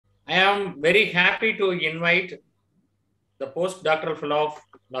I am very happy to invite the postdoctoral fellow of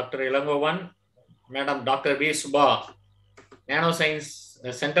Dr. Ilangovan, Madam Dr. B. Subha, Nanoscience,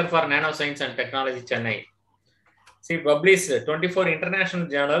 Center for Nanoscience and Technology, Chennai. She published 24 international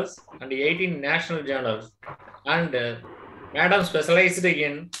journals and 18 national journals, and Madam specialized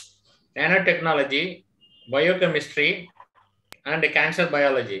in nanotechnology, biochemistry, and cancer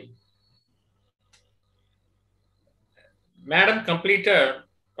biology. Madam completed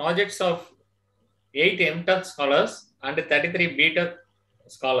projects of 8 MTech scholars and 33 BTech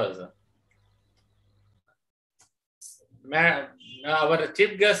scholars. Our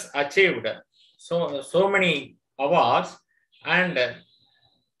chief guest achieved so many awards and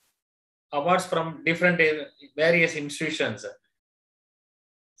awards from different various institutions.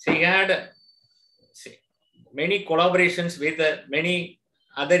 She had many collaborations with many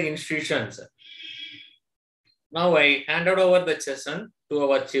other institutions. Now I handed over the session to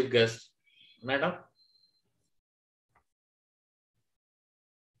our chief guest, Madam.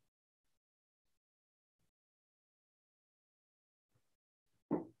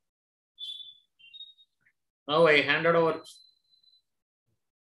 Now I handed over.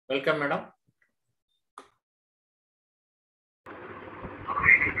 Welcome, Madam.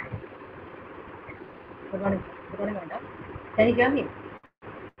 Good morning, Madam. Can you hear me?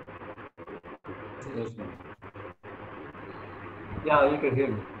 Yes, ma'am. Yeah, you can hear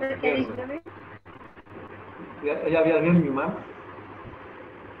me. Sir, can you hear me? Yeah, we are hearing you, ma'am.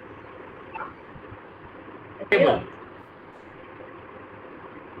 Clear.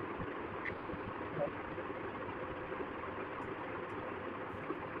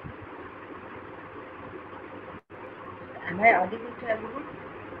 Am I audible to everyone?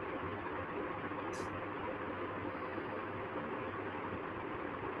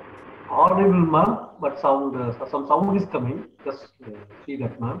 Audible, ma'am, but sound, some sound is coming. Just see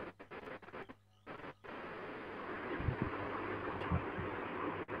that, ma'am.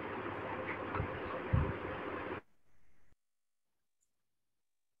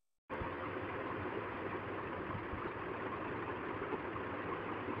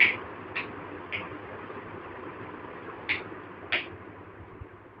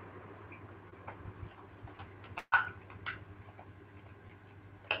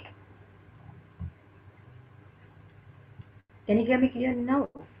 Can you hear me clearly now?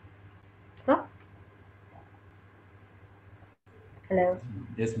 Sir? Hello?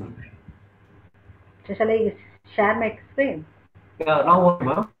 Yes, ma'am. So shall I share my screen? Yeah, now what,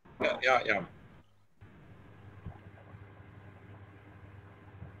 ma'am? Yeah.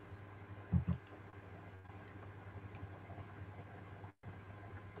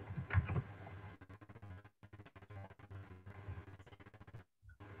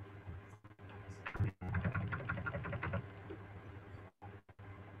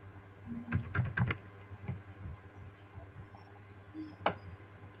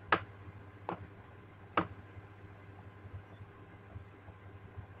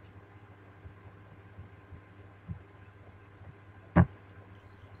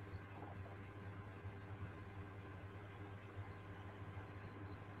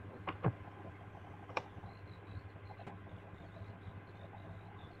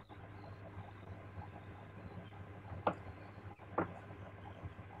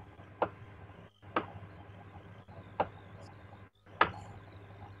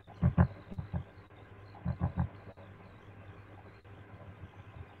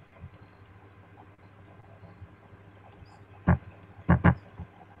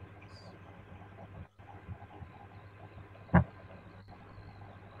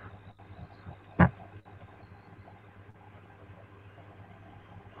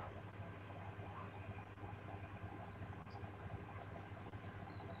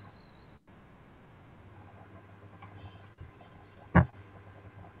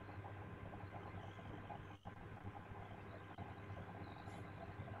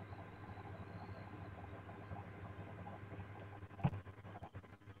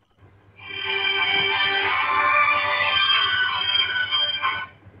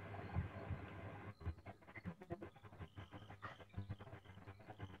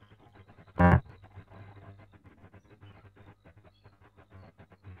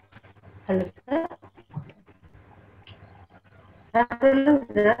 Hello, sir. Hello,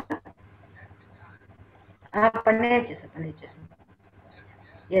 sir. Pannayachi, sir.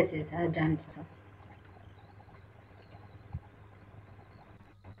 Yes, I have done, sir.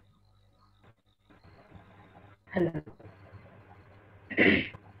 Hello.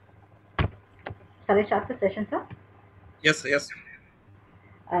 Shall I start the session, sir? Yes.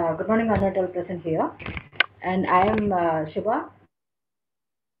 Good morning, honorable present here. And I am Shubha,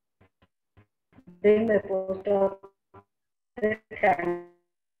 doing my postdoc and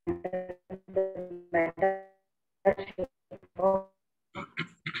the mentorship of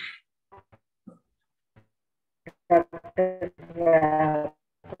Dr.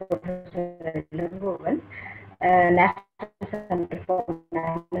 Professor Ilangovan, National Center for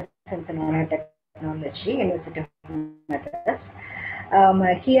Nanoscience and Nanotechnology, University of Madras.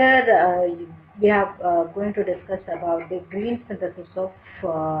 Here we are going to discuss about the green synthesis of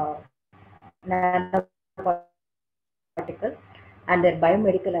nanoparticles and their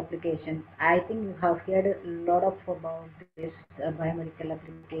biomedical application. I think you have heard a lot of about this biomedical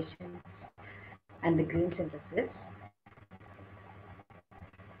application and the green synthesis.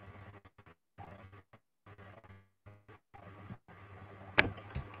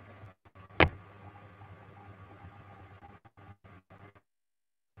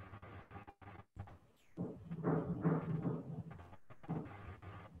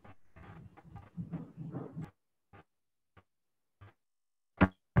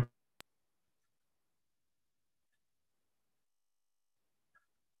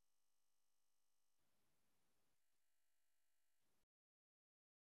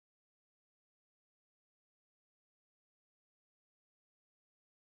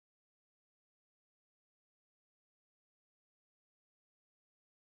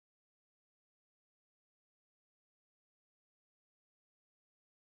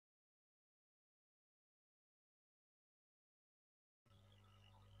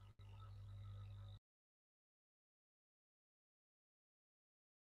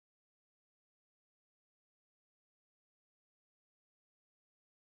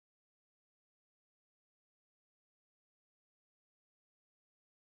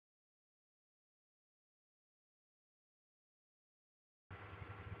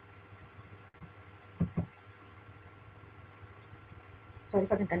 Sorry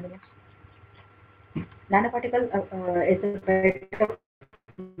for the inconvenience. Nanoparticle is a bit of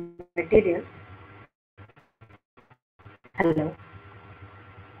material. Hello.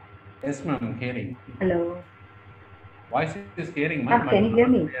 Yes, ma'am, hearing. Hello. Voice is hearing, ma'am. Can you hear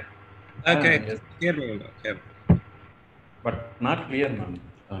me? Okay. Yes, Here we go. Here. but not clear, ma'am.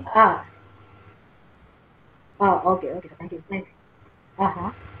 Okay, thank you. Thanks.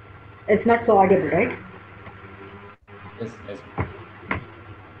 It's not so audible, right? Yes.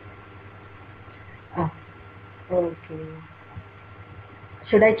 Okay.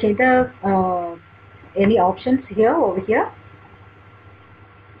 Should I change the any options here over here?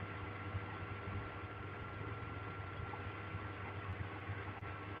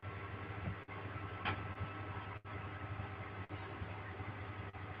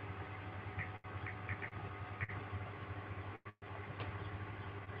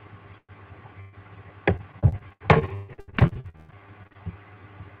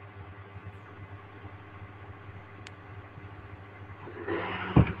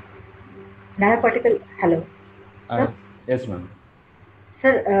 Nanoparticle. Hello. Sir? Yes, ma'am.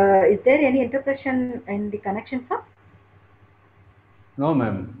 Sir, is there any interruption in the connection, sir? No,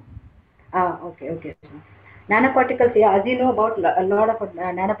 ma'am. Okay. Nanoparticles, yeah, as you know about a lot of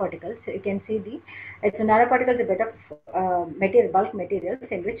nanoparticles, you can see it's a nanoparticles, a bit of material, bulk materials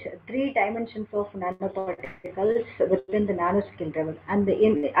in which 3 dimensions of nanoparticles within the nanoscale level. And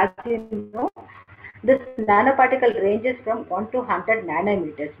as you know, this nanoparticle ranges from 1 to 100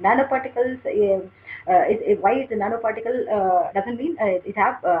 nanometers. Nanoparticles, why is the nanoparticle doesn't mean it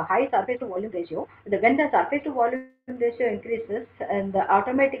have high surface to volume ratio. When the surface to volume ratio increases, and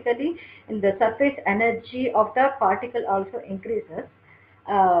automatically the surface energy of the particle also increases,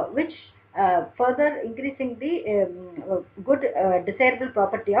 which further increasing the good desirable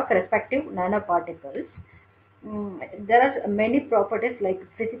property of respective nanoparticles. There are many properties like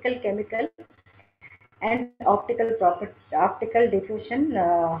physical, chemical, and optical diffusion,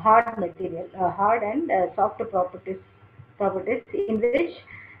 hard and soft properties in which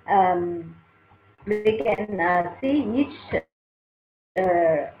we can see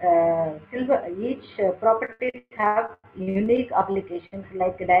each properties have unique applications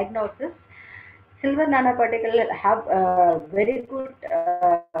like diagnosis. Silver nanoparticle have very good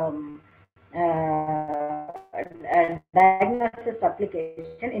diagnosis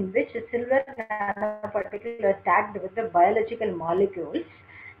application in which silver nanoparticle are stacked with the biological molecules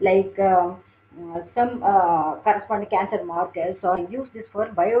like some corresponding cancer markers, or use this for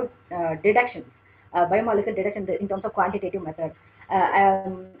deduction, biomolecular detection in terms of quantitative method.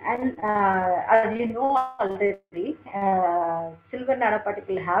 And as you know already, silver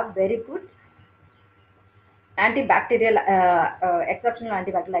nanoparticle have very good antibacterial, exceptional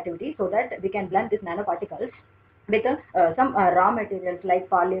antibacterial activity, so that we can blend these nanoparticles with some raw materials like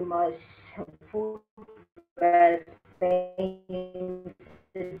polymers, footwear, paints,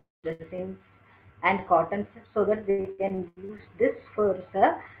 dressings, and cottons, so that we can use this for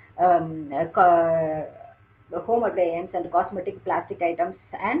home appliance and cosmetic plastic items.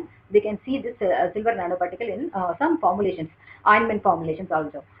 And we can see this silver nanoparticle in some formulations, ointment formulations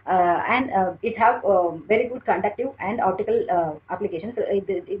also. And it have very good conductive and optical applications.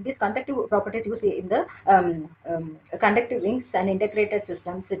 These conductive properties used in the conductive links and integrated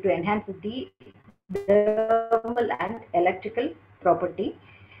systems to enhance the thermal and electrical property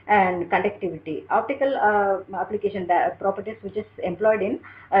and conductivity. Optical application properties which is employed in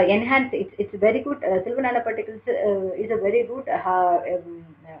enhance. It's very good. Silver nanoparticles is a very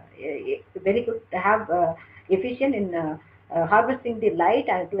good to have efficient in harvesting the light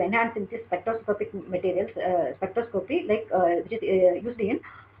and to enhance in the spectroscopic materials, spectroscopy, like which is used in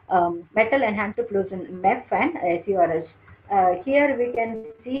metal enhanced fluorescence MEF and CRS. Here we can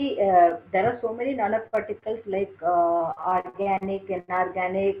see there are so many nanoparticles like organic,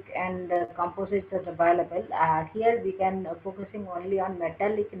 inorganic, and composites are available. Here we can focusing only on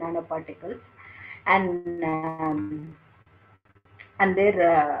metallic nanoparticles, and and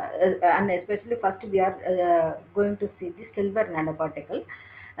especially first we are going to see the silver nanoparticle.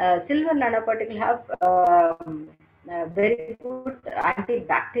 Silver nanoparticle have very good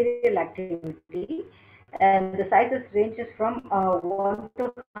antibacterial activity, and the sizes ranges from 1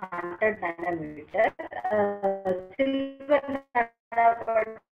 to 100 nanometer. Silver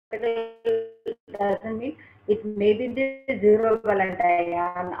nanoparticle doesn't mean it may be the zero valent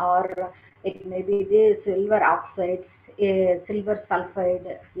ion, or it may be the silver oxides, silver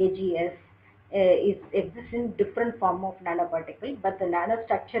sulfide, AgS. Is exists in different form of nanoparticle, but the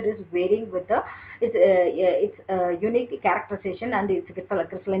nanostructure is varying with the its unique characterization and its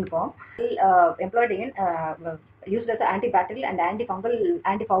crystalline form. Employed in used as an antibacterial and antifungal,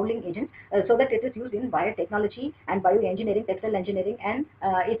 antifouling agent, so that it is used in biotechnology and bioengineering, textile engineering, and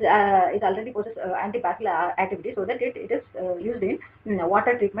it already possesses antibacterial activity, so that it is used in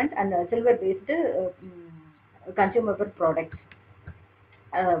water treatment and silver based consumable products.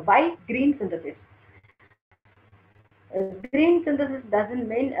 Why green synthesis? Green synthesis doesn't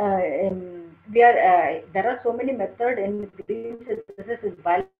mean we are. There are so many methods in green synthesis, is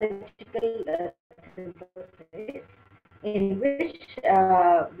biological synthesis, in which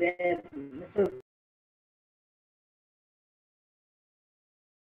so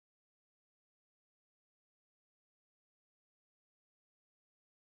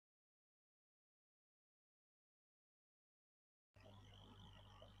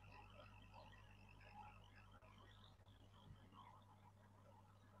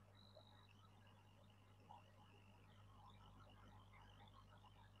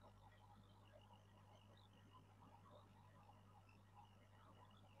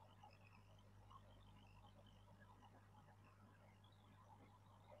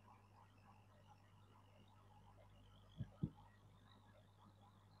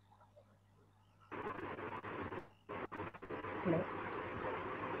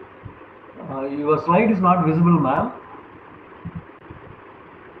Your slide is not visible, ma'am.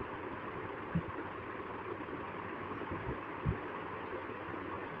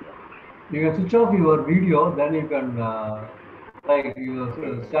 You can switch off your video, then you can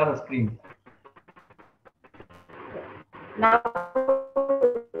share a screen. now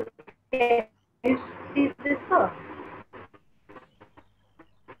can you see this, sir?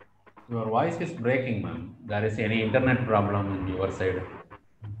 Your voice is breaking, ma'am. There is any internet problem on your side?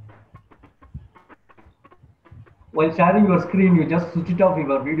 While sharing your screen, you just switch it off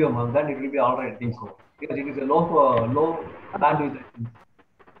your video, ma'am. Then it will be all right. I think so, because it is a low bandwidth.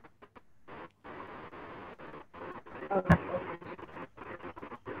 Okay.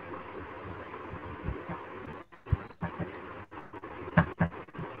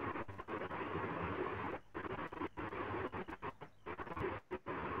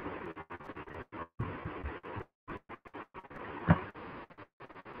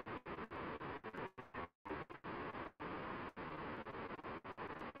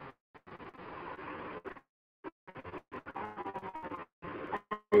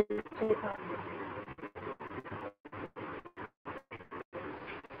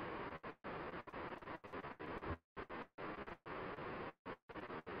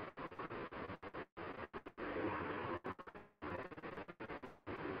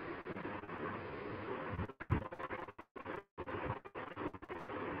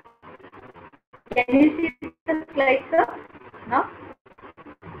 Can you see the slide, sir? Now?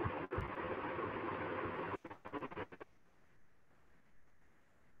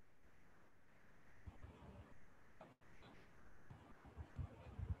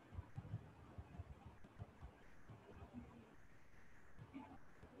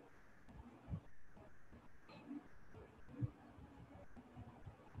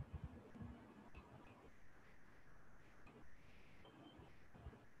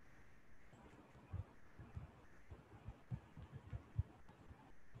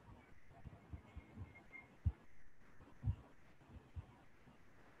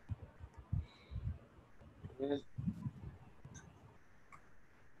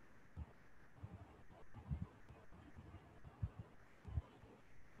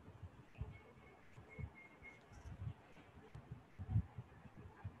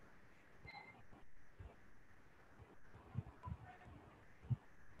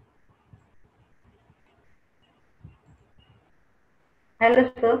 Hello,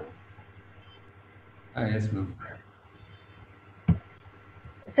 sir. Yes, ma'am.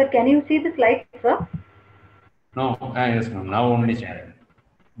 Sir, can you see the slide, sir? No, yes, ma'am. Now only share.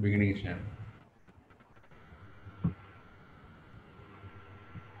 Beginning share.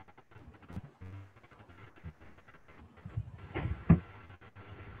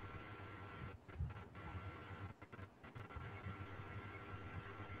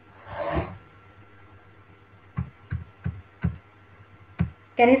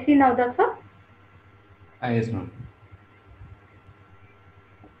 Can you see now, sir? Yes, ma'am.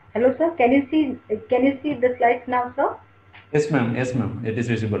 Hello, sir. Can you see the slides now, sir? Yes, ma'am. Yes, ma'am. It is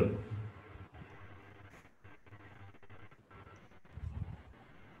visible.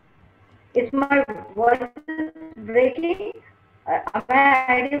 Is my voice breaking? Am I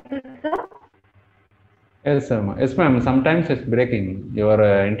audible, sir? Yes, ma'am. Yes, ma'am. Sometimes it's breaking. Your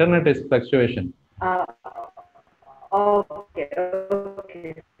internet is fluctuation. Okay,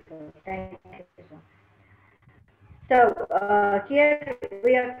 okay, sir. Thank you, sir. So here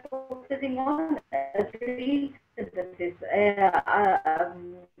we are focusing on green synthesis.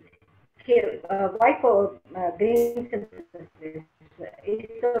 Here, why for green synthesis?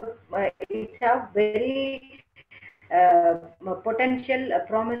 It have very potential,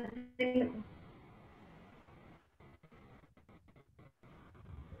 promising.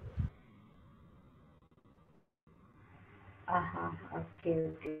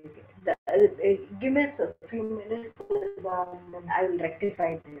 Okay. Give me a few minutes, then I will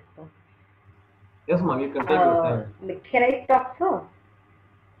rectify this. Yes, ma'am, you can take your time. Can I talk, sir?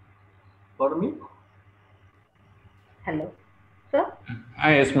 Pardon me? Hello, sir.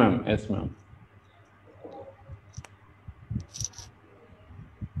 Yes, ma'am. Yes, ma'am.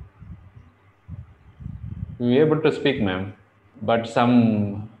 We are able to speak, ma'am, but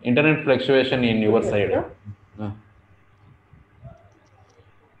some internet fluctuation in your Yes, side. sir.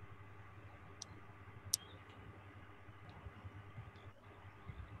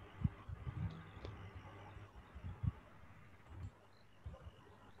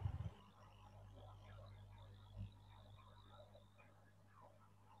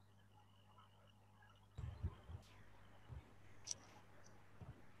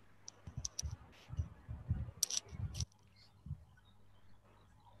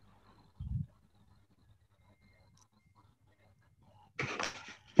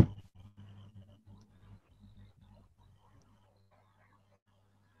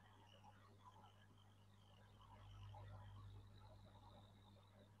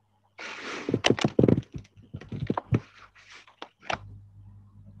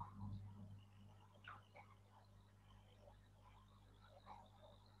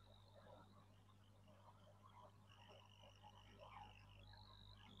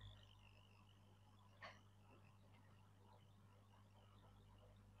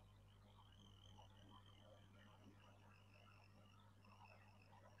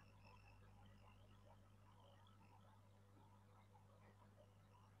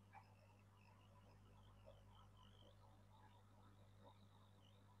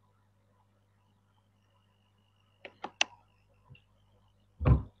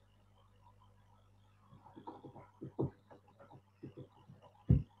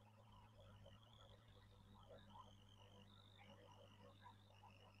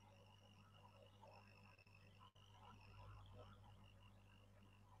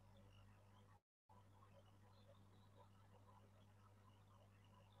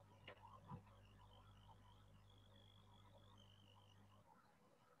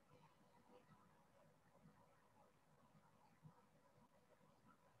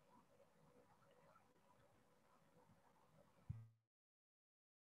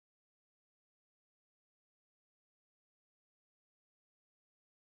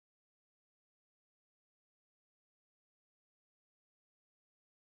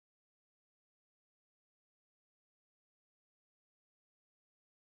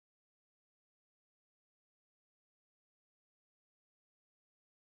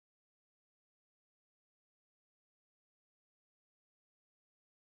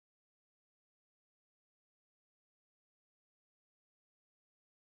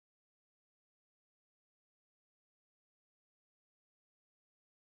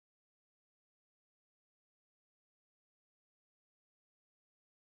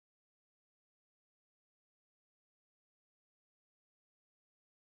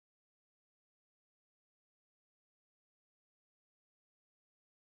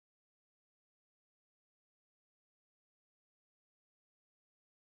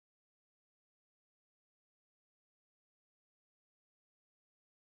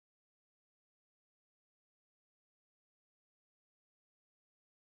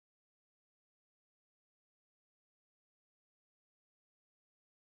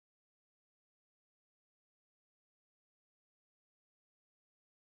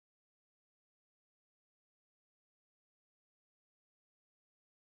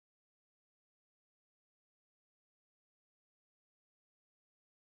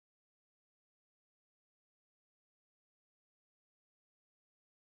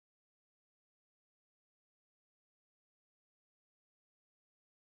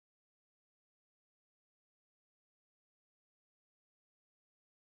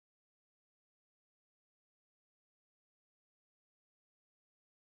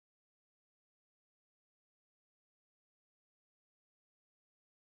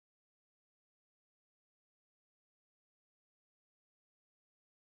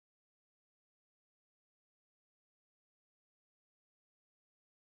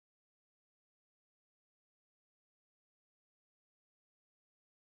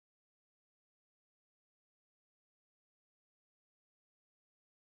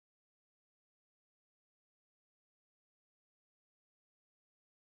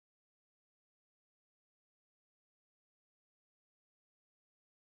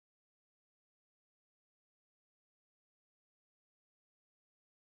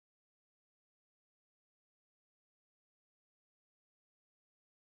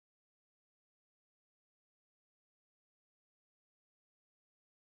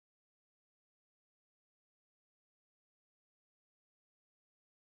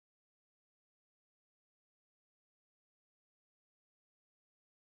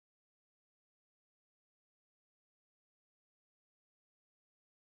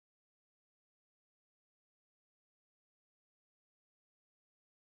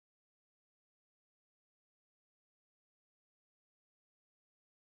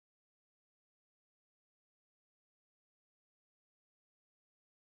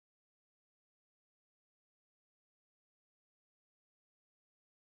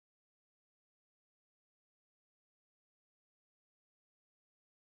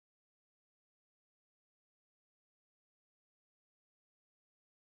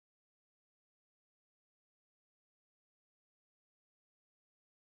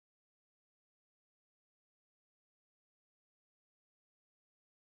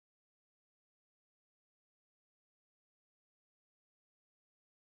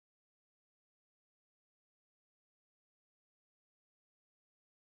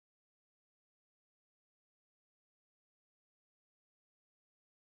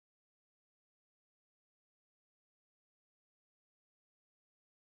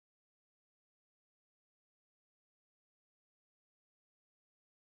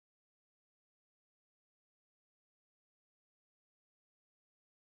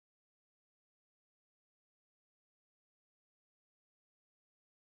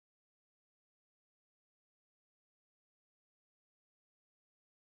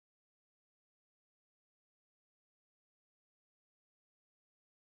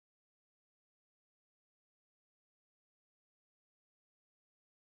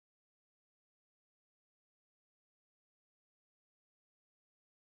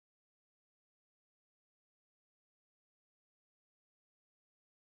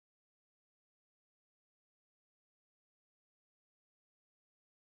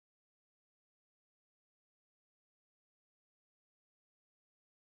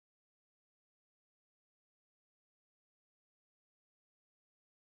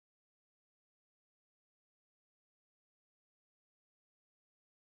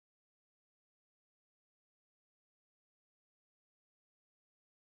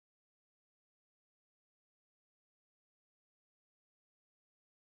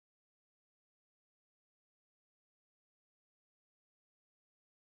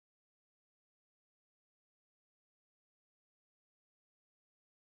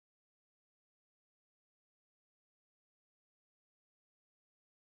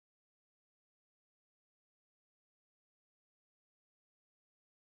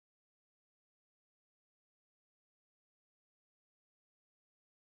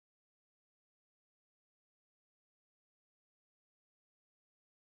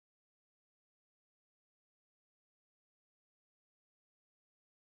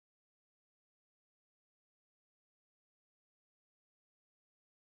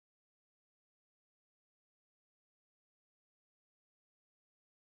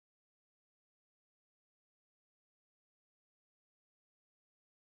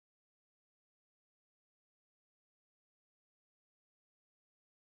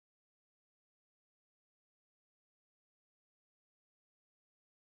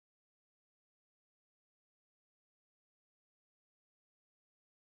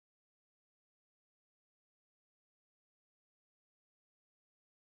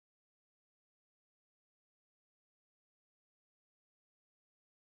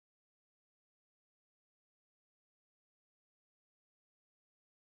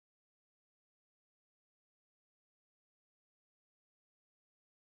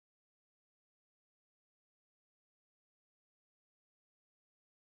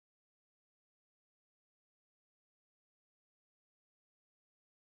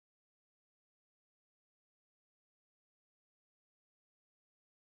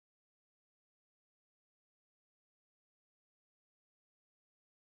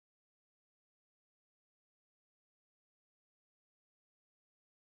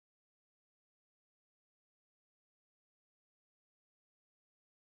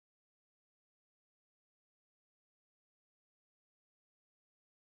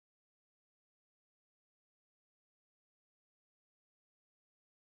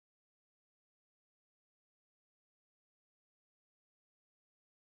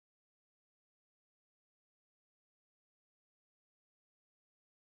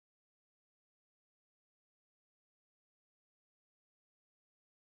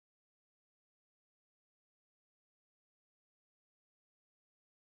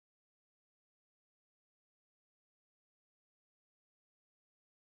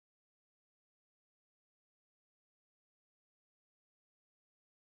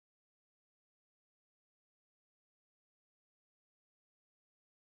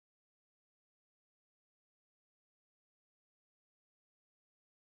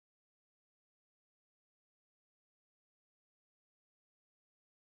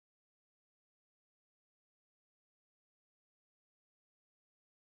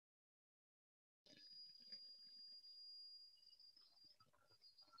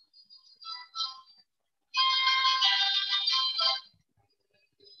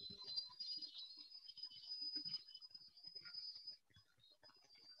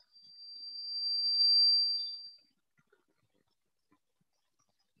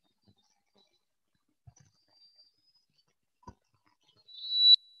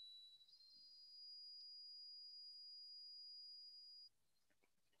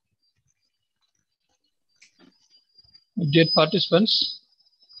 dear participants.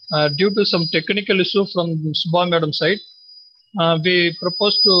 Due to some technical issue from Subha Madam side, we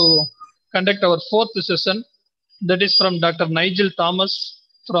propose to conduct our fourth session, that is from Dr. Nigel Thomas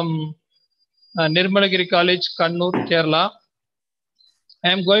from Nirmalagiri College, Kannur, Kerala. I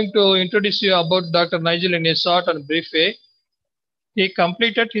am going to introduce you about Dr. Nigel in a short and brief way. He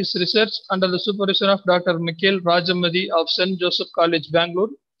completed his research under the supervision of Dr. Mikhail Rajamadi of St. Joseph College, Bangalore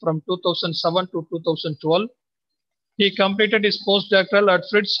from 2007 to 2012. He completed his postdoctoral at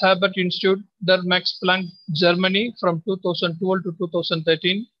Fritz Herbert Institute, der Max Planck, Germany from 2012 to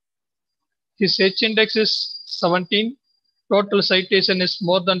 2013. His H-index is 17, total citation is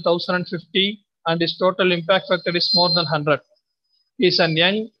more than 1050, and his total impact factor is more than 100. He is an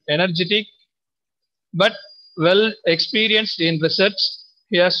young, energetic, but well experienced in research.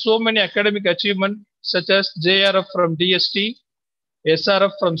 He has so many academic achievements such as JRF from DST,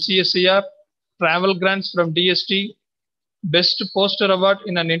 SRF from CSIR, travel grants from DST, Best Poster Award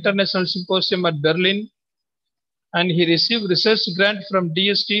in an international symposium at Berlin, and he received research grant from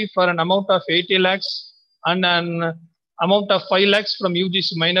DST for an amount of 80 lakhs and an amount of 5 lakhs from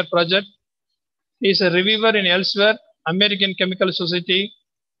UGC minor project. He is a reviewer in Elsewhere, American Chemical Society,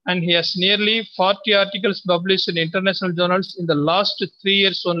 and he has nearly 40 articles published in international journals in the last 3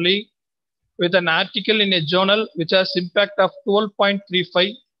 years only, with an article in a journal which has impact of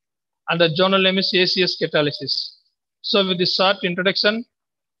 12.35, and the journal name is ACS Catalysis. So with this short introduction,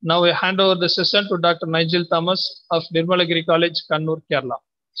 now I hand over the session to Dr. Nigel Thomas of Nirmalagiri College, Kannur, Kerala.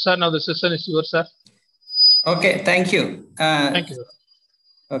 Sir, now the session is yours, sir. Okay, thank you. Thank you.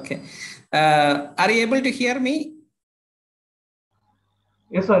 Okay. Are you able to hear me?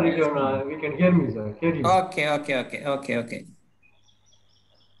 Yes, sir. We can hear me, sir. Hear you. Okay.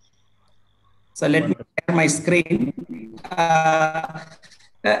 So let me share my screen.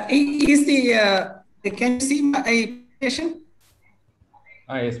 Can you see my presentation?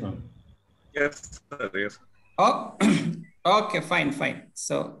 Yes, ma'am. Yes, sir. Yes. Oh, okay, fine.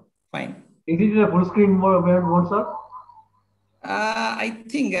 So, fine. Is it a full screen mode, sir? I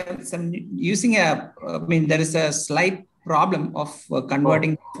think I'm using there is a slight problem of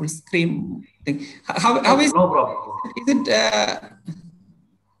converting full screen thing. How is no problem? Is it?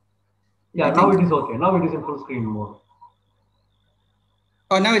 Yeah, now it is okay. Now it is in full screen mode.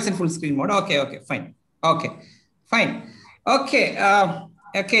 Oh, now it's in full screen mode. Okay, fine. Okay,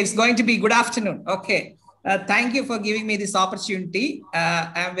 it's going to be good afternoon. Okay. Thank you for giving me this opportunity.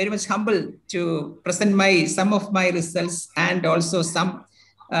 I am very much humbled to present some of my results and also some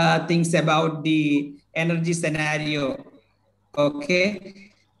things about the energy scenario.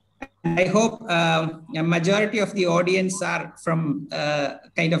 Okay. And I hope a majority of the audience are from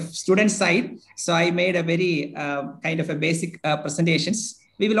kind of student side. So I made a very kind of a basic presentations.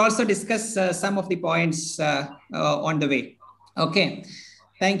 We will also discuss some of the points on the way. Okay.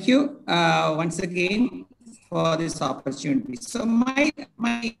 Thank you once again for this opportunity. So my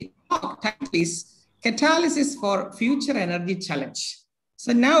talk title is Catalysis for Future Energy Challenge.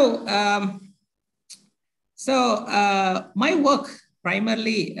 So now, my work,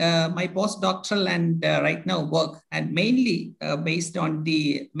 primarily my postdoctoral and right now work, and mainly based on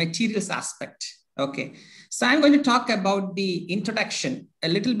the materials aspect. Okay. So I'm going to talk about the introduction, a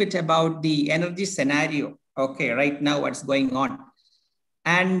little bit about the energy scenario. Okay. Right now, what's going on.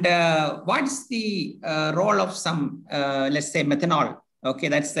 And what's the role of some, let's say, methanol? Okay,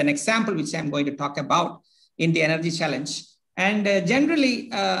 that's an example which I'm going to talk about in the energy challenge. And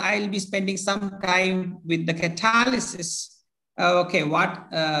generally, I'll be spending some time with the catalysis. Okay, what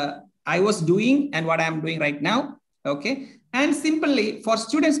I was doing and what I'm doing right now. Okay, and simply for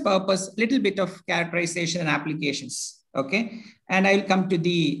students' purpose, little bit of characterization and applications. Okay, and I will come to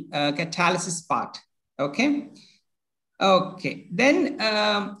the catalysis part. Okay. Okay, then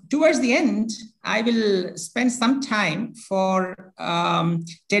towards the end, I will spend some time for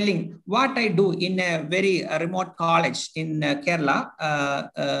telling what I do in a very remote college in Kerala,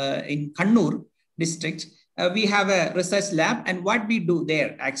 in Kannur district. We have a research lab, and what we do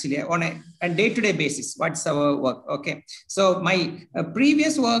there actually on a day-to-day basis, what's our work. Okay, so my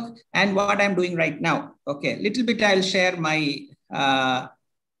previous work and what I'm doing right now. Okay, little bit I'll share my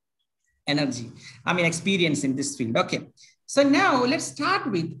experience in this field. Okay, so now let's start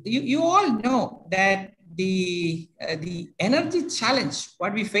with, you all know that the energy challenge,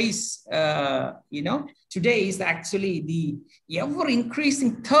 what we face, today is actually the ever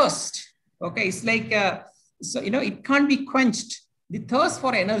increasing thirst. Okay, it's like, it can't be quenched. The thirst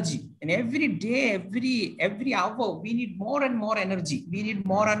for energy, and every day, every hour, we need more and more energy. We need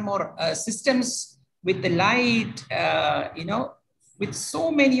more and more systems with the light, with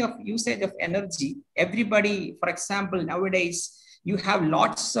so many of usage of energy. Everybody, for example, nowadays, you have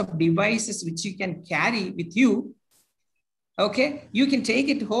lots of devices which you can carry with you. Okay, you can take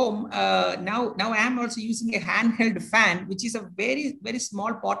it home. Now I am also using a handheld fan, which is a very, very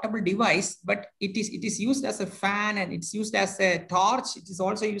small portable device, but it is used as a fan, and it's used as a torch. It is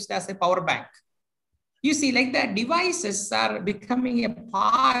also used as a power bank. You see, like that, devices are becoming a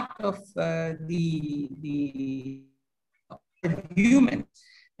part of the human.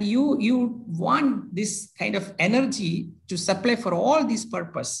 You want this kind of energy to supply for all these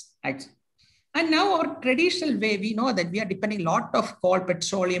purpose, actually. And now our traditional way, we know that we are depending a lot of coal,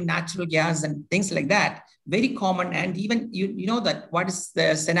 petroleum, natural gas, and things like that. Very common. And even you know that what is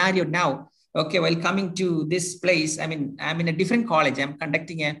the scenario now? Okay, while coming to this place, I mean, I'm in a different college. I'm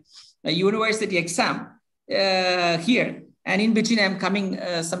conducting a university exam here. And in between, I'm coming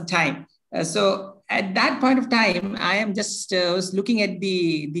some time. So at that point of time, I am just was looking at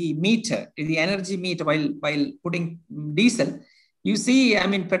the meter, the energy meter while putting diesel. You see, I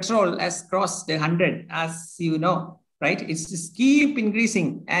mean, petrol has crossed 100, as you know, right? It's just keep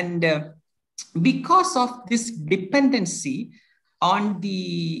increasing. And because of this dependency on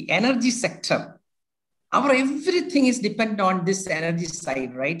the energy sector, our everything is dependent on this energy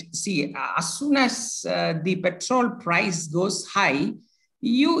side, right? See, as soon as the petrol price goes high,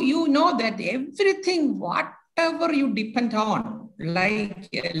 you know that everything, whatever you depend on, like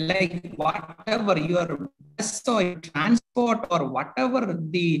whatever your or transport or whatever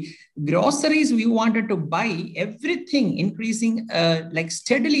the groceries we wanted to buy, everything increasing, like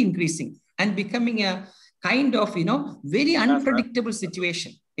steadily increasing and becoming a kind of, very unpredictable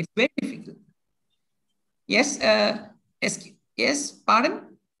situation. It's very difficult. Yes, yes,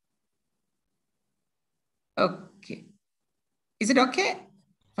 pardon? Okay. Is it okay?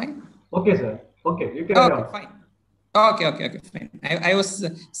 Fine. Okay, sir. Okay, you carry on. Fine. Okay, fine. I was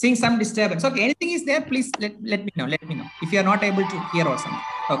seeing some disturbance. Okay, anything is there, please let me know. Let me know if you are not able to hear or something.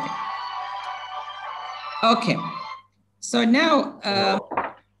 Okay. So now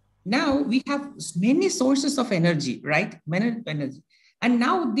we have many sources of energy, right? Many energy, and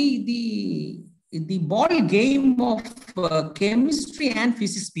now the ball game of chemistry and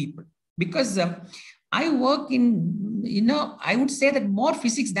physics people, because I work in, I would say that more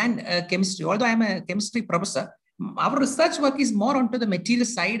physics than chemistry. Although I'm a chemistry professor, our research work is more onto the material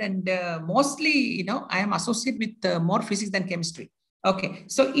side, and mostly, I am associated with more physics than chemistry. Okay,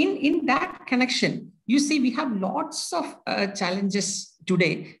 so in that connection, you see, we have lots of challenges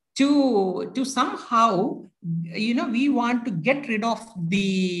today to somehow, we want to get rid of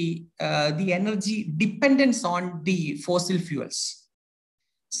the energy dependence on the fossil fuels.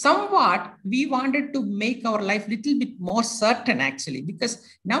 Somewhat, we wanted to make our life a little bit more certain, actually, because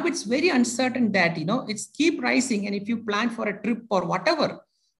now it's very uncertain that, it's keep rising. And if you plan for a trip or whatever,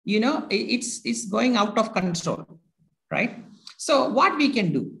 it's going out of control, right? So what we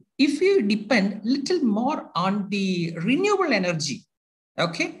can do, if you depend a little more on the renewable energy,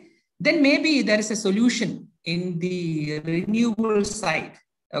 okay, then maybe there is a solution in the renewable side,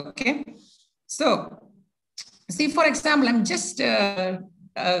 okay? So, see, for example, I'm just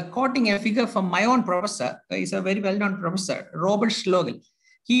quoting a figure from my own professor. He's a very well-known professor, Robert Schlogel.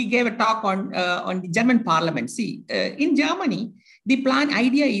 He gave a talk on the German parliament. See, in Germany, the plan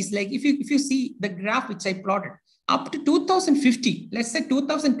idea is like, if you see the graph which I plotted, up to 2050, let's say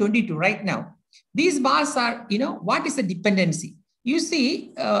 2022 right now, these bars are, what is the dependency? You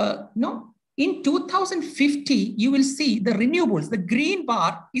see, in 2050, you will see the renewables, the green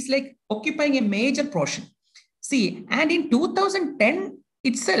bar is like occupying a major portion. See, and in 2010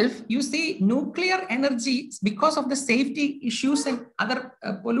 itself, you see nuclear energy, because of the safety issues and other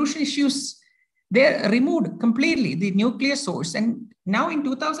pollution issues, they're removed completely, the nuclear source. And now in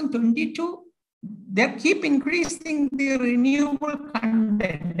 2022, they keep increasing the renewable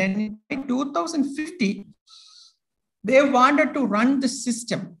content. And in 2050, they wanted to run the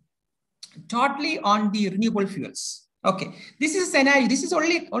system totally on the renewable fuels. Okay, this is a scenario. This is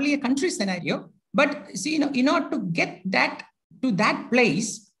only a country scenario. But see, in order to get that to that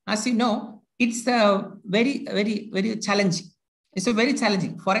place, as you know, it's very, very, very challenging. It's a very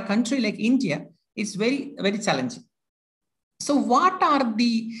challenging for a country like India. It's very, very challenging. So what are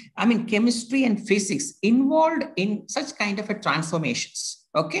the, chemistry and physics involved in such kind of a transformations?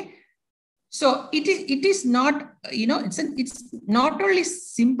 Okay. So it is not, it's not only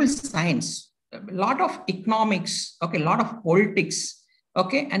simple science, a lot of economics, okay, a lot of politics,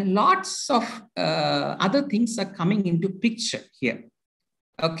 okay, and lots of other things are coming into picture here.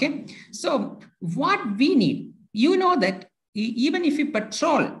 Okay. So what we need, that even if you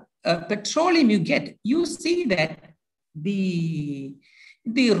petroleum you get, you see that the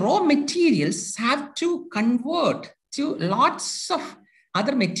raw materials have to convert to lots of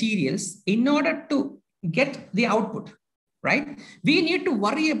other materials in order to get the output, right? We need to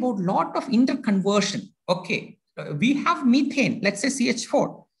worry about a lot of interconversion. Okay, we have methane, let's say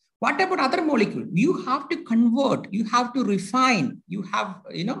CH4. What about other molecule? You have to convert, you have to refine, you have,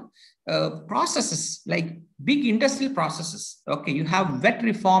 processes like big industrial processes. Okay, you have wet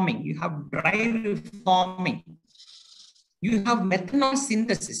reforming, you have dry reforming, you have methanol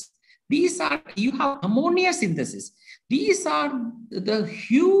synthesis. You have ammonia synthesis. These are the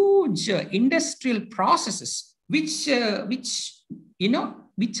huge industrial processes which are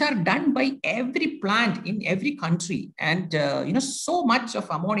done by every plant in every country. And, so much of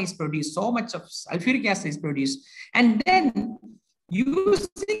ammonia is produced, so much of sulfuric acid is produced. And then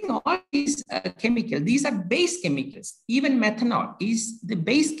using all these chemicals, these are base chemicals. Even methanol is the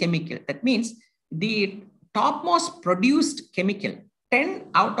base chemical. That means the topmost produced chemical,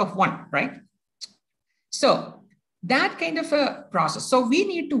 10 out of 1, right? So that kind of a process. So we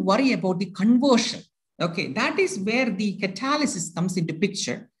need to worry about the conversion. Okay, that is where the catalysis comes into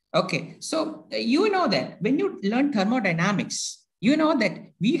picture. Okay, so you know that when you learn thermodynamics, you know that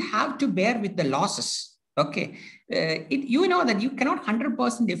we have to bear with the losses. Okay, you know that you cannot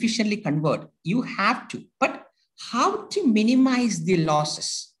 100% efficiently convert. You have to, but how to minimize the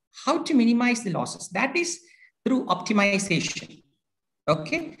losses? How to minimize the losses? That is through optimization.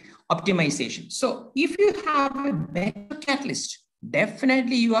 Okay, optimization. So if you have a better catalyst,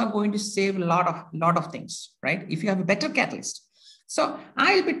 definitely you are going to save a lot of things, right? If you have a better catalyst. So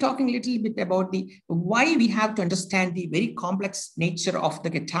I'll be talking a little bit about why we have to understand the very complex nature of the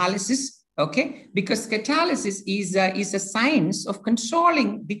catalysis. Okay, because catalysis is a science of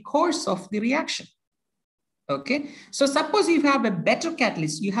controlling the course of the reaction. Okay, so suppose you have a better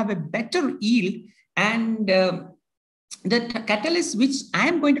catalyst, you have a better yield, and the catalyst which I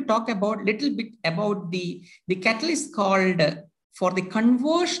am going to talk about a little bit about the catalyst called for the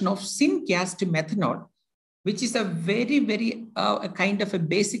conversion of syngas to methanol, which is a very, very a kind of a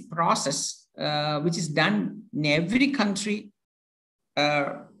basic process which is done in every country,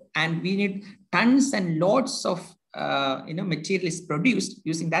 and we need tons and lots of materials produced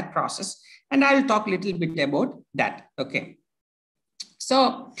using that process. And I will talk a little bit about that. Okay.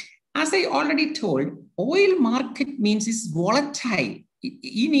 So as I already told, oil market means it's volatile.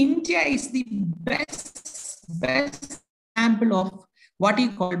 In India, is the best example of what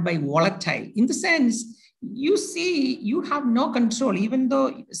you call by volatile. In the sense, you see, you have no control, even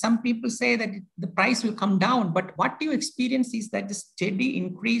though some people say that the price will come down, but what you experience is that the steady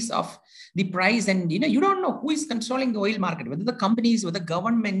increase of the price, and you don't know who is controlling the oil market, whether the companies or the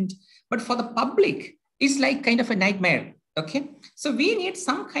government, but for the public, it's like kind of a nightmare. Okay, so we need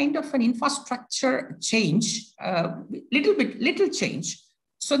some kind of an infrastructure change, little change,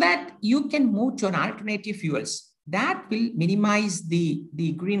 so that you can move to an alternative fuels. That will minimize the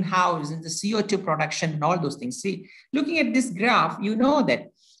greenhouse and the CO2 production and all those things. See, looking at this graph, you know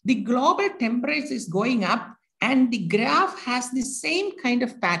that the global temperature is going up, and the graph has the same kind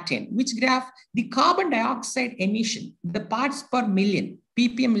of pattern. Which graph? The carbon dioxide emission, the parts per million,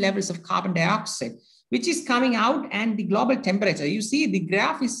 ppm levels of carbon dioxide, which is coming out, and the global temperature. You see the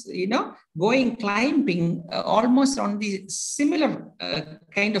graph is, climbing almost on the similar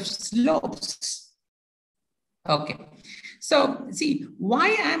kind of slopes. Okay, so see,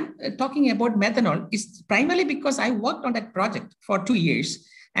 why I'm talking about methanol is primarily because I worked on that project for 2 years,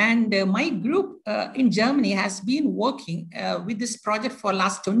 and my group in Germany has been working with this project for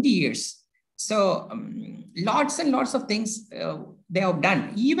last 20 years. So lots and lots of things they have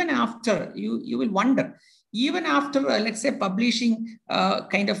done. Even after, you will wonder, even after, let's say, publishing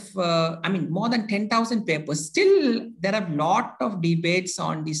more than 10,000 papers, still there are a lot of debates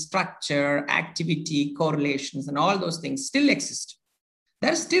on the structure, activity, correlations, and all those things still exist.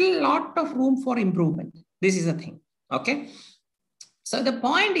 There's still a lot of room for improvement. This is the thing, okay? So the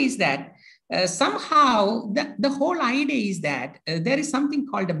point is that somehow the whole idea is that there is something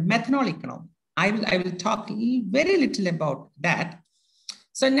called a methanol economy. I will talk very little about that.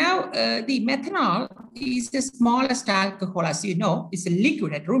 So now the methanol is the smallest alcohol, as you know, it's a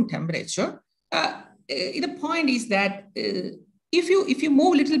liquid at room temperature. The point is that if you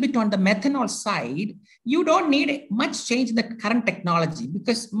move a little bit on the methanol side, you don't need much change in the current technology,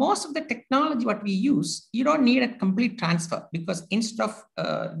 because most of the technology what we use, you don't need a complete transfer, because instead of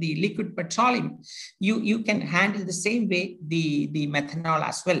the liquid petroleum, you can handle the same way the methanol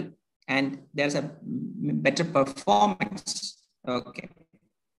as well, and there's a better performance. Okay.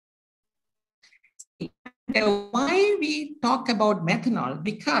 Why we talk about methanol?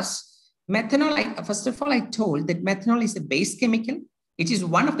 Because methanol, first of all, I told that methanol is the base chemical. It is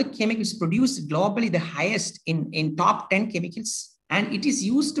one of the chemicals produced globally the highest in top 10 chemicals. And it is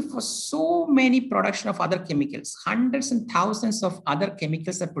used for so many production of other chemicals. Hundreds and thousands of other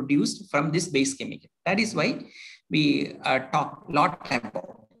chemicals are produced from this base chemical. That is why we talk a lot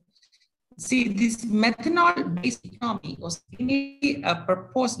about. See, this methanol-based economy was initially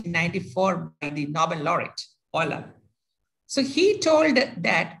proposed in 1994 by the Nobel laureate, Euler. So he told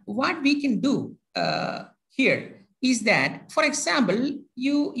that what we can do here is that, for example,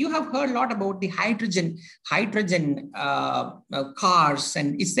 you have heard a lot about the hydrogen cars,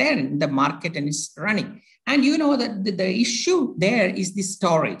 and it's there in the market and it's running. And you know that the issue there is the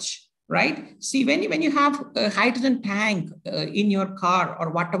storage, right? See, when you have a hydrogen tank in your car or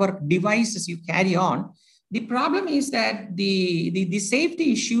whatever devices you carry on, the problem is that the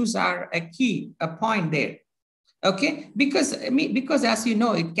safety issues are a point there. Okay, because as you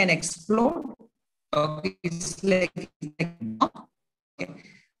know, it can explode. Okay, it's like okay.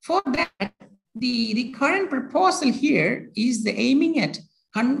 For that, the current proposal here is the aiming at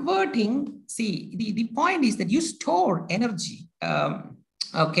converting. See, the point is that you store energy,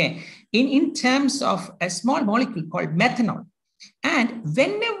 okay, in terms of a small molecule called methanol. And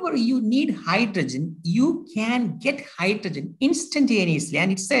whenever you need hydrogen, you can get hydrogen instantaneously.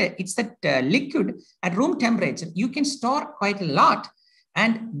 And it's a liquid at room temperature. You can store quite a lot.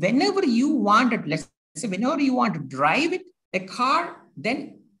 And whenever you want it, let's say whenever you want to drive it, a car,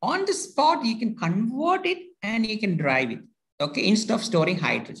 then on the spot, you can convert it and you can drive it, okay, instead of storing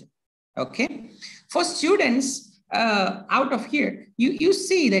hydrogen, okay? For students out of here, you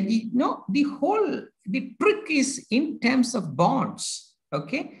see that, the trick is in terms of bonds,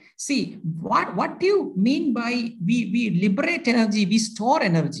 okay? See, what do you mean by we liberate energy, we store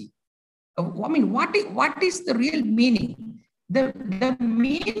energy? I mean, what is the real meaning? The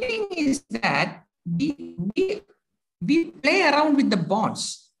meaning is that we play around with the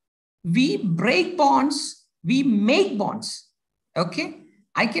bonds. We break bonds, we make bonds, okay?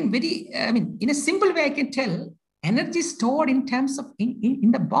 In a simple way, I can tell energy stored in terms of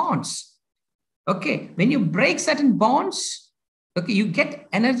in the bonds, okay? When you break certain bonds, okay, you get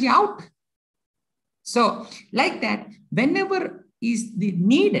energy out. So like that, whenever is the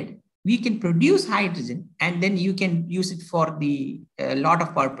needed, we can produce hydrogen and then you can use it for the lot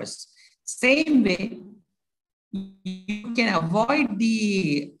of purpose. Same way, you can avoid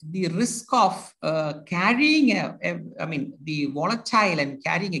the risk of carrying the volatile and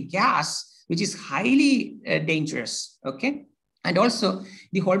carrying a gas, which is highly dangerous, okay? And also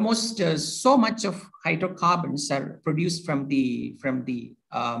the almost so much of hydrocarbons are produced from the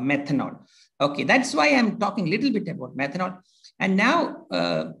methanol. Okay, that's why I'm talking a little bit about methanol. And now,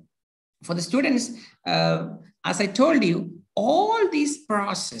 for the students, as I told you, all these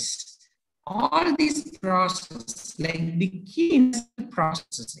processes, like the key industrial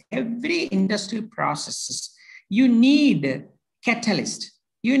processes, every industrial processes, you need catalyst.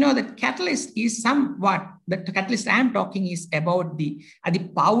 You know that catalyst is the catalyst I'm talking is about the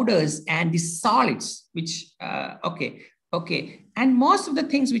powders and the solids, which, okay. And most of the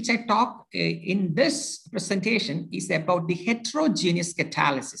things which I talk in this presentation is about the heterogeneous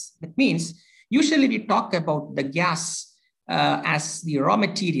catalysis. That means usually we talk about the gas as the raw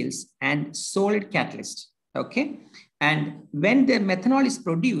materials and solid catalyst, okay? And when the methanol is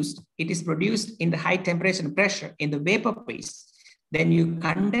produced, it is produced in the high temperature and pressure in the vapor phase. Then you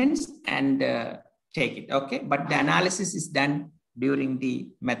condense and take it, okay? But the analysis is done during the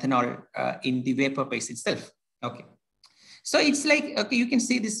methanol in the vapor phase itself, okay? So it's like, okay, you can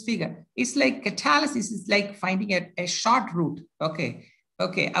see this figure. It's like catalysis is like finding a short route, okay?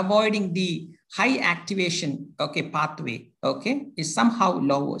 Okay, avoiding the high activation, okay, pathway, okay, is somehow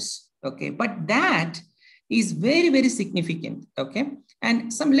lowers, okay? But that is very, very significant, okay?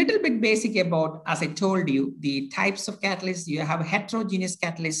 And some little bit basic about, as I told you, the types of catalysts. You have a heterogeneous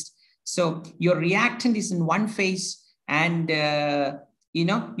catalyst. So your reactant is in one phase. And,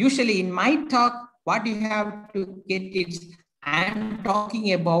 usually in my talk, what you have to get is, I'm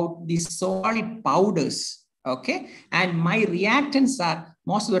talking about the solid powders, okay? And my reactants are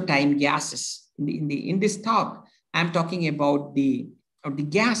most of the time gases. In this talk, I'm talking about the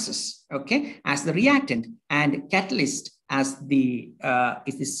gases, okay, as the reactant, and catalyst as is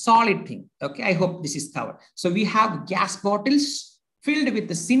the solid thing, okay? I hope this is covered. So we have gas bottles filled with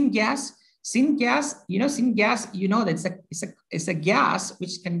the syngas. Syngas, that it's a gas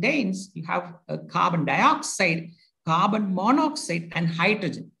which contains, you have carbon dioxide, carbon monoxide, and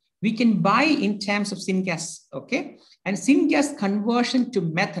hydrogen. We can buy in terms of syngas, okay? And syngas conversion to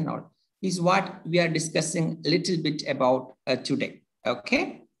methanol is what we are discussing a little bit about today,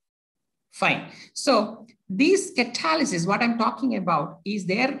 okay? Fine. So these catalysis, what I'm talking about, is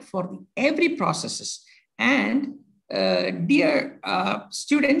there for every processes. And dear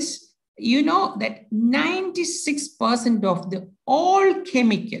students, you know that 96% of the all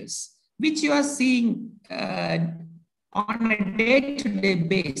chemicals which you are seeing on a day-to-day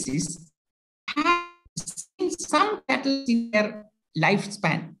basis have seen some catalyst in their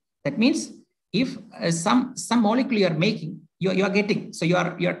lifespan. That means if some molecule you are making, you are getting, so you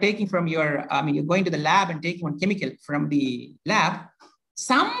are taking from your, you're going to the lab and taking one chemical from the lab,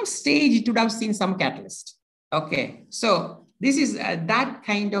 some stage it would have seen some catalyst. Okay, so this is that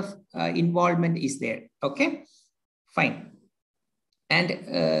kind of involvement is there. Okay, fine.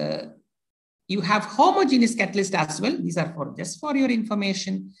 And you have homogeneous catalyst as well. These are for just for your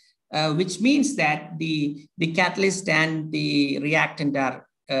information, which means that the catalyst and the reactant are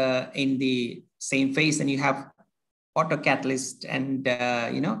in the same phase, and you have autocatalyst and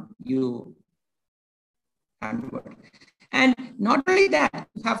you and not only that,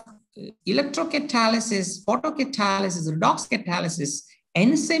 you have electrocatalysis, photocatalysis, redox catalysis,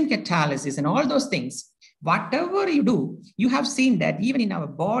 enzyme catalysis, and all those things. Whatever you do, you have seen that even in our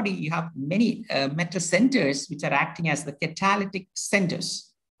body, you have many metal centers which are acting as the catalytic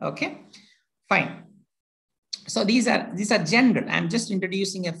centers. Okay, fine. So these are general. I'm just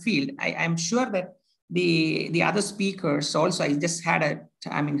introducing a field. I'm sure that the other speakers also, I just had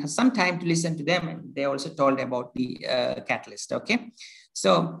some time to listen to them, and they also told about the catalyst. Okay,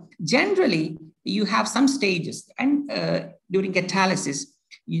 so generally you have some stages, and during catalysis,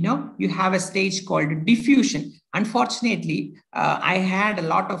 you have a stage called diffusion. Unfortunately, I had a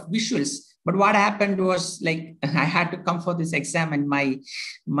lot of visuals, but what happened was, like, I had to come for this exam, and my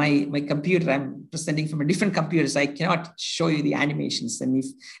computer, I'm presenting from a different computer, so I cannot show you the animations. And if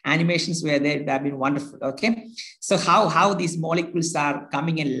animations were there, it would have been wonderful. Okay, so how these molecules are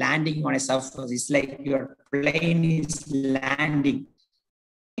coming and landing on a surface, it's like your plane is landing.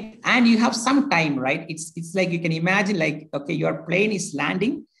 And you have some time, right? It's like you can imagine, like, okay, your plane is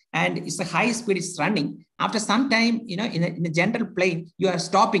landing and it's a high speed, it's running. After some time, in a general plane, you are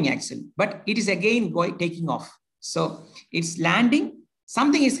stopping actually, but it is again taking off. So it's landing,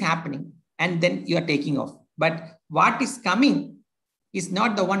 something is happening, and then you are taking off. But what is coming is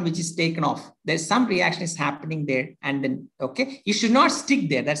not the one which is taken off. There's some reaction is happening there, and then, okay, you should not stick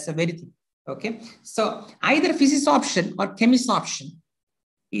there. That's the very thing. Okay, so either physics option or chemist option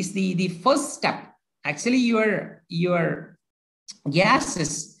is the first step. Actually, your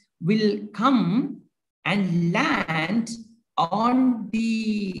gases will come and land on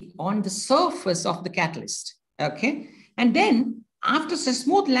the surface of the catalyst. Okay, and then after a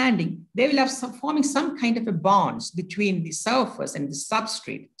smooth landing, they will have forming some kind of a bonds between the surface and the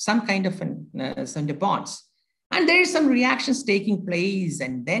substrate, some kind of some bonds, and there is some reactions taking place,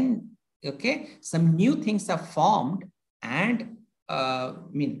 and then, okay, some new things are formed, and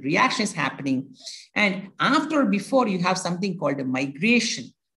reaction is happening. And after or before, you have something called a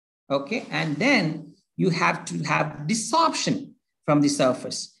migration. Okay, and then you have to have desorption from the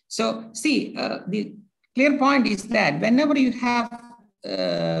surface. So see, the clear point is that whenever you have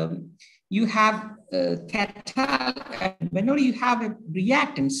whenever you have a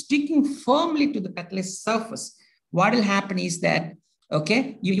reactant sticking firmly to the catalyst surface, what will happen is that,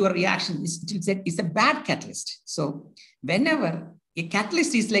 okay, your reaction is a bad catalyst. So whenever a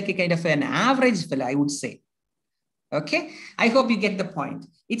catalyst is like a kind of an average fellow, I would say. Okay, I hope you get the point.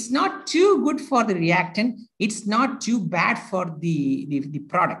 It's not too good for the reactant. It's not too bad for the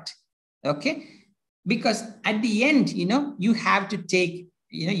product. Okay, because at the end, you have to take,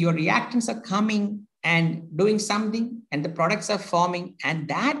 your reactants are coming and doing something, and the products are forming, and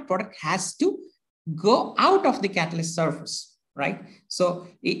that product has to go out of the catalyst surface, right? So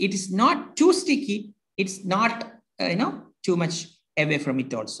it is not too sticky. It's not, too much away from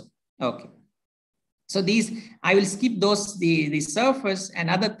it also. Okay. So these, I will skip those, the surface and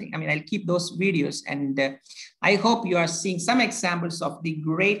other thing. I'll keep those videos, and I hope you are seeing some examples of the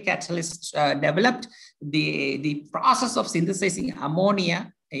great catalysts developed, the process of synthesizing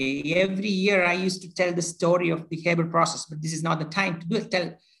ammonia. Every year I used to tell the story of the Haber process, but this is not the time to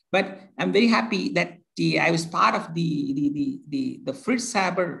tell. But I'm very happy that I was part of the Fritz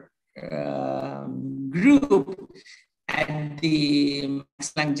Haber group at the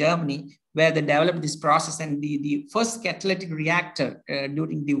Max Planck, Germany, where they developed this process, and the first catalytic reactor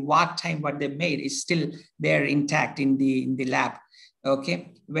during the wartime, what they made is still there intact in the lab.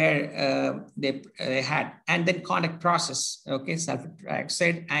 Okay, where they had, and then contact process, okay, sulfur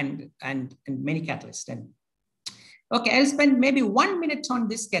dioxide and many catalysts. And okay, I'll spend maybe 1 minute on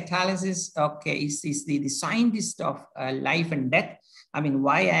this catalysis. Okay, is the scientist of life and death. I mean,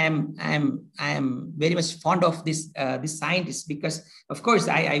 why I am very much fond of this scientist, because of course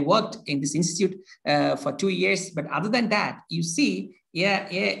I worked in this institute for 2 years, but other than that, you see,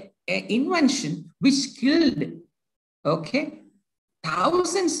 a invention which killed, okay,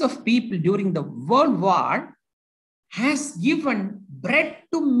 thousands of people during the World War has given bread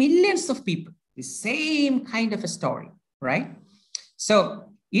to millions of people. The same kind of a story, right? So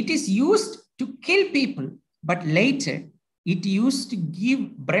it is used to kill people, but later it used to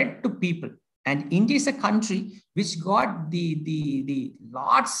give bread to people. And India is a country which got the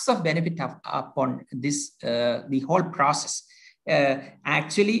lots of benefit upon this, the whole process.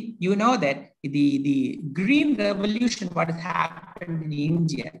 Actually, you know that the green revolution, what has happened in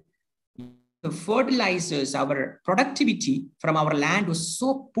India, the fertilizers, our productivity from our land was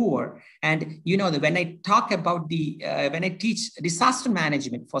so poor. And you know, when I talk about when I teach disaster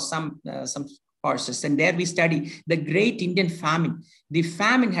management for some courses, and there we study the great Indian famine. The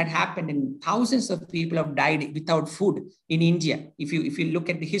famine had happened and thousands of people have died without food in India. If you look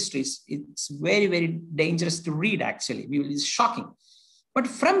at the histories, it's very, very dangerous to read, actually. It's shocking. But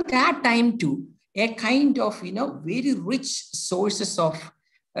from that time to a kind of, you know, very rich sources of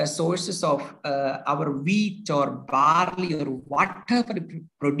our wheat or barley or whatever we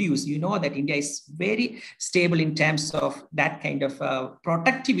produce, you know that India is very stable in terms of that kind of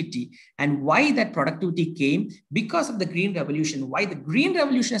productivity. And why that productivity came? Because of the Green Revolution. Why the Green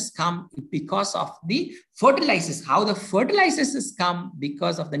Revolution has come? Because of the fertilizers. How the fertilizers has come?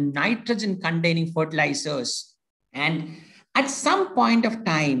 Because of the nitrogen containing fertilizers. And at some point of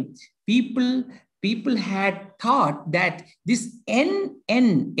time, people had thought that this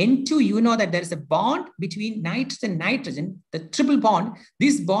N2, you know that there is a bond between nitrogen, the triple bond.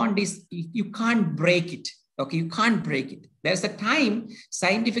 This bond is, you can't break it. Okay, you can't break it. There's a time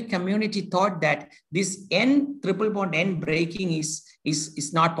scientific community thought that this N triple bond N breaking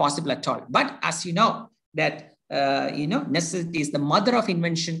is not possible at all. But as you know that, you know, necessity is the mother of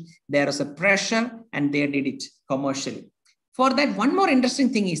invention. There was a pressure and they did it commercially. For that, one more interesting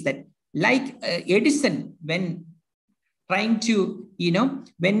thing is that, like Edison, when trying to, you know,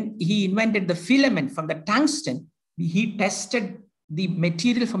 when he invented the filament from the tungsten, he tested the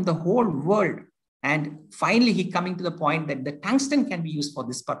material from the whole world. And finally, he coming to the point that the tungsten can be used for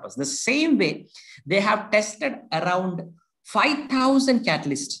this purpose. The same way, they have tested around 5,000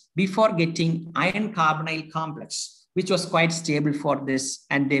 catalysts before getting iron carbonyl complex, which was quite stable for this,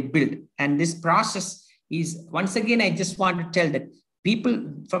 and they built. And this process is, once again, I just want to tell that people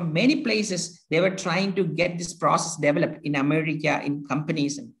from many places, they were trying to get this process developed in America, in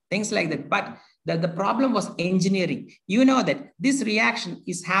companies and things like that. But the problem was engineering. You know that this reaction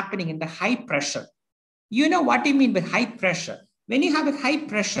is happening in the high pressure. You know what I mean by high pressure? When you have a high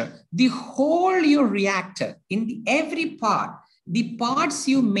pressure, the whole your reactor, in every part, the parts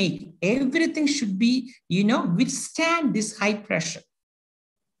you make, everything should be, you know, withstand this high pressure.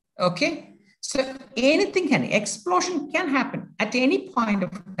 Okay? So anything can, explosion can happen at any point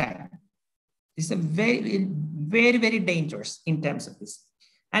of time. It's a very, very, very dangerous in terms of this.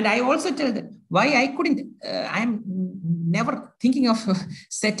 And I also tell that why I couldn't, I'm never thinking of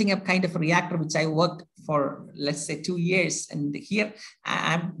setting up kind of a reactor, which I worked for, let's say 2 years. And here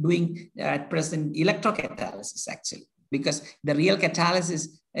I'm doing at present electrocatalysis, actually, because the real catalysis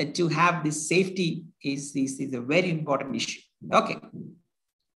to have this safety is a very important issue. Okay.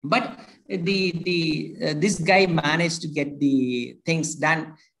 But this guy managed to get the things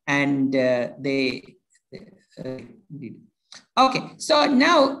done, and they did. Okay, so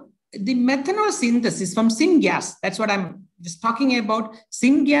now the methanol synthesis from syngas, that's what I'm just talking about.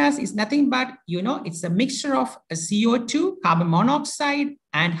 Syngas is nothing but, you know, it's a mixture of a CO2, carbon monoxide,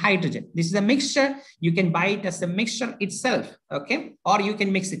 and hydrogen. This is a mixture. You can buy it as a mixture itself, okay? Or you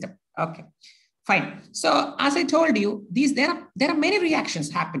can mix it up, okay? Fine. So as I told you, there are many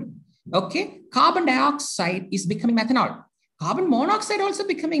reactions happening. Okay. Carbon dioxide is becoming methanol. Carbon monoxide also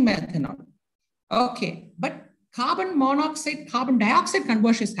becoming methanol. Okay. But carbon monoxide, carbon dioxide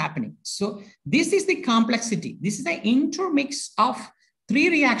conversion is happening. So this is the complexity. This is the intermix of 3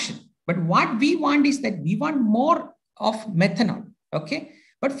 reactions. But what we want is that we want more of methanol. Okay.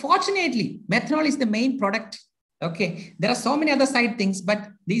 But fortunately, methanol is the main product. Okay, there are so many other side things, but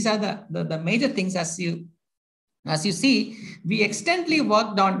these are the major things. As you see, we extensively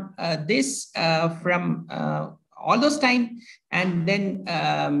worked on this from all those time, and then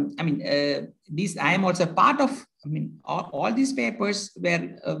I am also part of. All these papers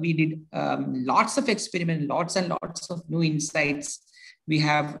where we did lots of experiments, lots and lots of new insights, we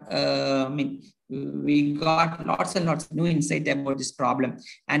have, we got lots and lots of new insight about this problem.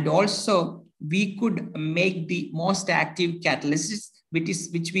 And also we could make the most active catalysis,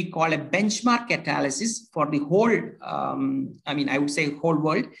 which we call a benchmark catalysis for the whole, I would say whole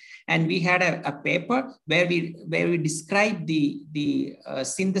world. And we had a paper where we described the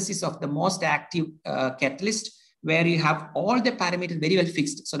synthesis of the most active catalyst, where you have all the parameters very well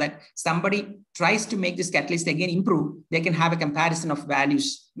fixed, so that somebody tries to make this catalyst again improve, they can have a comparison of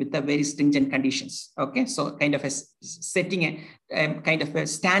values with the very stringent conditions. Okay, so kind of a setting a kind of a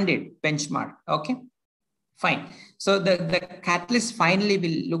standard benchmark. Okay, fine. So the catalyst finally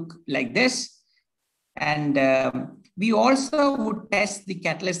will look like this. And we also would test the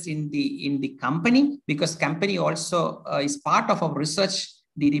catalyst in the company, because company also is part of our research.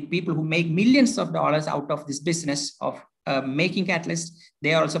 The people who make millions of dollars out of this business of making catalysts,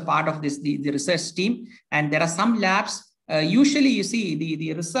 they are also part of this the research team. And there are some labs. Usually, you see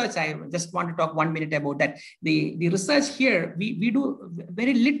the research. I just want to talk 1 minute about that. The research here, we do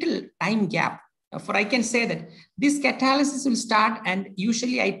very little time gap. For I can say that this catalysis will start, and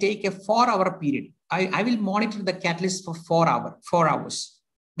usually I take a 4-hour period. I will monitor the catalyst for 4 hours.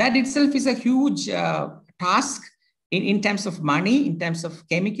 That itself is a huge task. In terms of money, in terms of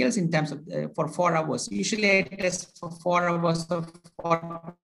chemicals, in terms of for 4 hours. Usually I test for 4 hours or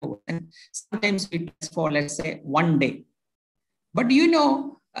 4 hours, and sometimes we test for, let's say, 1 day. But you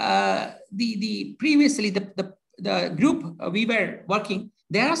know, previously the group we were working,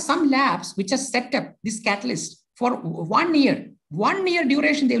 there are some labs which have set up this catalyst for 1 year. 1 year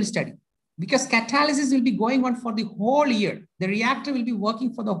duration they will study, because catalysis will be going on for the whole year. The reactor will be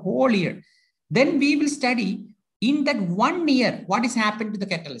working for the whole year. Then we will study in that 1 year, what is happened to the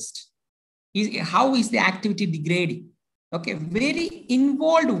catalyst? How is the activity degrading? Okay, very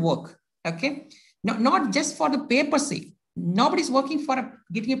involved work. Okay, not just for the paper's sake. Nobody's working for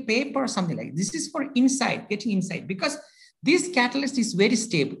getting a paper or something like this. This is for getting insight, because this catalyst is very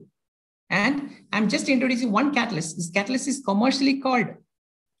stable. And I'm just introducing one catalyst. This catalyst is commercially called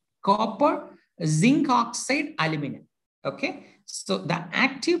copper, zinc oxide, aluminum. Okay, so the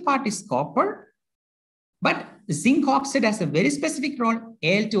active part is copper, but zinc oxide has a very specific role.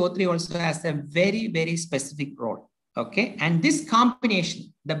 Al2O3 also has a very, very specific role. Okay. And this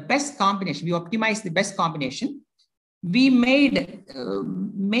combination, the best combination, we optimized the best combination. We made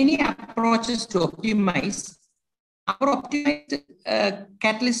many approaches to optimize. Our optimized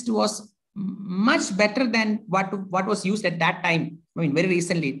catalyst was much better than what was used at that time. I mean, very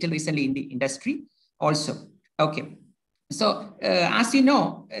recently, till recently in the industry also. Okay. So as you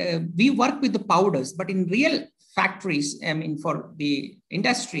know, we work with the powders, but in real factories, I mean, for the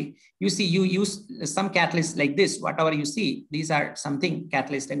industry, you see, you use some catalysts like this. Whatever you see, these are something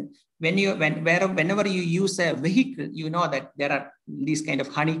catalyst. And whenever you use a vehicle, you know that there are these kind of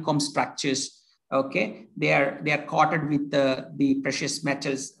honeycomb structures. Okay, they are coated with the precious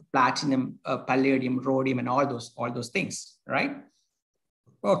metals, platinum, palladium, rhodium, and all those things, right?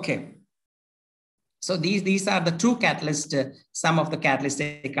 Okay. So these are the true catalysts. Some of the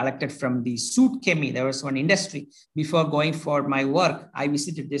catalysts I collected from the Soot Chemi. There was one industry. Before going for my work, I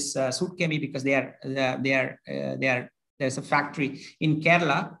visited this Soot Chemi, because there's a factory in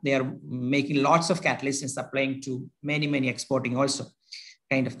Kerala. They are making lots of catalysts and supplying to many exporting also,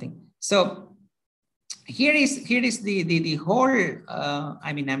 kind of thing. So here is the whole.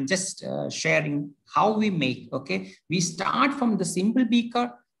 I mean, I'm just sharing how we make. Okay, we start from the simple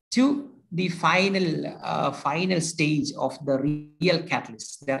beaker to the final stage of the real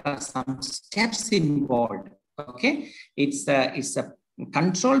catalyst. There are some steps involved. Okay, it's a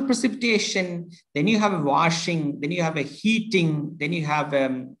controlled precipitation. Then you have a washing. Then you have a heating. Then you have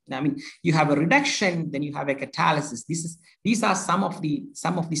you have a reduction. Then you have a catalysis. These are some of the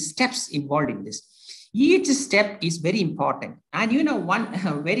steps involved in this. Each step is very important. And you know, one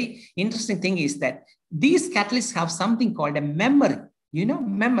very interesting thing is that these catalysts have something called a memory. You know,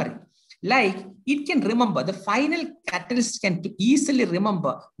 memory. Like it can remember, the final catalyst can easily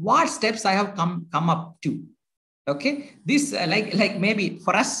remember what steps I have come up to. Okay, this like maybe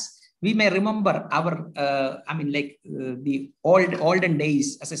for us, we may remember our the olden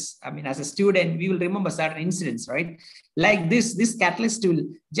days as a student, we will remember certain incidents, right? Like this catalyst will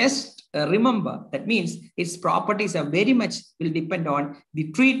just remember. That means its properties are very much will depend on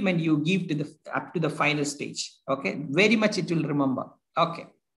the treatment you give to up to the final stage. Okay, very much it will remember. Okay.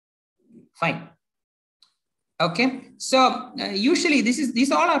 Fine. Okay, so usually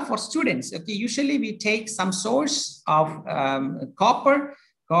these all are for students. Okay, usually we take some source of copper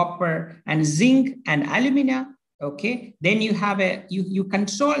and zinc and alumina. Okay, then you have you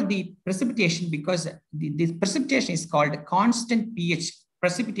control the precipitation, because the precipitation is called constant pH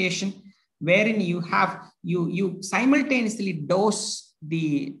precipitation, wherein you simultaneously dose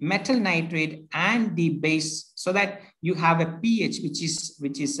the metal nitrate and the base, so that you have a pH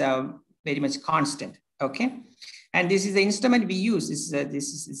which is very much constant. Okay, and this is the instrument we use.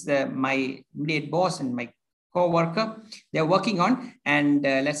 This is my immediate boss and my co-worker, they're working on. And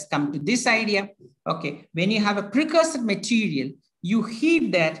let's come to this idea. Okay, when you have a precursor material, you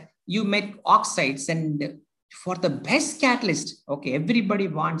heat that, you make oxides, and for the best catalyst, okay, everybody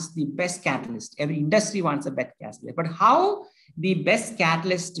wants the best catalyst. Every industry wants a best catalyst. But how the best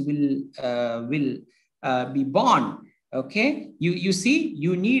catalyst will be born? Okay, you see,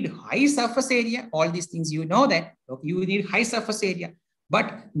 you need high surface area. All these things, you know that. Okay, you need high surface area.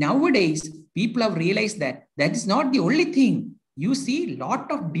 But nowadays, people have realized that that is not the only thing. You see, a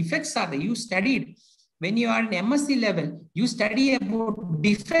lot of defects are there. You studied when you are in MSc level, you study about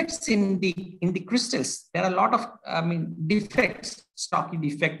defects in the crystals. There are a lot of defects, stocky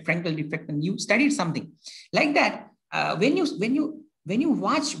defect, Frankel defect, and you studied something like that. When you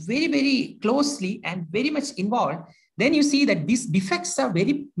watch very, very closely and very much involved, then you see that these defects are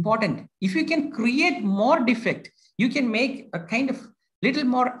very important. If you can create more defect, you can make a kind of little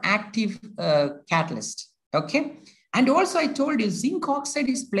more active catalyst. Okay. And also I told you, zinc oxide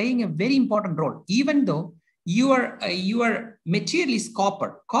is playing a very important role, even though your material is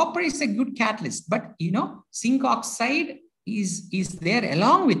copper. Copper is a good catalyst, but you know, zinc oxide is there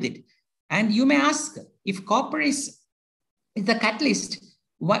along with it. And you may ask, if copper is the catalyst,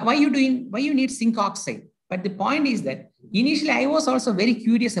 why you need zinc oxide? But the point is that initially I was also very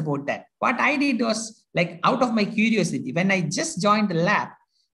curious about that. What I did was, like, out of my curiosity, when I just joined the lab,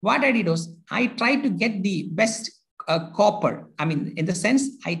 what I did was I tried to get the best copper. I mean, in the sense,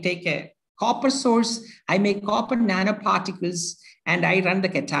 I take a copper source, I make copper nanoparticles, and I run the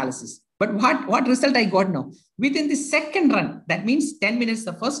catalysis. But what result I got now? Within the second run, that means 10 minutes,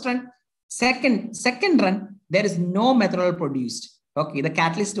 the first run, second run, there is no methanol produced. Okay, the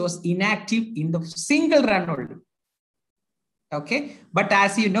catalyst was inactive in the single run only. Okay, but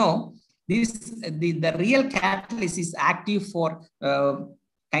as you know, the real catalyst is active for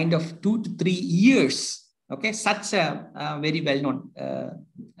kind of 2 to 3 years. Okay, such a very well-known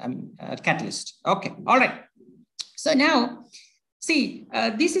catalyst. Okay, all right. So now, see,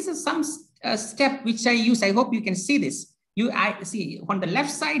 this is some step which I use. I hope you can see this. I see on the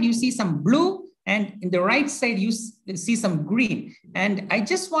left side, you see some blue, and in the right side, you see some green. And I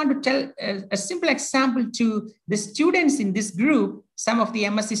just want to tell a simple example to the students in this group. Some of the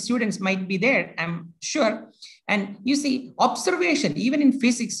MSc students might be there, I'm sure. And you see, observation, even in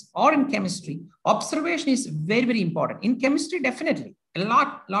physics or in chemistry, observation is very, very important. In chemistry, definitely, a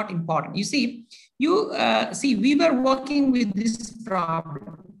lot important. You see, we were working with this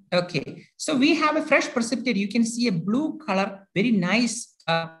problem. Okay, so we have a fresh precipitate. You can see a blue color, very nice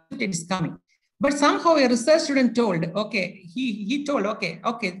precipitate is coming. But somehow a research student told, okay, he told,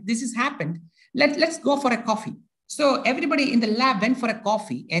 okay, this has happened. Let's go for a coffee. So everybody in the lab went for a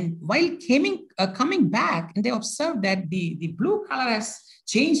coffee, and while coming back, and they observed that the blue color has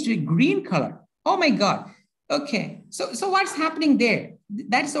changed to a green color. Oh my God. Okay. So what's happening there?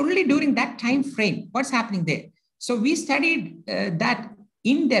 That's only during that time frame. What's happening there? So we studied that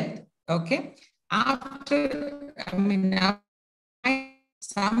in depth. Okay. After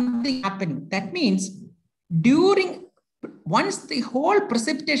something happening. That means once the whole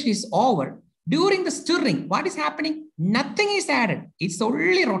precipitation is over, during the stirring, what is happening? Nothing is added. It's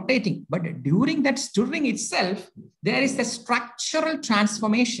only rotating. But during that stirring itself, there is a structural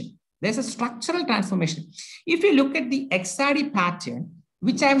transformation. There's a structural transformation. If you look at the XRD pattern,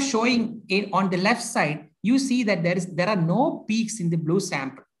 which I'm showing on the left side, you see that there are no peaks in the blue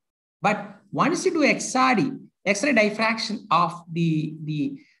sample. But once you do XRD, X-ray diffraction of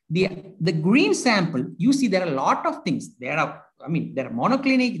the green sample, you see there are a lot of things. There are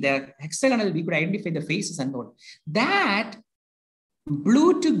monoclinic, there are hexagonal, we could identify the faces and all. That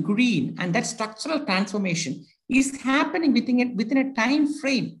blue to green and that structural transformation is happening within a time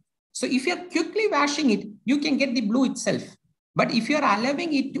frame. So if you're quickly washing it, you can get the blue itself. But if you're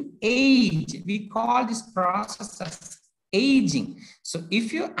allowing it to age, we call this process as aging. So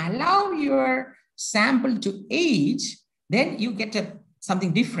if you allow your sample to age, then you get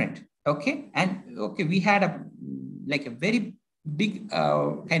something different. Okay. And okay, we had a very big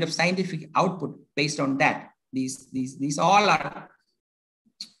kind of scientific output based on that. These all are,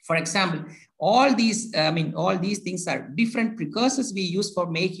 for example, all these things are different precursors we use for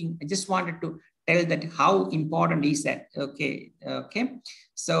making. I just wanted to tell that how important is that. Okay.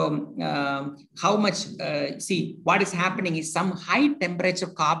 So how much, see what is happening is some high temperature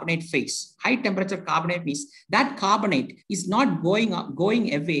carbonate phase. High temperature carbonate means that carbonate is not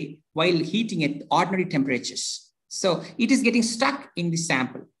going away while heating at ordinary temperatures. So it is getting stuck in the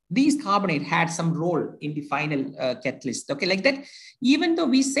sample. These carbonate had some role in the final catalyst. Okay, like that. Even though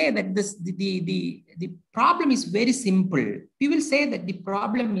we say that the problem is very simple, we will say that the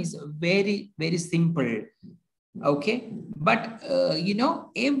problem is very, very simple. Okay, but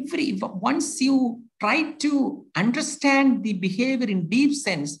once you try to understand the behavior in deep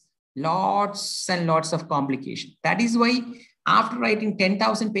sense, lots and lots of complication. That is why after writing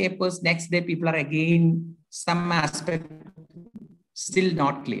 10,000 papers, next day people are again some aspect still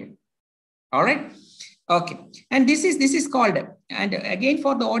not clear. All right. Okay. And this is called, and again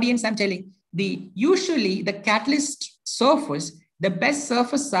for the audience, I'm telling, usually the catalyst surface, the best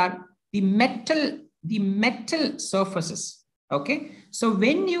surfaces are the metal surfaces. Okay. So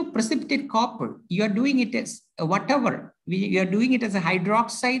when you precipitate copper, you are doing it as whatever, you are doing it as a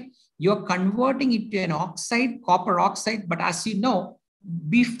hydroxide, you're converting it to an oxide, copper oxide. But as you know,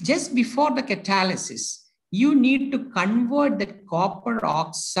 just before the catalysis, you need to convert that copper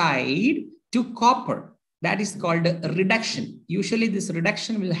oxide to copper. That is called a reduction. Usually this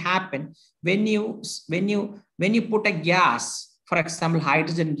reduction will happen when you put a gas, for example,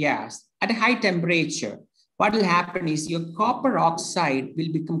 hydrogen gas at a high temperature. What will happen is your copper oxide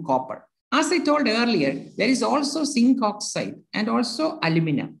will become copper. As I told earlier, there is also zinc oxide and also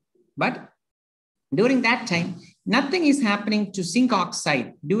alumina. But during that time, nothing is happening to zinc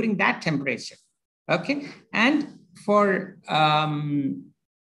oxide during that temperature. Okay, and for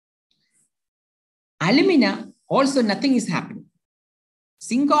alumina, also nothing is happening.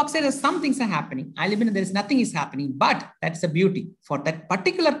 Zinc oxide, some things are happening. Alumina, there is nothing is happening, but that's the beauty. For that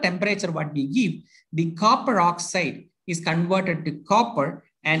particular temperature, what we give, the copper oxide is converted to copper,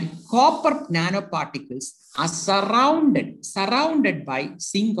 and copper nanoparticles are surrounded by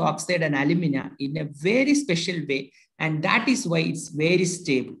zinc oxide and alumina in a very special way, and that is why it's very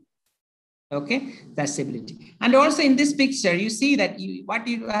stable. Okay, that stability. And also in this picture, you see that what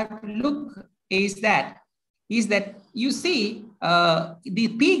you have to look is that you see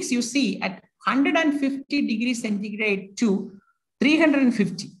the peaks you see at 150 degrees centigrade to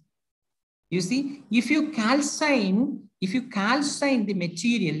 350. You see, if you calcine the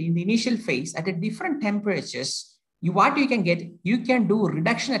material in the initial phase at a different temperatures, what you can get, you can do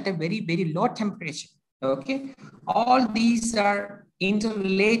reduction at a very, very low temperature. Okay, all these are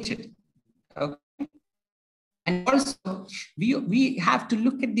interrelated. Okay. And also we have to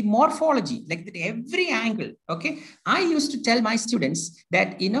look at the morphology, like at every angle. Okay, I used to tell my students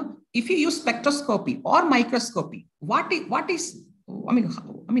that if you use spectroscopy or microscopy, what we are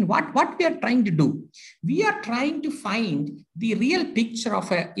trying to do, we are trying to find the real picture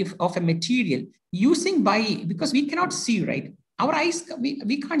of a material because we cannot see, right? Our eyes,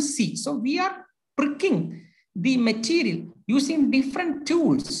 we can't see, so we are pricking the material using different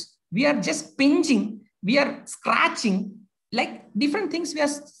tools. We are just pinching, we are scratching, like different things we are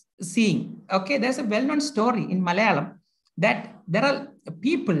seeing. Okay, there's a well-known story in Malayalam that there are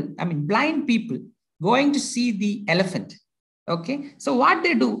people, blind people going to see the elephant. Okay, so what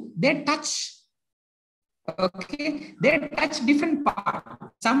they do, they touch. Okay, they touch different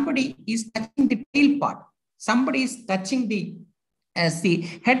parts. Somebody is touching the tail part. Somebody is touching the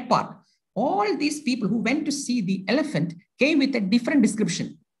head part. All these people who went to see the elephant came with a different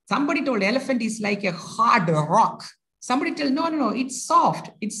description. Somebody told elephant is like a hard rock. Somebody told, no, it's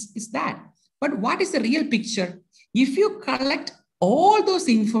soft. It's that. But what is the real picture? If you collect all those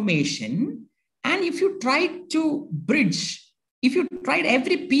information and if you try to bridge, if you tried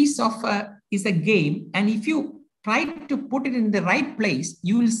every piece of is a game, and if you try to put it in the right place,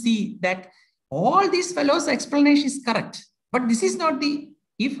 you will see that all these fellows' explanation is correct. But this is not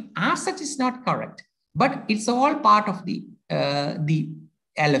if as such is not correct, but it's all part of the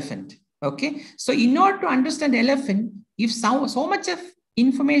elephant. Okay, so in order to understand elephant, if so much of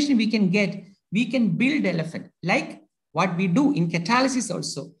information we can get, we can build elephant, like what we do in catalysis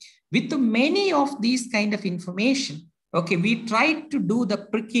also. With many of these kind of information, okay, we try to do the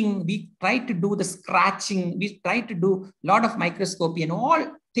pricking, we try to do the scratching, we try to do a lot of microscopy and all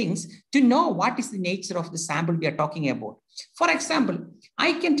things to know what is the nature of the sample we are talking about. For example,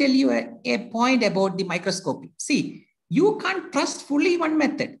 I can tell you a point about the microscopy. See, you can't trust fully one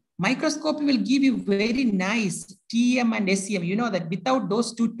method. Microscopy will give you very nice TM and SEM. You know that without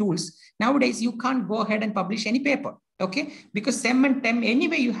those two tools, nowadays you can't go ahead and publish any paper. Okay, because SEM and TEM,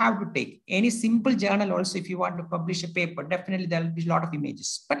 anyway, you have to take any simple journal also. If you want to publish a paper, definitely there will be a lot of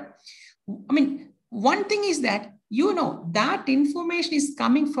images. But I mean, one thing is that, you know, that information is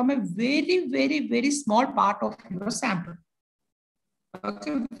coming from a very, very, very small part of your sample.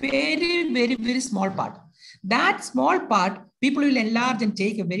 Okay, very, very, very small part. That small part, people will enlarge and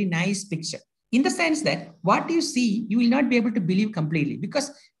take a very nice picture. In the sense that what you see, you will not be able to believe completely,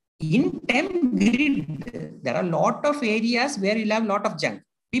 because in TEM grid, there are a lot of areas where you'll have a lot of junk.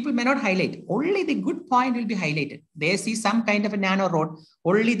 People may not highlight. Only the good point will be highlighted. They see some kind of a nano road.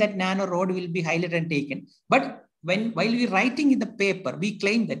 Only that nano road will be highlighted and taken. But while we're writing in the paper, we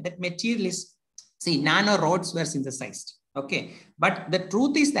claim that that material is, see, nano rods were synthesized. Okay. But the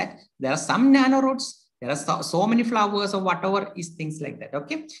truth is that there are some nano rods. There are so many flowers or whatever is things like that.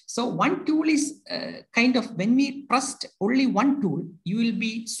 Okay. So one tool is kind of, when we trust only one tool, you will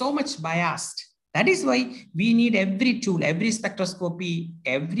be so much biased. That is why we need every tool, every spectroscopy,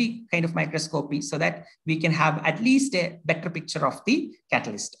 every kind of microscopy, so that we can have at least a better picture of the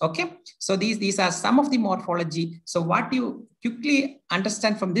catalyst. Okay. So these are some of the morphology. So what you quickly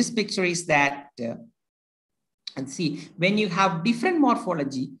understand from this picture is that, and see, when you have different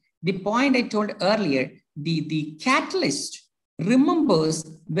morphology, the point I told earlier, the catalyst remembers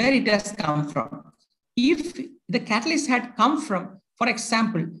where it has come from. If the catalyst had come from, for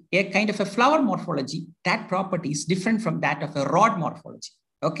example, a kind of a flower morphology, that property is different from that of a rod morphology.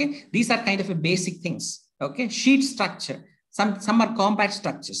 Okay, these are kind of a basic things. Okay, sheet structure, some are compact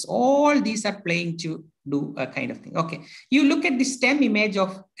structures. All these are playing to do a kind of thing. Okay, you look at the stem image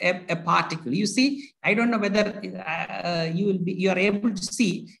of a particle. You see, I don't know whether you are able to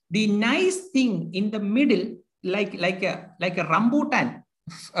see the nice thing in the middle, like a rambutan.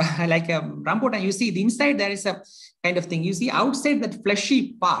 Like a rambutan, you see the inside there is a kind of thing. You see outside that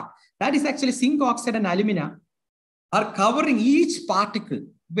fleshy part, that is actually zinc oxide and alumina are covering each particle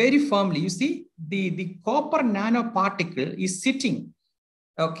very firmly. You see the copper nanoparticle is sitting,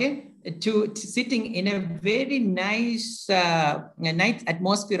 okay, sitting in a very nice nice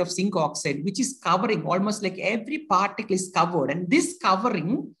atmosphere of zinc oxide, which is covering almost like every particle is covered, and this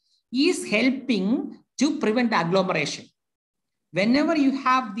covering is helping to prevent agglomeration. Whenever you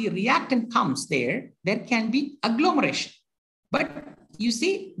have the reactant comes there can be agglomeration. But you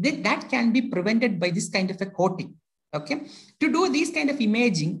see that can be prevented by this kind of a coating. Okay. To do this kind of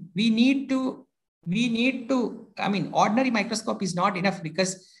imaging, we need to, I mean, ordinary microscope is not enough,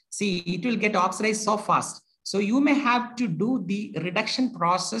 because see, it will get oxidized so fast. So you may have to do the reduction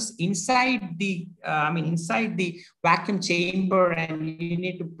process inside the, inside the vacuum chamber, and you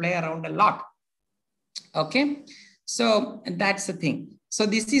need to play around a lot. Okay. So that's the thing. So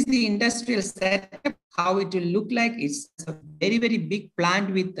this is the industrial setup, how it will look like. It's a very, very big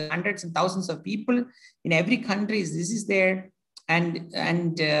plant with hundreds and thousands of people in every country. This is there. And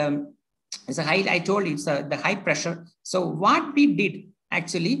it's a high, I told you, it's the high pressure. So what we did,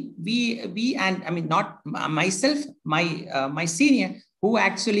 actually, we and I mean, not myself, my senior, who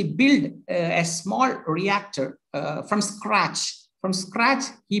actually built a small reactor from scratch. From scratch,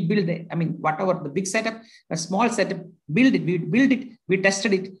 he built it. I mean, whatever the big setup, a small setup, build it, we build it, we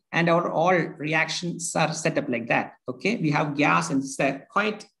tested it, and our all reactions are set up like that. Okay, we have gas, and it's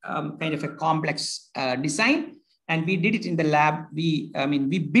quite kind of a complex design, and we did it in the lab. We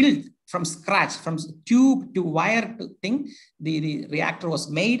built from scratch, from tube to wire to thing. The reactor was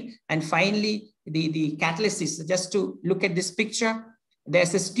made, and finally the catalysis. Just to look at this picture,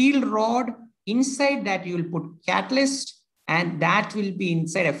 there's a steel rod inside that you will put catalyst. And that will be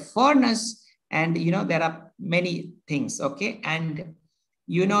inside a furnace. And, you know, there are many things, okay? And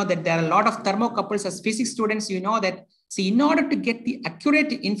you know that there are a lot of thermocouples. As physics students, you know that, see, in order to get the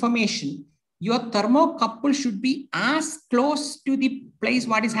accurate information, your thermocouple should be as close to the place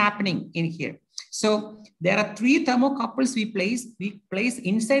what is happening in here. So there are 3 thermocouples we place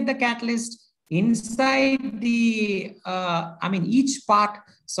inside the catalyst, inside the, each part,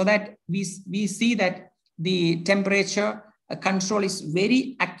 so that we see that the temperature control is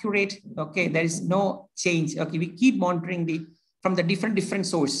very accurate. Okay, there is no change. Okay, we keep monitoring from the different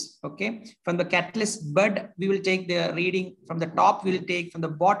source. Okay, from the catalyst bud, we will take the reading. From the top, we will take. From the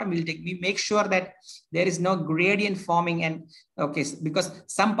bottom, we will take. We make sure that there is no gradient forming. And okay, because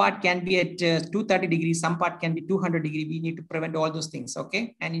some part can be at 230 degrees, some part can be 200 degrees. We need to prevent all those things.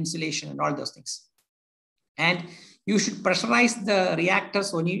 Okay, and insulation and all those things. And you should pressurize the reactor.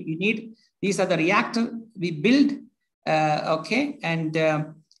 So you need, these are the reactor we build. Okay, and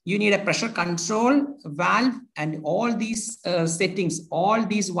you need a pressure control valve, and all these settings, all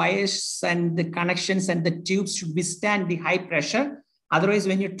these wires and the connections and the tubes should withstand the high pressure. Otherwise,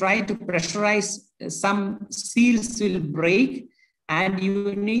 when you try to pressurize, some seals will break, and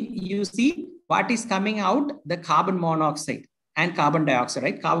you see what is coming out, the carbon monoxide. and carbon dioxide,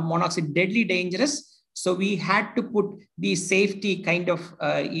 right? Carbon monoxide, deadly dangerous. So we had to put the safety kind of,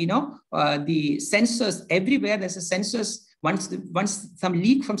 the sensors everywhere. There's a sensors. Once some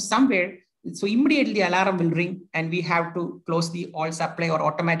leak from somewhere, so immediately the alarm will ring and we have to close the oil supply, or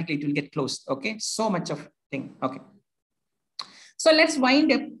automatically it will get closed. Okay, so much of thing. Okay, so let's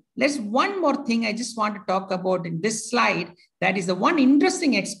wind up. Let's one more thing I just want to talk about in this slide. That is the one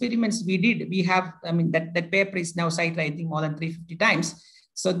interesting experiments we did. We have, I mean, that paper is now cited, I think, more than 350 times.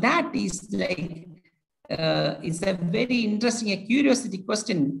 So that is like, it's a very interesting, a curiosity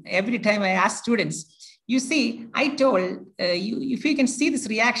question. Every time I ask students, you see, I told you, if you can see this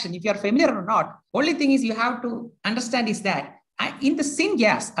reaction, if you are familiar or not, only thing is you have to understand is that in the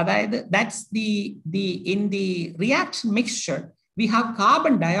syngas, that's in the reaction mixture, we have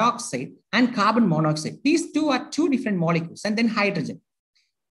carbon dioxide and carbon monoxide. These two are two different molecules, and then hydrogen.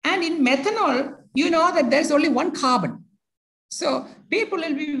 And in methanol, you know that there's only one carbon. So people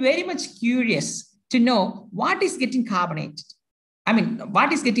will be very much curious to know what is getting carbonated. I mean,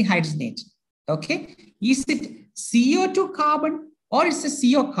 what is getting hydrogenated? Okay, is it CO2 carbon or is it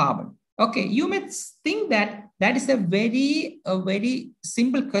CO carbon? Okay, you may think that is a very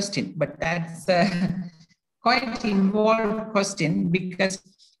simple question, but that's a quite involved question, because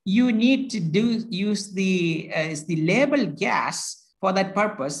you need to use the label gas for that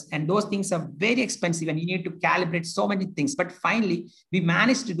purpose, and those things are very expensive, and you need to calibrate so many things. But finally, we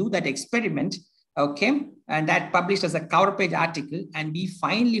managed to do that experiment, okay, and that published as a cover page article, and we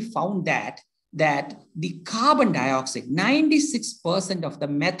finally found that the carbon dioxide, 96% of the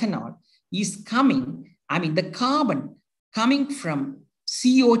methanol is coming, I mean, the carbon coming from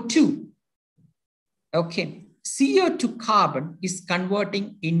CO2. Okay, CO2 carbon is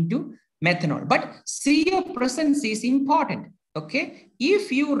converting into methanol, but CO presence is important. Okay,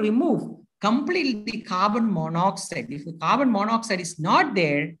 if you remove completely carbon monoxide, if the carbon monoxide is not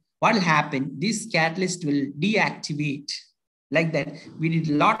there, what will happen? This catalyst will deactivate like that. We did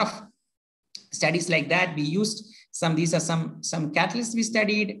a lot of studies like that. We used these are some catalysts we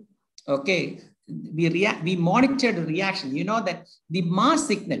studied. Okay, we monitored the reaction. You know that the mass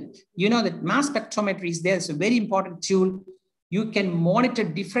signal, you know that mass spectrometry is there. It's a very important tool. You can monitor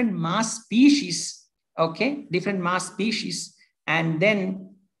different mass species, okay, different mass species, and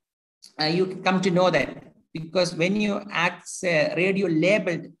then you can come to know that, because when you act radio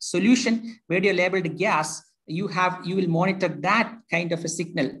labeled solution, radio labeled gas, you will monitor that kind of a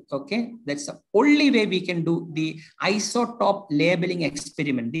signal. Okay, that's the only way we can do the isotope labeling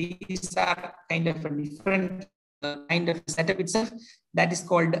experiment. These are kind of a different kind of setup itself, that is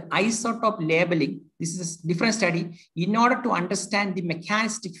called isotope labeling. This is a different study. In order to understand the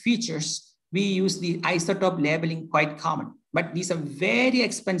mechanistic features, we use the isotope labeling, quite common, but these are very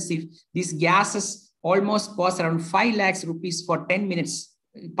expensive. These gases almost cost around 5 lakhs rupees for 10 minutes.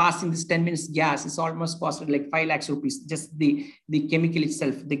 Passing this 10 minutes gas is almost costed like 5 lakhs rupees, just the chemical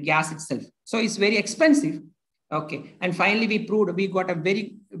itself, the gas itself. So it's very expensive. Okay, and finally we proved, we got a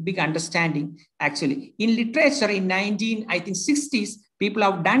very big understanding. Actually, in literature in 1960s, people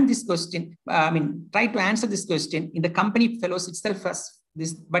have done this question. Try to answer this question in the company fellows itself as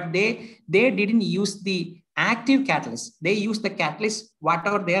this, but they didn't use the active catalyst. They used the catalyst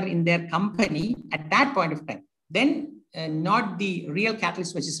whatever they are in their company at that point of time. Then not the real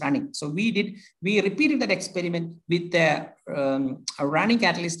catalyst which is running. So we repeated that experiment with a running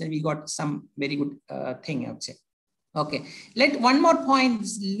catalyst, and we got some very good thing, I would say. Okay, one more point,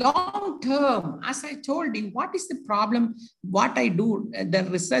 long term, as I told you, what is the problem, what I do, the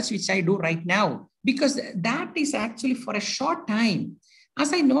research which I do right now, because that is actually for a short time.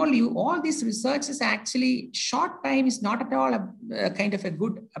 As I told you, all this research is actually short time is not at all a kind of a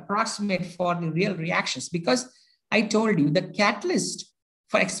good approximate for the real reactions, because I told you the catalyst,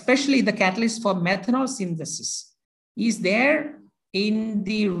 especially the catalyst for methanol synthesis, is there in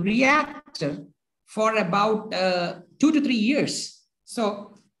the reactor for about 2 to 3 years.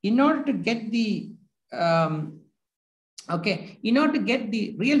 So in order to get the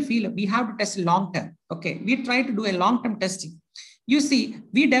real feel, we have to test long term. Okay, we try to do a long term testing. You see,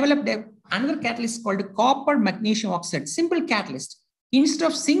 we developed another catalyst called copper magnesium oxide, simple catalyst. Instead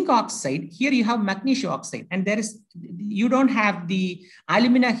of zinc oxide, here you have magnesium oxide, and you don't have the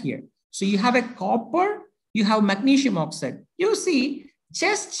alumina here. So you have a copper, you have magnesium oxide. You see,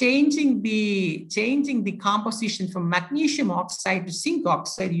 just changing the composition from magnesium oxide to zinc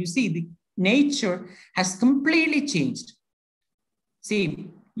oxide, you see the nature has completely changed. See,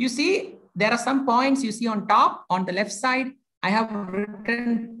 you see, there are some points you see on top, on the left side, I have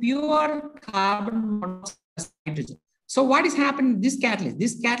written pure carbon monoxide hydrogen. So what is happening? This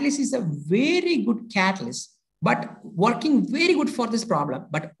catalyst is a very good catalyst but working very good for this problem,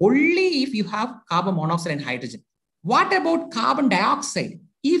 but only if you have carbon monoxide and hydrogen. What about carbon dioxide?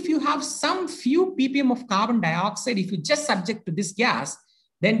 If you have some few ppm of carbon dioxide, if you just subject to this gas,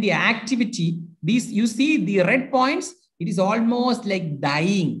 then the activity, these, you see the red points, it is almost like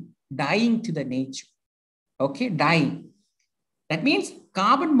dying to the nature. Okay, dying. That means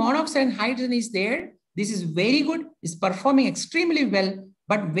carbon monoxide and hydrogen is there. This is very good, it's performing extremely well.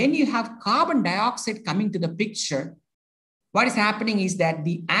 But when you have carbon dioxide coming to the picture, what is happening is that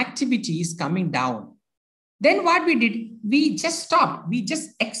the activity is coming down. Then what we did, we just stopped. We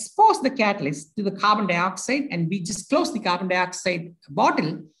just exposed the catalyst to the carbon dioxide and we just closed the carbon dioxide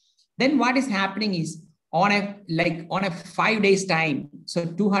bottle. Then what is happening is on a 5 days time, so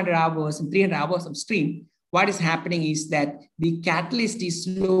 200 hours and 300 hours of stream, what is happening is that the catalyst is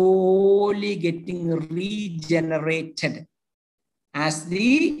slowly getting regenerated. As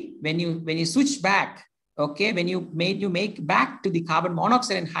when you switch back, okay, when you make back to the carbon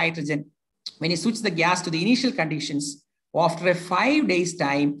monoxide and hydrogen, when you switch the gas to the initial conditions, after a 5 days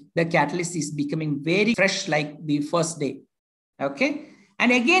time, the catalyst is becoming very fresh like the first day. Okay.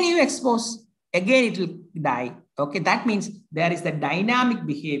 And again, you expose, again, it will die. Okay. That means there is the dynamic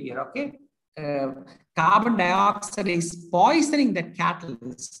behavior. Okay. Carbon dioxide is poisoning the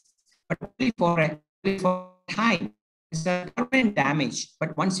catalyst, but only for a time. It's a permanent damage.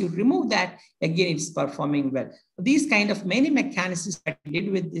 But once you remove that, again, it's performing well. These kind of many mechanisms that we did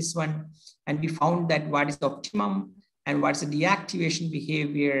with this one, and we found that what is the optimum and what's the deactivation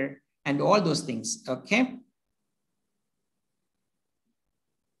behavior and all those things. Okay.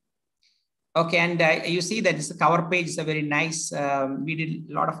 Okay, and you see that this cover page is a very nice, we did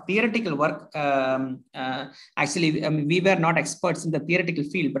a lot of theoretical work. Actually, we were not experts in the theoretical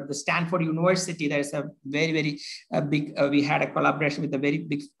field, but the Stanford University, there's a very, very big, we had a collaboration with a very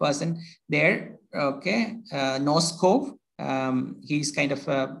big person there, okay, Noskov. He's kind of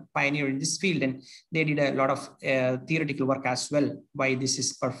a pioneer in this field, and they did a lot of theoretical work as well, why this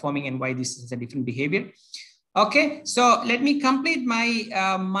is performing and why this is a different behavior. Okay, so let me complete my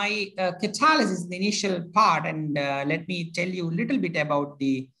catalysis, the initial part, and let me tell you a little bit about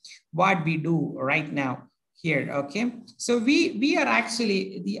what we do right now here. Okay, so we are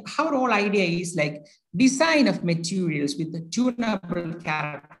actually our whole idea is like design of materials with the tunable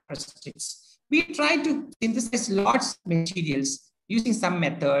characteristics. We try to synthesize lots of materials using some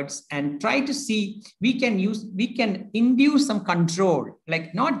methods and try to see we can induce some control,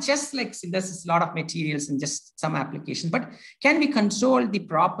 like not just like synthesis a lot of materials and just some applications, but can we control the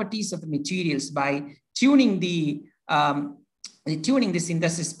properties of the materials by tuning the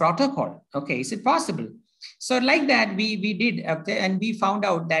synthesis protocol? Okay, is it possible? So like that we did, okay, and we found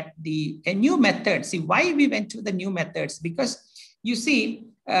out that a new method. See why we went to the new methods, because you see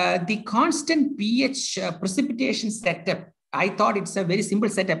the constant pH precipitation setup. I thought it's a very simple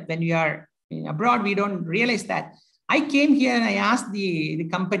setup. When we are abroad, we don't realize that. I came here and I asked the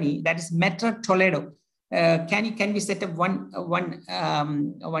company, that is Metro Toledo, can we set up one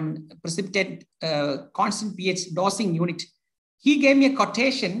precipitate constant pH dosing unit? He gave me a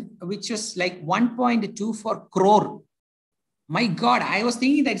quotation which was like 1.24 crore. My God, I was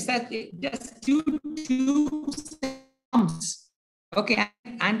thinking that it's just two pumps, okay,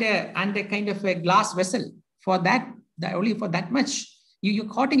 and a kind of a glass vessel for that only for that much. You're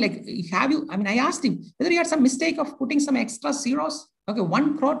quoting like, I mean, I asked him whether he had some mistake of putting some extra zeros. Okay,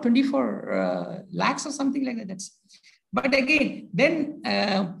 1 crore 24 lakhs or something like that. But again, then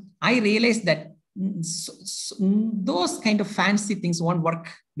I realized that those kind of fancy things won't work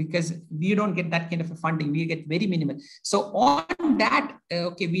because we don't get that kind of a funding. We get very minimal. So on that,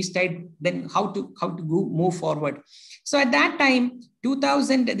 okay, we started then how to move forward. So at that time,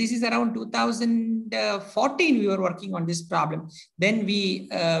 2000, this is around 2014, we were working on this problem. Then we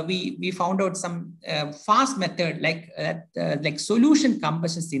found out some fast method like solution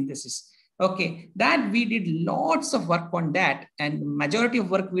combustion synthesis. Okay, that we did lots of work on that, and majority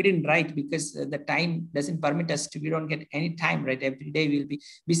of work we didn't write because the time doesn't permit us to, we don't get any time, right? Every day we'll be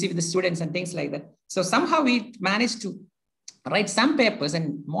busy with the students and things like that. So somehow we managed to write some papers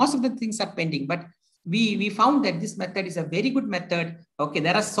and most of the things are pending, but we found that this method is a very good method. Okay,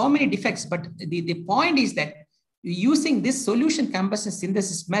 there are so many defects, but the point is that using this solution combustion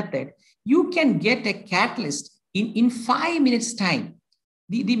synthesis method, you can get a catalyst in 5 minutes time.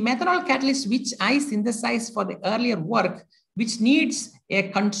 The methanol catalyst, which I synthesized for the earlier work, which needs a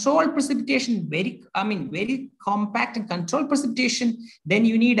controlled precipitation, very compact and controlled precipitation. Then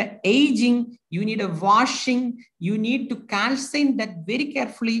you need an aging, you need a washing, you need to calcine that very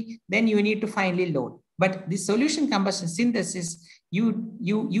carefully. Then you need to finally load. But the solution combustion synthesis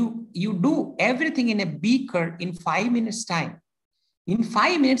you do everything in a beaker in 5 minutes time. In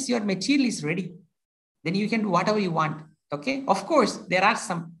 5 minutes, your material is ready. Then you can do whatever you want. Okay. Of course, there are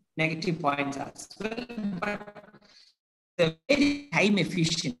some negative points as well, but it's very time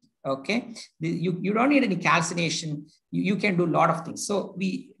efficient. Okay. You don't need any calcination. You can do a lot of things. So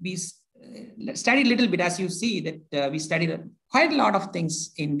we studied a little bit, as you see that we studied quite a lot of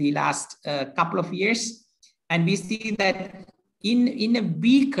things in the last couple of years. And we see that in a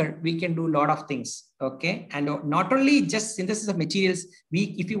beaker, we can do a lot of things. Okay. And not only just synthesis of materials,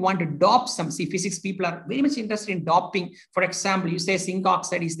 if you want to dope some, see, physics people are very much interested in doping. For example, you say zinc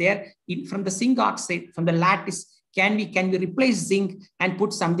oxide is there. From the zinc oxide, from the lattice, can we replace zinc and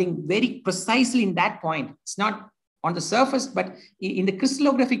put something very precisely in that point? It's not on the surface, but in the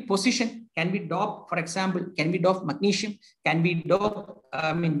crystallographic position, can we dope, for example, can we dope magnesium? Can we dope,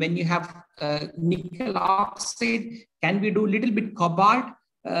 when you have nickel oxide, can we do a little bit cobalt?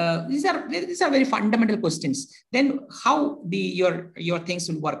 These are very fundamental questions. Then how your things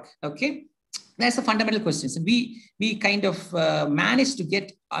will work, okay? That's the fundamental questions. And we kind of managed to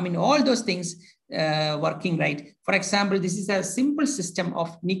get, all those things working right. For example, this is a simple system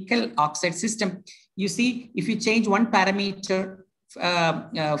of nickel oxide system. You see, if you change one parameter,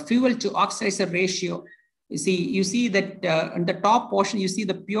 fuel to oxidizer ratio, you see that on the top portion, you see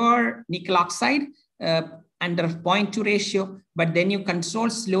the pure nickel oxide under 0.2 ratio, but then you control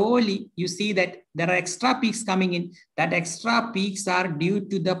slowly, you see that there are extra peaks coming in. That extra peaks are due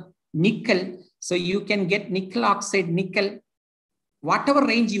to the nickel. So you can get nickel oxide, nickel, whatever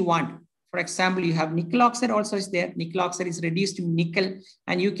range you want. For example, you have nickel oxide also is there. Nickel oxide is reduced to nickel,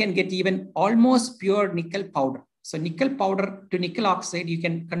 and you can get even almost pure nickel powder. So nickel powder to nickel oxide, you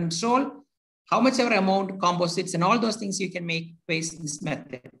can control how much ever amount, composites and all those things you can make based on this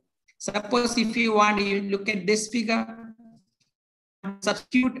method. Suppose if you want to look at this figure,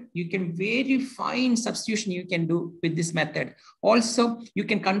 substitute, you can very fine substitution you can do with this method. Also, you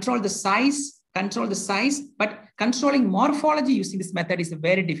can control the size, but controlling morphology using this method is a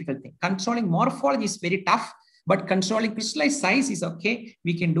very difficult thing. Controlling morphology is very tough, but controlling crystallized size is okay.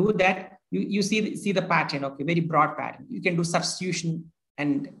 We can do that. You see the pattern, okay, very broad pattern. You can do substitution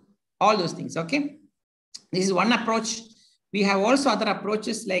and all those things, okay? This is one approach. We have also other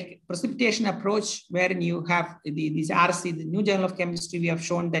approaches like precipitation approach, wherein you have these RC, the New Journal of Chemistry. We have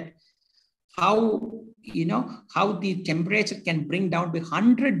shown that how the temperature can bring down to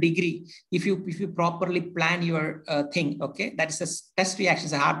 100 degrees if you properly plan your thing. Okay, that is a test reaction,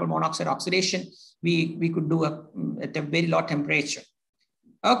 it's a carbon monoxide oxidation. We could do at a very low temperature.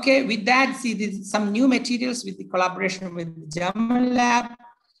 Okay, with that, see some new materials with the collaboration with German lab.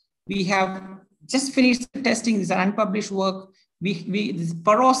 We have just finished testing. These are unpublished work. These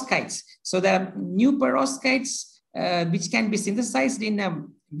perovskites. So there are new perovskites which can be synthesized in a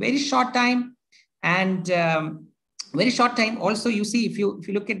very short time. And very short time. Also, you see, if you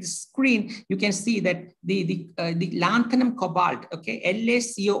look at the screen, you can see that the lanthanum cobalt, okay,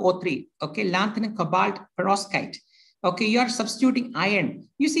 LaCOO3, okay, lanthanum cobalt perovskite. Okay, you are substituting iron.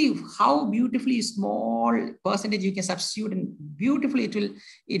 You see how beautifully small percentage you can substitute, and beautifully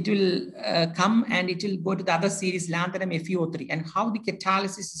it will come and it will go to the other series, lanthanum FeO3, and how the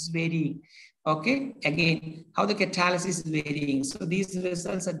catalysis is varying. Okay, again, how the catalysis is varying. So these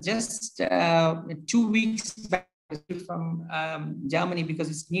results are just 2 weeks back from Germany, because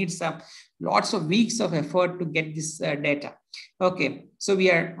it needs lots of weeks of effort to get this data. Okay, so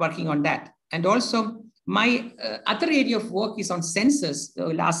we are working on that. And also, my other area of work is on sensors. The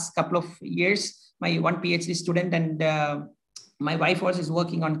last couple of years, my one PhD student and my wife also is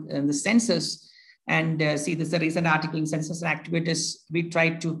working on the sensors. And see, this is a recent article in Sensors and Actuators. We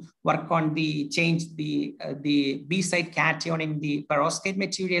tried to work on change the B-side cation in the perovskite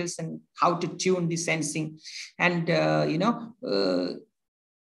materials and how to tune the sensing. And,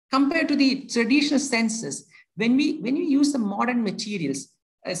 compared to the traditional sensors, when we use the modern materials,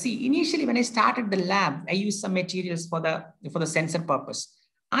 see, initially when I started the lab, I used some materials for the sensor purpose.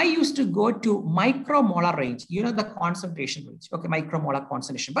 I used to go to micromolar range, the concentration range, okay, micromolar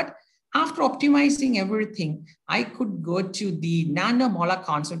concentration. But after optimizing everything, I could go to the nanomolar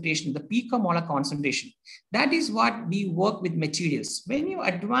concentration, the picomolar concentration. That is what we work with materials. When you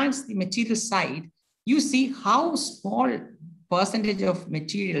advance the material side, you see how small percentage of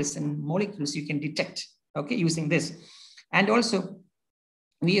materials and molecules you can detect, okay, using this. And also,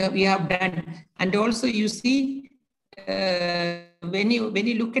 we have done, and also you see, when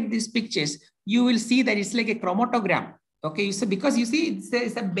you look at these pictures, you will see that it's like a chromatogram. Okay, so because you see,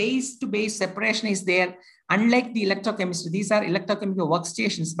 it's a base to base separation is there, Unlike the electrochemistry, these are electrochemical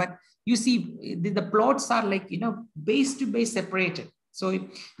workstations, but you see the plots are like, base to base separated. So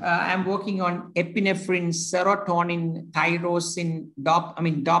I'm working on epinephrine, serotonin, tyrosine,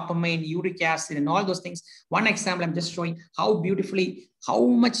 dopamine, uric acid, and all those things. One example, I'm just showing how beautifully, how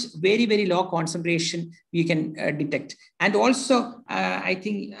much very, very low concentration we can detect. And also, I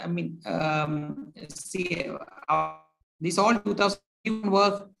think, this all 2000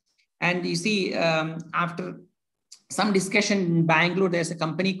 work. And you see, after some discussion in Bangalore, there's a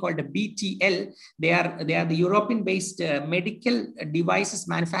company called BTL. They are the European-based medical devices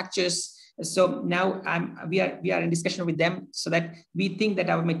manufacturers. So now we are in discussion with them, so that we think that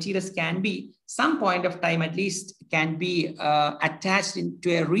our materials can be, some point of time at least, can be attached into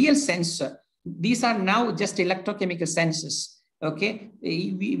a real sensor. These are now just electrochemical sensors. Okay,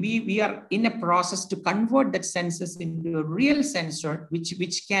 we are in a process to convert that sensors into a real sensor,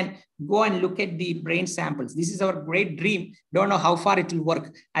 which can go and look at the brain samples. This is our great dream. Don't know how far it will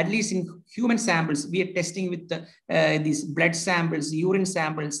work. At least in human samples, we are testing with these blood samples, urine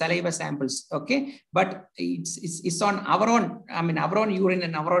samples, saliva samples. Okay, but it's on our own. Our own urine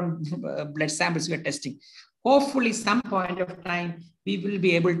and our own blood samples we are testing. Hopefully, some point of time, we will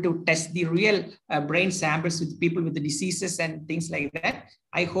be able to test the real brain samples with people with the diseases and things like that.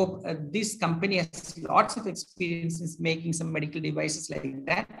 I hope this company has lots of experience in making some medical devices like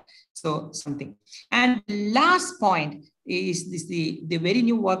that. So something. And last point is this the very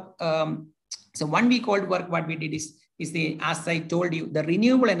new work. So 1 week old work, what we did is as I told you, the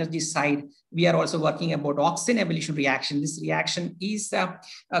renewable energy side. We are also working about oxygen evolution reaction. This reaction is a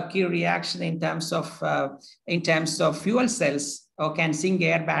key reaction in terms of fuel cells. Okay, and zinc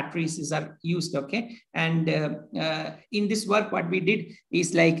air batteries are used. Okay, and in this work, what we did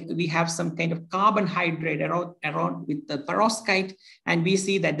is like we have some kind of carbon hydrate around with the perovskite, and we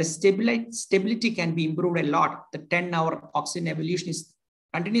see that the stability can be improved a lot. The 10-hour oxygen evolution is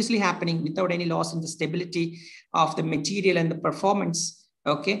continuously happening without any loss in the stability of the material and the performance.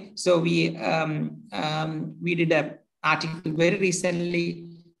 Okay, so we did an article very recently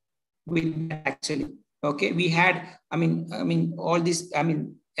with actually. Okay, we had, all this,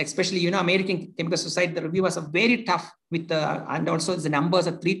 especially, American Chemical Society, the reviewers are very tough with and also the numbers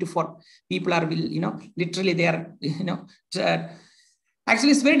are 3 to 4 people are, literally they are, actually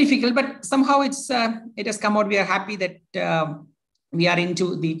it's very difficult, but somehow it has come out. We are happy that we are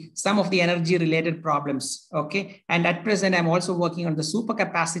into some of the energy related problems. Okay. And at present, I'm also working on the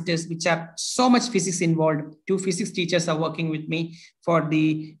supercapacitors, which are so much physics involved. 2 physics teachers are working with me for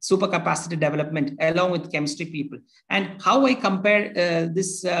the supercapacitor development along with chemistry people. And how I compare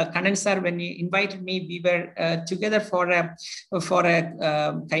this condenser, when you invited me, we were together for a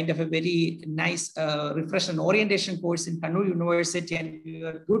kind of a very nice refresh and orientation course in Kannur University, and we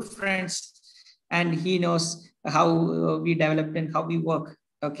were good friends. And he knows how we developed and how we work.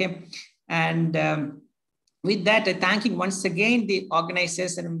 Okay. And with that, thanking once again the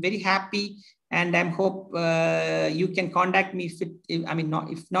organizers, and I'm very happy. And I hope you can contact me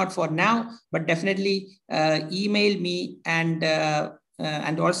if not for now, but definitely email me.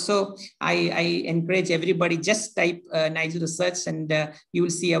 And also I encourage everybody, just type Nigel Research, and you will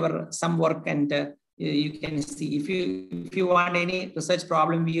see some work, and you can see if you want any research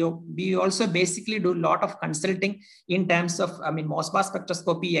problem. We also basically do a lot of consulting in terms of MOSFET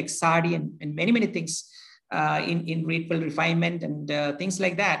spectroscopy, XRD, and many things in rate-fill refinement and things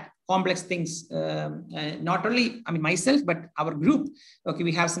like that. Complex things, not only myself, but our group. Okay,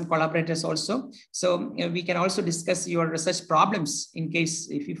 we have some collaborators also, so we can also discuss your research problems in case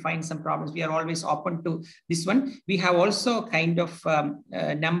if you find some problems. We are always open to this one. We have also kind of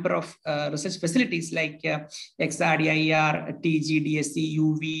a number of research facilities like XRD, IR, TG, DSC,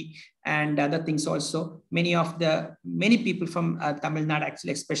 UV, and other things also. Many people from Tamil Nadu,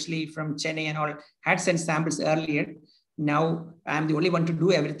 actually, especially from Chennai and all, had sent samples earlier. Now I'm the only one to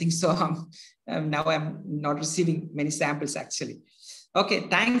do everything. So now I'm not receiving many samples actually. Okay,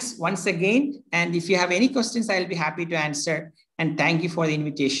 thanks once again. And if you have any questions, I'll be happy to answer. And thank you for the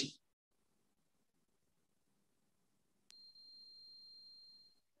invitation.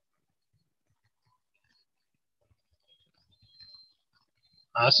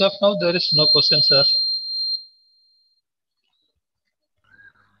 As of now, there is no question, sir.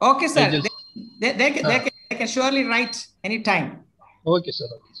 Okay, sir. They can surely write anytime. Okay, sir.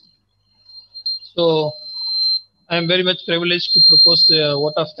 So I am very much privileged to propose a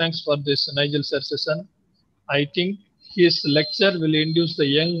vote of thanks for this Nigel sir session. I think his lecture will induce the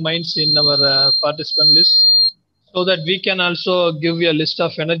young minds in our participant list, so that we can also give you a list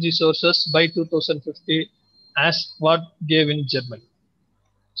of energy sources by 2050 as what gave in Germany.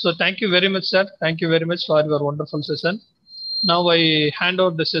 So thank you very much, sir. Thank you very much for your wonderful session. Now I hand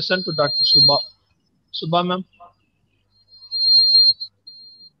over the session to Dr. Subha. Subha, ma'am.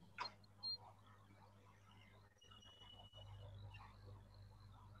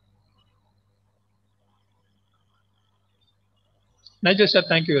 Nigel, sir,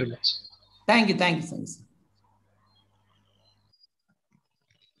 thank you very much. Thank you, sir.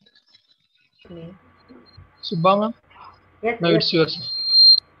 Subha, ma'am. Yes. Now Yes. it's yours.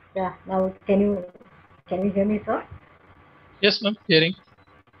 Yeah. Now can you hear me, sir? Yes, ma'am. Hearing.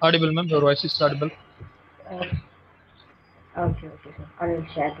 Audible, ma'am. Your voice is audible. Okay. Okay, sir. I will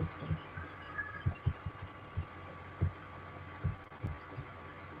share this screen.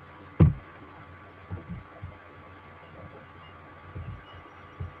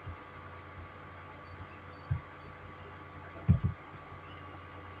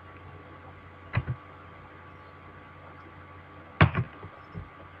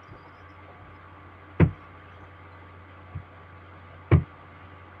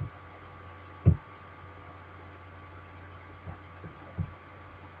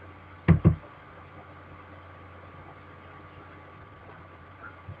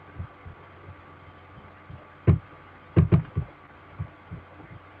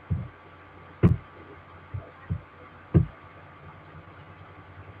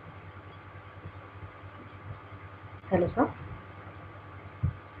 Hello, sir.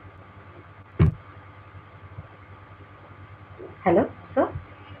 Hello, sir.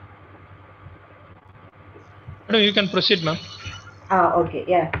 No, you can proceed, ma'am. Okay.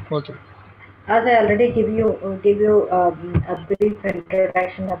 Yeah. Okay. As I already give you a brief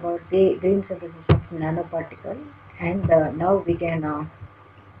introduction about the green synthesis of nanoparticle, and now we can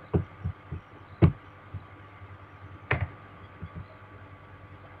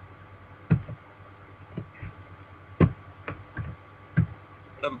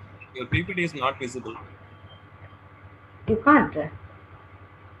Madam, your PPT is not visible. you can't.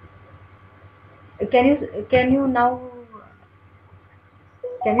 Can you now?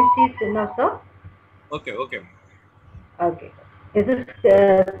 Can you see now, sir? Okay, okay. Okay. Is this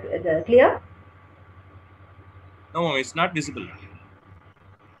clear? No, it's not visible.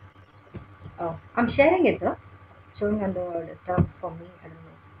 Oh, I'm sharing it, sir. Showing on the tab for me. I don't know.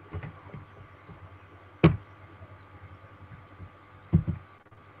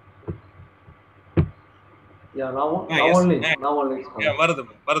 Yeah, now Yes. only it's Yeah, varadu.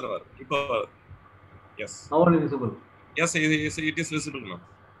 Yes. now only visible. Yes, it is visible now.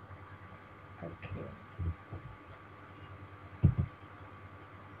 Okay.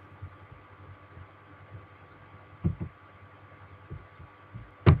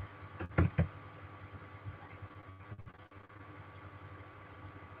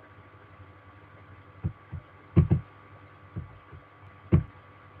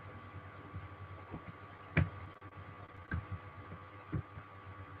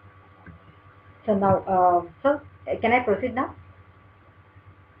 So now, sir, can I proceed now?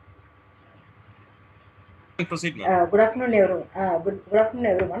 Proceed, ma'am. Good afternoon, everyone. Good afternoon,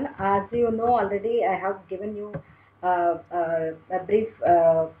 everyone. As you know already, I have given you a brief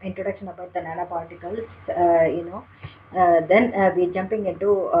introduction about the nanoparticles. Then we're jumping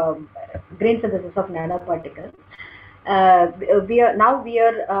into green synthesis of nanoparticles. We are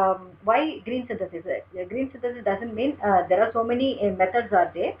why green synthesis? Green synthesis doesn't mean there are so many methods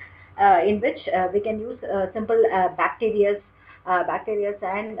are there in which we can use simple bacteria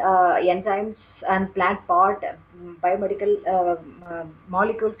and enzymes and plant part biomedical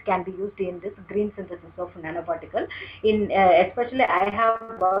molecules can be used in this green synthesis of nanoparticle. In especially, I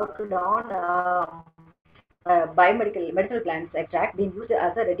have worked on biomedical medicinal plants extract being used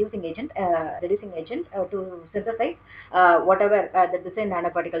as a reducing agent to synthesize whatever the desired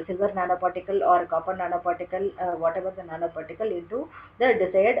nanoparticle, silver nanoparticle or copper nanoparticle, whatever the nanoparticle into the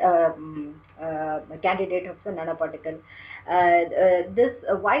desired candidate of the nanoparticle.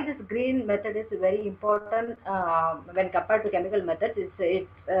 Why this green method is very important when compared to chemical methods.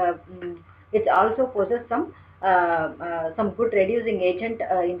 It also possesses some good reducing agent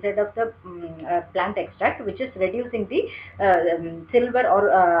inside of the plant extract, which is reducing the silver or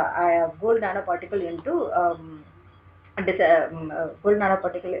gold nanoparticle into gold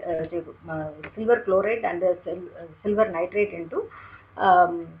nanoparticle, silver chloride and silver nitrate into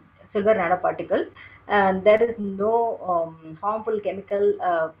silver nanoparticle, and there is no harmful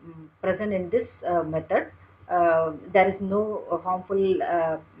chemical present in this method. There is no harmful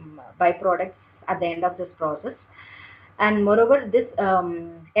byproducts at the end of this process, and moreover this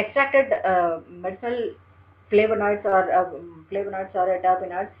extracted medicinal flavonoids or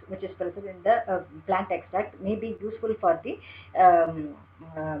terpenoids which is present in the plant extract may be useful for the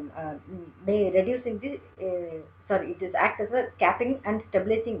may reducing the it is act as a capping and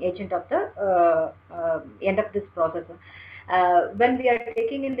stabilizing agent of the end of this process. When we are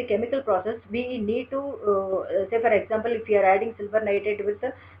taking in the chemical process, we need to say, for example, if you are adding silver nitrate with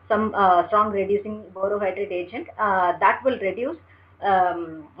some strong reducing borohydrate agent, that will reduce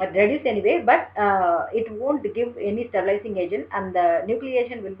anyway, but it won't give any stabilizing agent, and the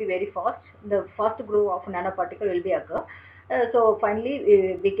nucleation will be very fast. The fast growth of nanoparticle will be occur. So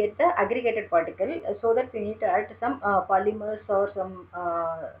finally we get the aggregated particle, so that we need to add some polymers or some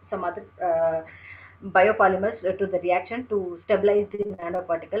other biopolymers to the reaction to stabilize the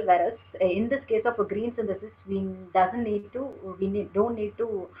nanoparticle, whereas in this case of a green synthesis we don't need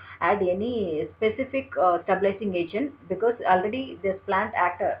to add any specific stabilizing agent, because already this plant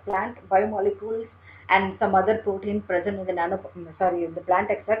biomolecules and some other protein present in the the plant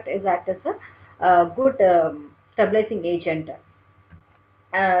extract is act as a good stabilizing agent.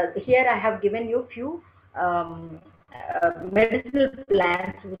 Here I have given you few medicinal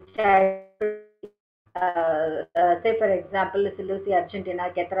plants which I say, for example, Silosi argentina,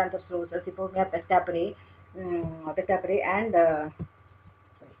 Catharanthus rosa, Ipomia pescapere, and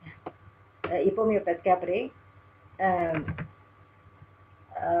Ipomia pescapere,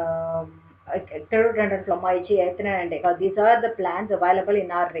 Pterodendron plomici, Ethna, and these are the plants available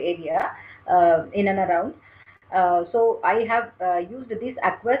in our area, in and around. So I have used these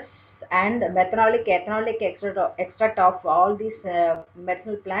aqueous and methanolic, ethanolic extract of all these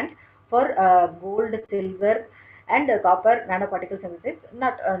medicinal plants for gold, silver, and copper nanoparticle synthesis.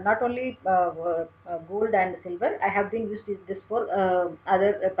 Not only gold and silver, I have been used this for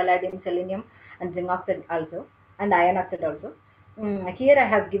other palladium, selenium, and zinc oxide also, and iron oxide also. Here I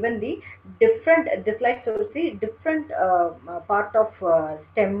have given the different different part of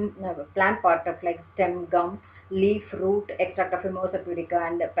stem plant part of, like stem, gum, leaf, root, extract of Mimosa pudica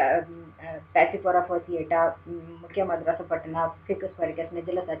and Passiflora fauciata, Mukhya madrasa patana, Ficus faricus,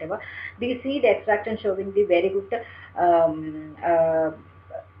 Nigella sativa. We see the extraction showing the very good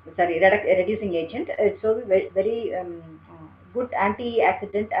reducing agent. So very good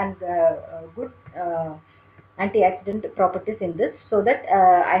antioxidant and good antioxidant properties in this, so that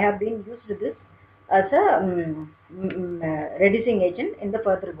I have been used this as a reducing agent in the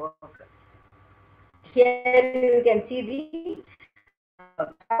further work. Here you can see the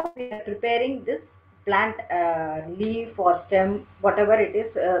how we are preparing this plant leaf or stem, whatever it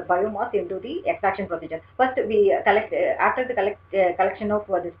is, biomass into the extraction procedure. First we collect, after the collection of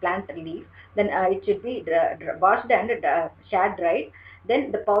this plant leaf, then it should be washed and shad dried.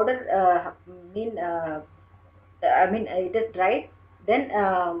 Then the powder it is dried, then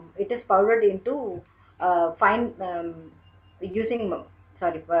it is powdered into fine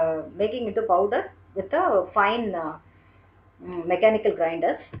making into powder with a fine mechanical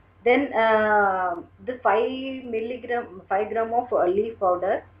grinders. Then the 5 gram of leaf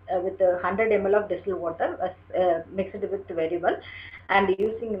powder with 100 ml of distilled water mixed with very well, and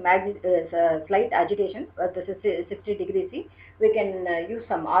using slight agitation, this is 60 degrees C, we can use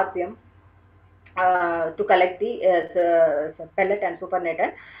some RPM to collect the pellet and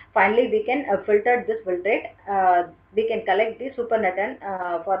supernatant. Finally, we can filter this filtrate. We can collect the supernatant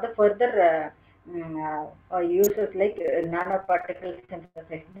for the further uses like nanoparticle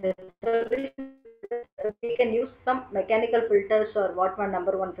synthesis. We can use some mechanical filters or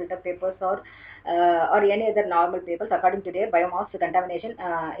number one filter papers or any other normal papers according to their biomass contamination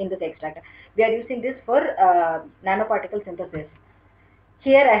in this extract. We are using this for nanoparticle synthesis.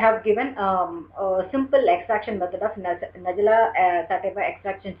 Here I have given a simple extraction method of Nigella sativa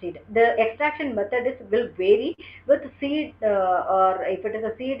extraction seed. The extraction method will vary with seed, or if it is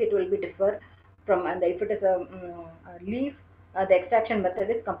a seed, it will be differ from, and if it is a leaf, the extraction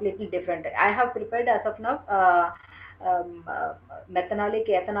method is completely different. I have prepared as of now methanolic,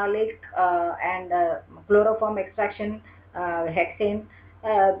 ethanolic, and chloroform extraction, hexane.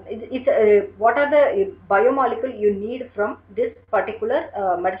 What are the biomolecule you need from this particular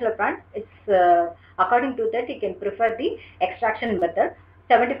medicinal plant? It's according to that you can prefer the extraction method.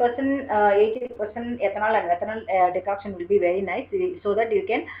 70%, 80% ethanol and methanol decoction will be very nice, so that you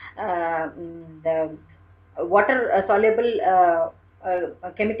can the water soluble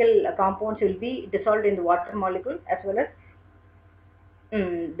chemical compounds will be dissolved in the water molecule, as well as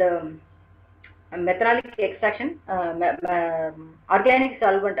the methanolic extraction, organic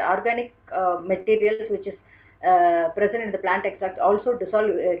solvent, organic materials which is present in the plant extract also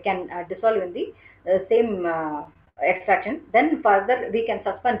can dissolve in the same extraction. Then further we can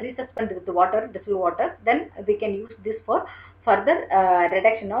resuspend with water, distilled water. Then we can use this for further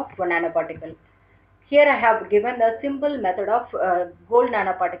reduction of nanoparticle. Here I have given a simple method of gold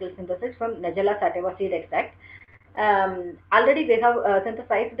nanoparticle synthesis from Nigella sativa seed extract. Already we have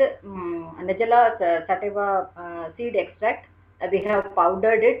synthesized Nigella sativa seed extract. We have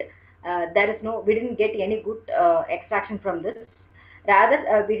powdered it. We didn't get any good extraction from this.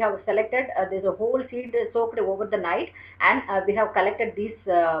 Rather, we have selected there's a whole seed soaked over the night, and we have collected this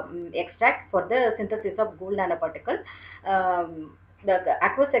extract for the synthesis of gold nanoparticle. The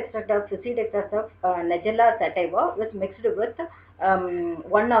aqueous extract of seed extract of Nigella sativa was mixed with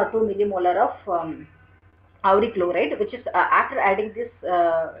 1 or 2 millimolar of auric chloride, which is after adding this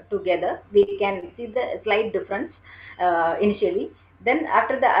together, we can see the slight difference initially. Then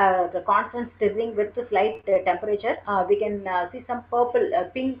after the constant stirring with the slight temperature, we can see some purple,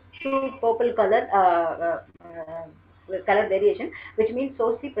 pink to purple color color variation, which means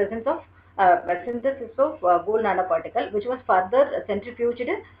shows the presence of synthesis of gold nanoparticle, which was further centrifuged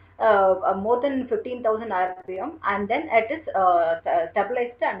more than 15,000 rpm, and then it is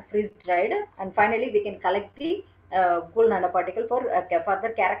stabilized and freeze dried, and finally we can collect the gold nanoparticle for further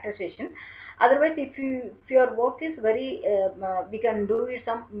characterization. Otherwise, if your work is very we can do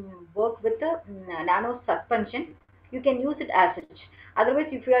some work with the nano suspension, you can use it as such.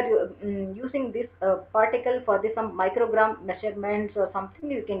 Otherwise, if you are using this particle for some microgram measurements or something,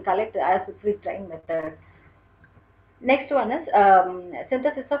 you can collect as a freeze drying method. Next one is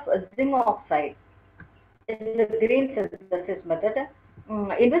synthesis of zinc oxide. It's a green synthesis method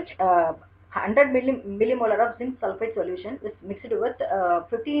in which 100 millimolar of zinc sulfate solution is mixed with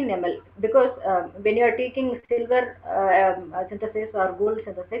 15 ml, because when you are taking silver synthesis or gold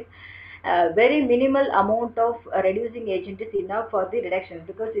synthesis, very minimal amount of reducing agent is enough for the reduction,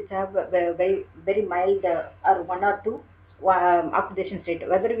 because it have very mild or 1 or 2 oxidation state.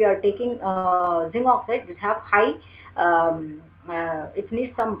 Whether we are taking zinc oxide, it have high it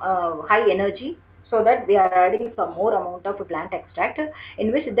needs some high energy, so that we are adding some more amount of plant extract,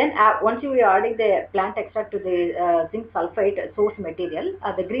 in which then once you are adding the plant extract to the zinc sulfate source material,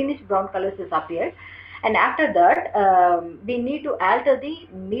 the greenish brown colors is appeared, and after that we need to alter the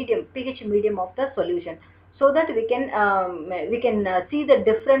medium, pH medium of the solution, so that we can see the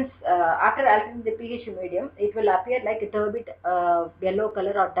difference after altering the pH medium. It will appear like a turbid yellow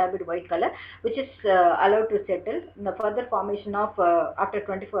color or turbid white color, which is allowed to settle in the further formation of after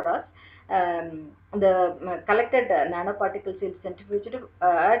 24 hours. The collected nanoparticles is centrifuged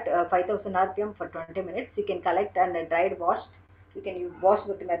at 5000 rpm for 20 minutes. You can collect and dried washed. You can wash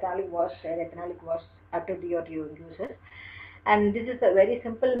with methanolic wash and ethanolic wash after your uses. And this is a very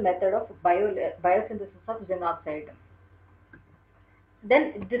simple method of biosynthesis of zinc oxide.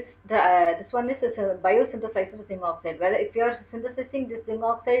 Then this one is a biosynthesizer of zinc oxide. Whether if you are synthesizing this zinc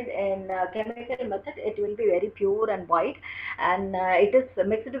oxide in chemical method, it will be very pure and white, and it is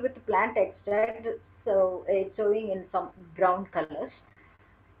mixed with plant extract, so it's showing in some brown colors.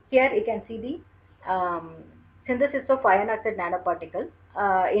 Here you can see the synthesis of iron oxide nanoparticle,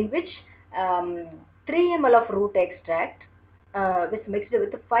 in which 3 ml of root extract was mixed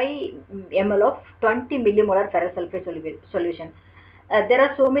with 5 ml of 20 millimolar ferrous sulfate solution. There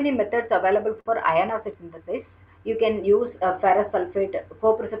are so many methods available for iron oxide synthesis. You can use ferrous sulfate,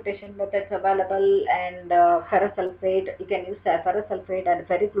 co-precipitation methods available, and ferrous sulfate. You can use ferrous sulfate and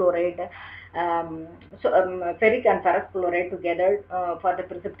ferric chloride. Ferric and ferrous chloride together for the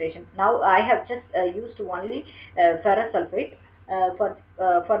precipitation. Now I have just used only ferrous sulfate for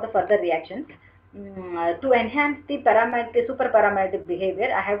the further reactions. To enhance the superparametric behavior,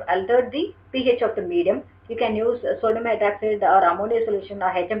 I have altered the pH of the medium. You can use sodium hydroxide or ammonia solution or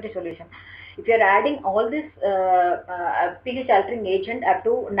HMT solution. If you are adding all this pH altering agent up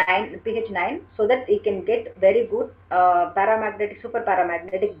to pH 9, so that you can get very good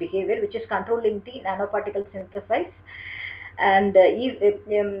superparamagnetic behavior, which is controlling the nanoparticle synthesis. And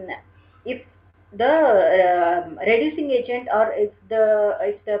if the reducing agent, or if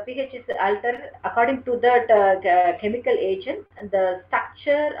the pH is altered according to that chemical agent, the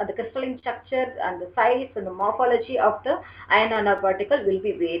structure, the crystalline structure, and the size and the morphology of the iron nanoparticle will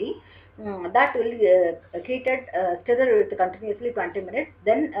be vary. That will treated stirred with continuously 20 minutes.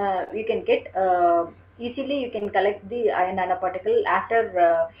 Then you can get easily, you can collect the iron nanoparticle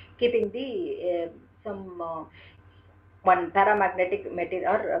after keeping the one paramagnetic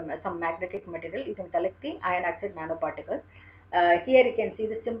material or some magnetic material. You can collect the iron oxide nanoparticle. Here you can see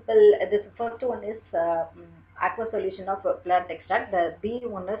the simple, this first one is aqueous solution of plant extract. The B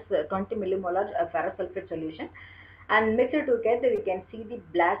one is 20 millimolar ferrous sulfate solution, and mixed together we can see the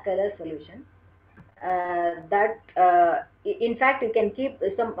black color solution. in fact, you can keep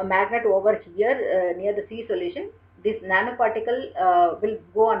some magnet over here near the C solution. This nanoparticle will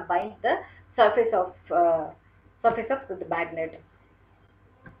go and bind the surface of the magnet.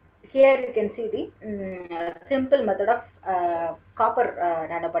 Here you can see the simple method of copper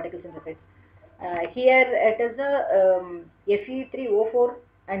nanoparticle synthesis. Here it is a Fe3O4,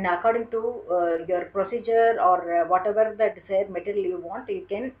 and according to your procedure or whatever the desired material you want, you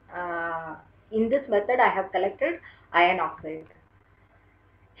can in this method I have collected iron oxide.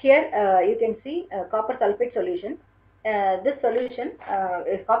 Here you can see copper sulfate solution. This solution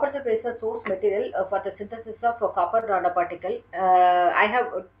is copper sulfate is a source material for the synthesis of copper nanoparticle. I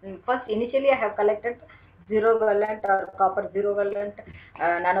have first initially I have collected zero valent or copper zero valent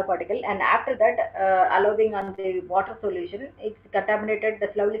nanoparticle, and after that allowing on the water solution, it's contaminated,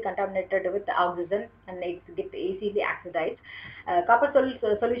 slowly contaminated with oxygen, and it gets easily oxidized. Copper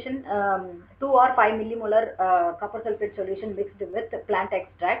solution, 2 or 5 millimolar copper sulfate solution mixed with plant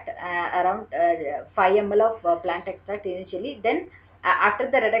extract, around 5 ml of plant extract initially. Then after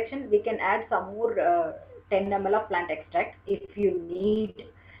the reduction we can add some more 10 ml of plant extract if you need.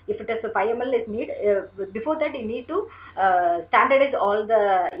 If it is a 5 ml is need, before that you need to standardize all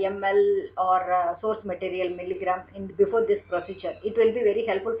the ml or source material milligram before this procedure. It will be very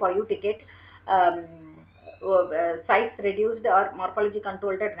helpful for you to get size reduced or morphology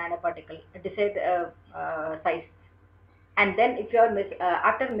controlled nanoparticle desired size. And then if you are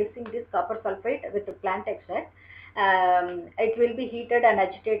after mixing this copper sulfate with the plant extract, it will be heated and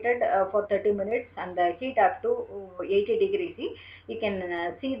agitated for 30 minutes, and the heat up to 80 degrees C. You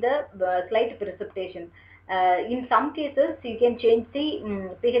can see the slight precipitation. In some cases you can change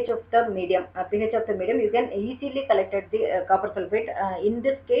the pH of the medium. pH of the medium you can easily collect the copper sulfate. In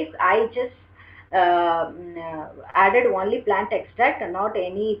this case I just added only plant extract and not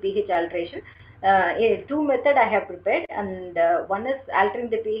any pH alteration. Two method I have prepared, and one is altering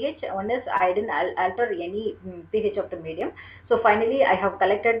the pH, one is I didn't alter any pH of the medium. So finally I have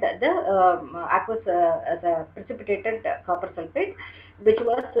collected the aqueous the precipitated copper sulfate, which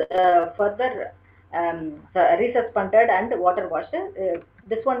was further resuspended and water washed.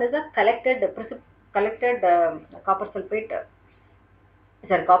 This one is a collected copper sulfate,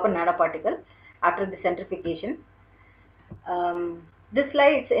 copper nanoparticle after the centrifugation. This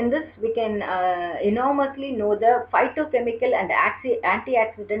slides, in this we can enormously know the phytochemical and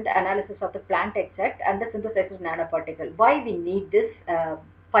antioxidant analysis of the plant extract and the synthesized nanoparticle. Why we need this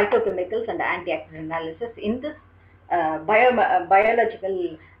phytochemicals and antioxidant analysis in this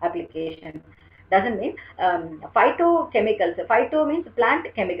biological application? Doesn't mean phytochemicals. Phyto means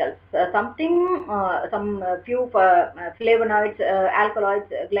plant chemicals. Some few flavonoids, alkaloids,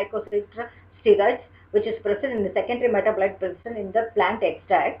 glycosides, steroids, which is present in the secondary metabolite present in the plant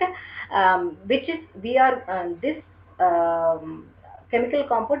extract, which is we are this chemical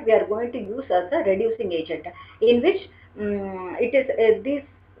compound we are going to use as a reducing agent, in which it is these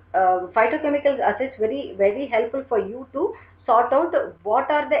phytochemicals assets very helpful for you to sort out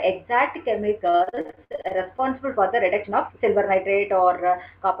what are the exact chemicals responsible for the reduction of silver nitrate or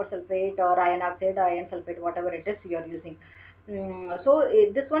copper sulfate or iron oxide, iron sulfate, whatever it is you are using. So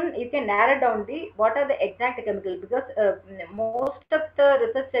this one you can narrow down the what are the exact chemicals, because most of the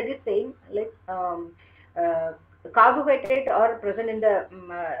research studies saying like carbohydrate are present in the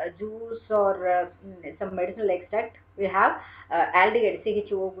juice or some medicinal extract. We have aldehyde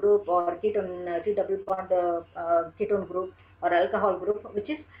CHO group or ketone double bond ketone group or alcohol group, which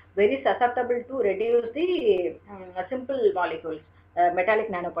is very susceptible to reduce the simple molecules. Metallic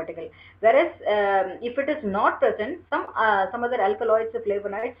nanoparticle, whereas if it is not present, some other alkaloids,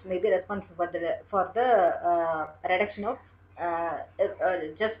 flavonoids may be responsible for the reduction of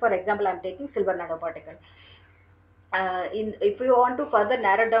just for example I am taking silver nanoparticle. If you want to further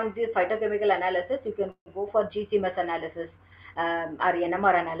narrow down the phytochemical analysis, you can go for GCMS analysis or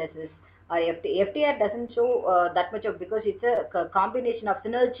NMR analysis. Or FTR doesn't show that much of, because it's a combination of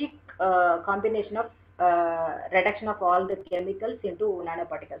synergic combination of reduction of all the chemicals into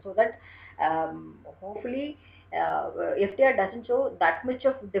nanoparticles, so that hopefully FTR doesn't show that much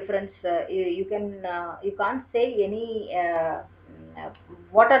of difference. You can't say any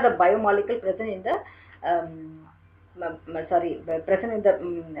what are the biomolecules present in the present in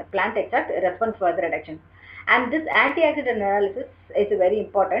the plant extract response for the reduction. And this antioxidant analysis is very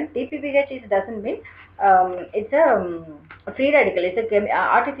important. TPPH doesn't mean it's a free radical. It's a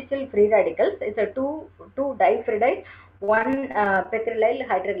artificial free radicals. It's a two diphenyl, one pecrylyl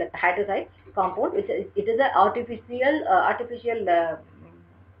hydroxide compound. It is an artificial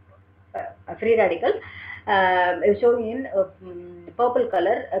free radical. showing in purple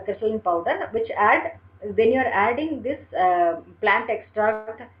color crystalline powder, which add when you are adding this plant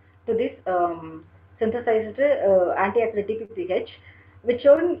extract to this synthesized antioxidant DPPH, which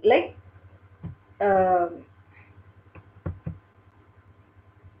showing like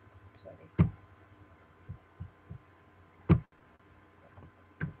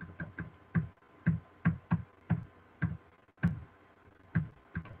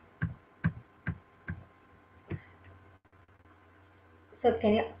sir,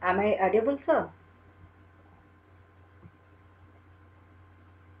 am I audible, sir?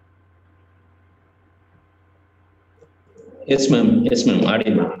 Yes, ma'am. Yes, ma'am.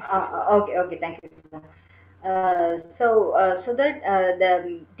 Audible. Okay, thank you. So that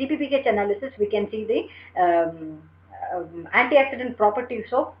the DPPH analysis, we can see the antioxidant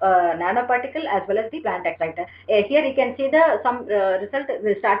properties of nanoparticle as well as the plant extract. Here you can see the some result.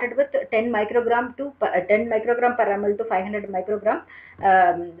 We started with 10 microgram to 10 microgram per ml to 500 microgram.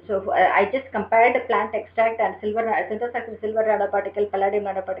 I just compared plant extract and synthesized silver nanoparticle, palladium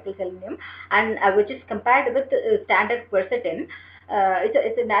nanoparticle, selenium, and which is compared with standard quercetin.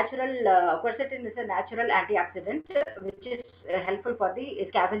 It's a natural quercetin is a natural antioxidant which is helpful for the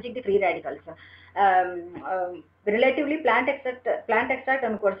scavenging the free radicals. Relatively, plant extract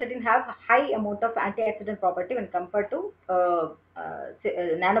and quercetin have high amount of antioxidant property when compared to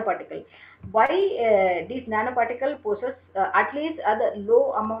nanoparticle. Why these nanoparticle possess at least the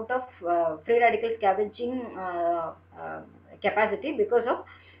low amount of free radical scavenging capacity? Because of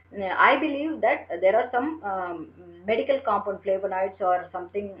I believe that there are some medical compound flavonoids or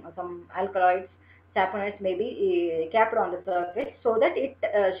something, some alkaloids, saponoids may be capped on the surface, so that it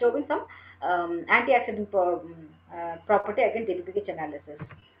showing some antioxidant property against DPPH analysis.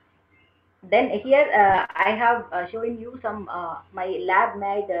 Then here I have shown you some my lab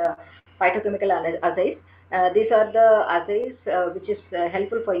made phytochemical assays. These are the assays which is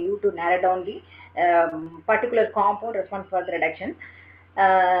helpful for you to narrow down the particular compound response for the reduction.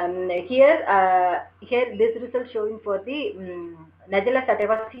 Here this result showing for the Nigella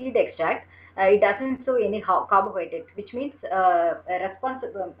sativa seed extract. It doesn't show any carbohydrate, which means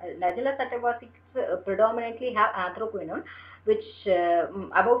Nigella sativa seeds predominantly have anthraquinone, which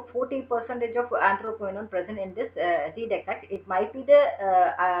about 40% of anthraquinone present in this seed extract. It might be the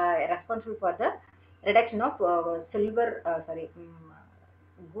responsible for the reduction of gold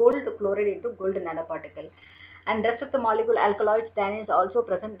chloride into gold nanoparticle. And rest of the molecule alkaloids, tannins also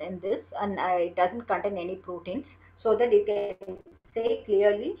present in this, and it doesn't contain any proteins, so that you can say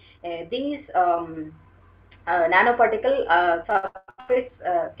clearly these nanoparticle surface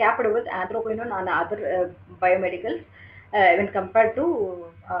capped with anthraquinone and other biomedicals when compared to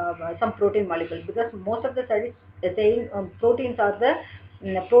some protein molecules, because most of the studies are saying proteins are the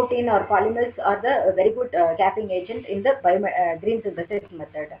protein or polymers are the very good capping agent in the green synthesis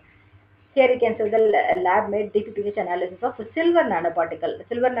method. Here you can see the lab made DPPH analysis of silver nanoparticle as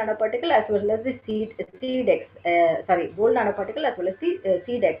well as the gold nanoparticle as well as the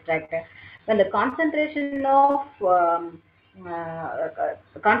seed extract. When the concentration of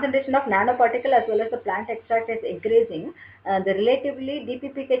nanoparticle as well as the plant extract is increasing, the relatively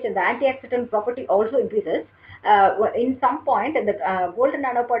DPPH and the antioxidant property also increases. In some point, the gold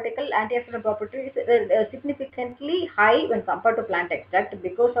nanoparticle antioxidant property is significantly high when compared to plant extract,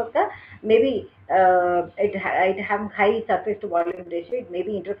 because of the maybe it having high surface to volume ratio. It may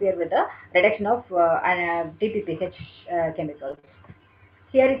be interfere with the reduction of DPPH chemicals.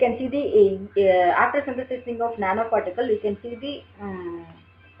 Here you can see the after synthesizing of nanoparticle, you can see the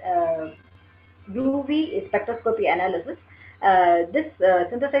UV spectroscopy analysis. This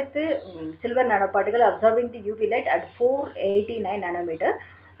synthesized silver nanoparticle observing the UV light at 489 nanometer.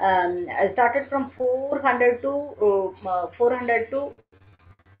 Started from 400 to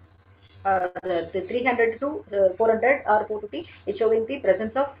 300 to 400 or 450 is showing the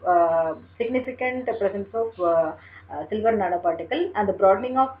presence of significant presence of silver nanoparticle, and the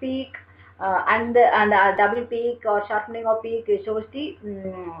broadening of peak and double peak or sharpening of peak shows the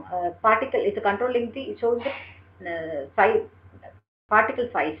particle. It's controlling the showing the size, particle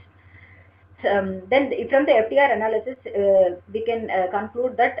size. Then from the FTR analysis, we can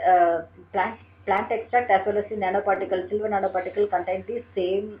conclude that plant extract as well as the nanoparticle, silver nanoparticle, contain the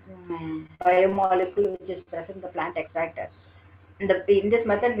same biomolecule which is present in the plant extract. In this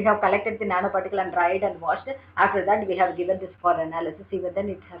method, we have collected the nanoparticle and dried and washed. After that, we have given this for analysis. Even then,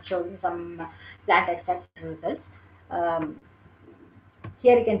 it has shown some plant extract results.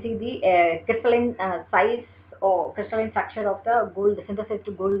 Here you can see the crystalline size or crystalline structure of the gold synthesized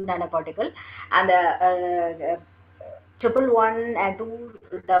gold nanoparticle, and 111 and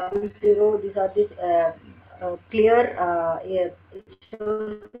 200. These are the clear, it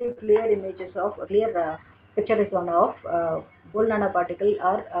shows the clear images of clear picture is one of gold nanoparticle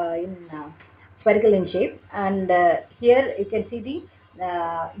are in spherical in shape, and here you can see the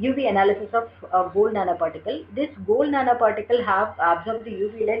UV analysis of gold nanoparticle. This gold nanoparticle have absorbed the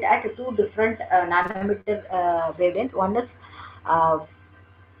UV light at two different nanometer wavelengths. One is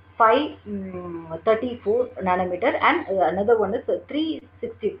 534 nanometer, and another one is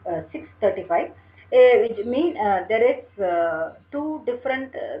 635, which mean there is two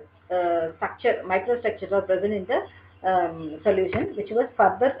different structure, microstructures are present in the solution, which was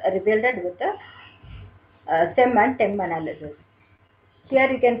further revealed with the SEM and TEM analysis.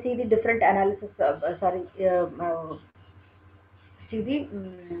 Here you can see the different analysis of, see the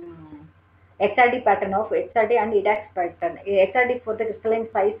XRD pattern of XRD and EDAX pattern. XRD for the crystalline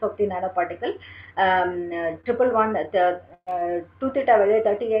size of the nanoparticle, 111, 2 theta value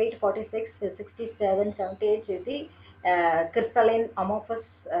 38, 46, 67, 78 is the crystalline amorphous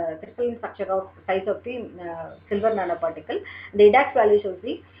crystalline structure of size of the silver nanoparticle. The EDAX value shows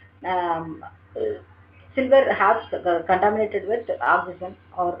the silver halves contaminated with oxygen,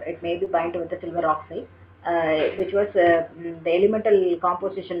 or it may be bind with the silver oxide, which was the elemental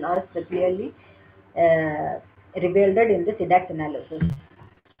composition is clearly revealed in the EDAX analysis.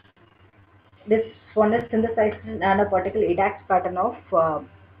 This one is synthesized nanoparticle EDAX pattern of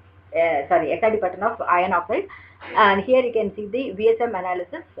XRD pattern of iron oxide, and here you can see the VSM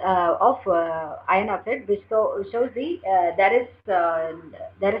analysis of iron oxide, which shows the there is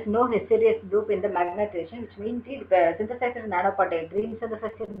no mysterious group in the magnetization, which means the synthesized nanoparticle, green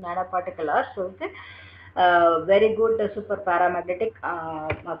synthesized nanoparticle are shows the very good super paramagnetic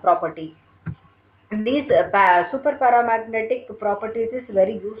property. These super paramagnetic properties is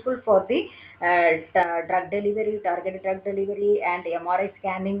very useful for the drug delivery, targeted drug delivery, and MRI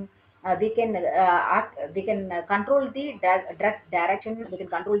scanning. We can control the drug direction. We can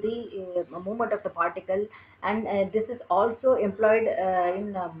control the movement of the particle, and this is also employed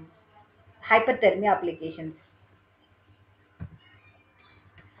in hyperthermia applications.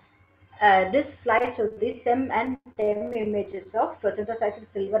 This slide shows the SEM and TEM images of synthesized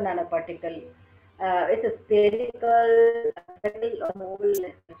silver nanoparticle. It's a spherical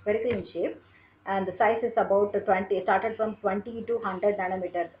in shape, and the size is about 20. Started from 20 to 100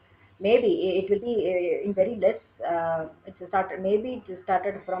 nanometer. Maybe it will be in very less. Maybe it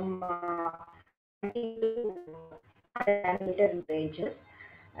started from 20 to 100 nanometer ranges.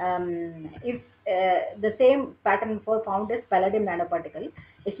 If the same pattern for found is palladium nanoparticle.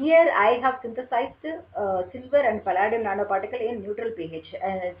 Here I have synthesized silver and palladium nanoparticle in neutral pH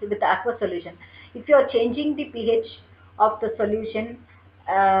with aqueous solution. If you are changing the pH of the solution,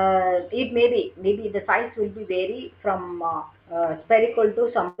 it maybe the size will be vary from spherical to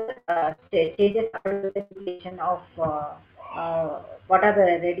some stages after the application of what are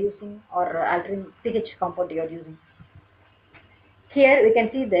the reducing or altering pH compound you are using. Here we can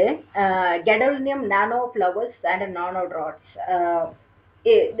see the gadolinium nano flowers and nano dots.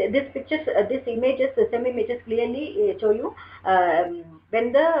 This pictures, this images, the SEM images clearly show you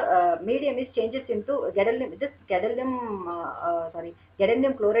when the medium is changes into gadolinium. This gadolinium,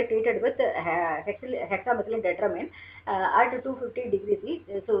 gadolinium chloride treated with hexamethylene tetramine at 250 degrees C.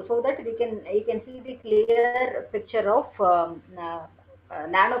 So that you can see the clear picture of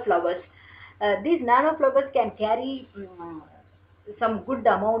nano flowers. These nano flowers can carry some good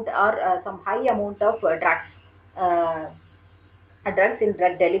amount or some high amount of drugs in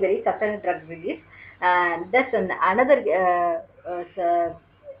drug delivery, sustained drug release, and that's another.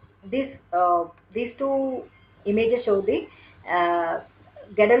 These two images show the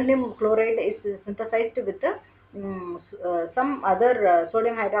gadolinium chloride is synthesized with some other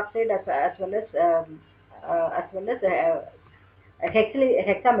sodium hydroxide as well as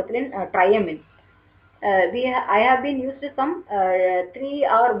hexamethylene triamine. I have been used to some 3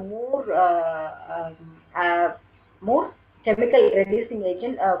 or more chemical reducing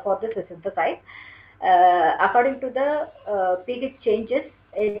agent for this synthesize. According to the pH changes,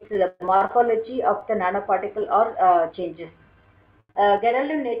 it's the morphology of the nanoparticle or changes.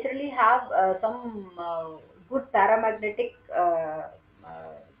 Gadolinium naturally have some good paramagnetic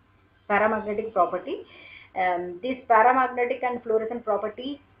property. This paramagnetic and fluorescent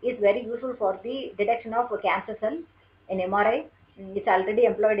property is very useful for the detection of cancer cells in MRI. It's already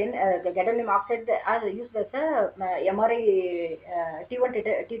employed in the gadolinium oxide as used as a MRI T1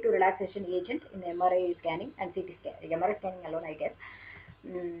 T2 relaxation agent in MRI scanning and CT scan. MRI scanning alone, I guess.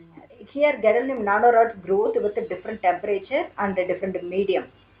 Here gadolinium nanorods grow with a different temperature and a different medium.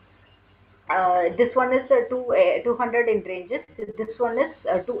 This one is 200 in ranges. This one is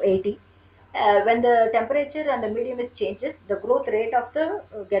 280. When the temperature and the medium is changes, the growth rate of the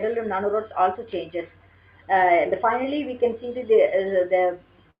gadolinium nanorods also changes. Finally, we can see the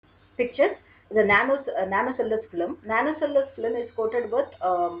pictures. The nanocellulose film. Nanocellulose film is coated with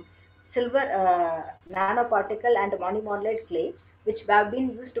silver nanoparticle and monoamide clay, which have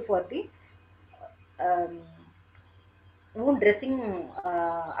been used for the um, wound dressing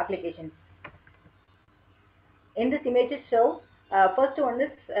applications. In this image show, first one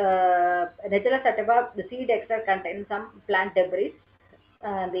is Nigella sativa, the seed extract contains some plant debris,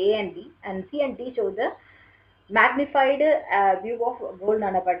 the A and B, and C and D show the magnified view of gold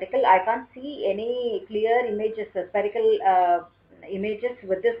nanoparticle. I can't see any clear images, spherical images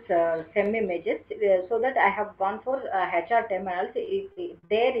with this STEM images, so that I have gone for HR10 analysis.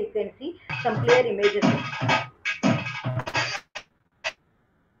 There you can see some clear images.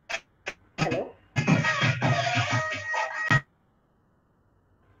 Hello.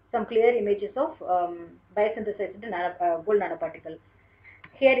 Some clear images of biosynthesized gold nanoparticle.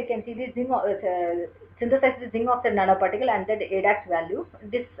 Here you can see the zinc, synthesized zinc oxide nanoparticle and the ADAX value.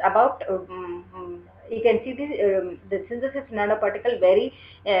 This about you can see the synthesis nanoparticle very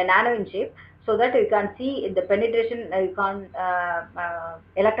nano in shape, so that you can see in the penetration. You can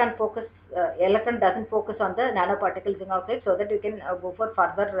electron doesn't focus on the nanoparticle zinc oxide, so that you can go for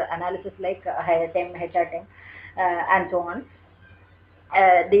further analysis like HR10 and so on.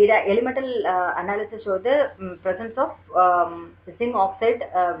 The elemental analysis show the presence of zinc oxide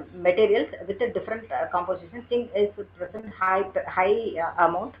materials with a different composition. Zinc is present high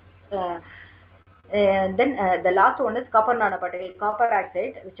amount. And then the last one is copper nanoparticle, copper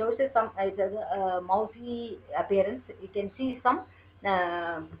oxide, which shows some mousy appearance. You can see some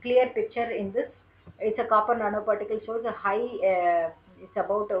clear picture in this. It's a copper nanoparticle, shows a high. It's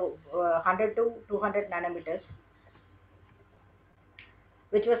about 100 to 200 nanometers,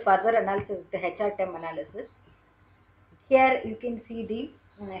 which was further analysis, the HR10 analysis. Here you can see the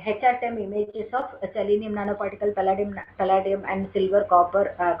HR10 images of selenium nanoparticle, palladium and silver,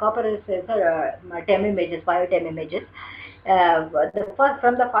 copper. Copper is TEM images, bio-TEM images. From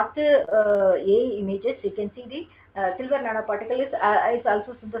the first A images, you can see the silver nanoparticle is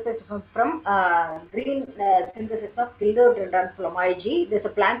also synthesized from green synthesis of philodendron Flomaigi. There's a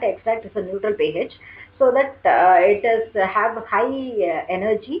plant extract, is a neutral pH, so that it does have high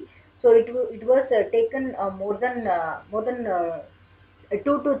energy. So it was taken more than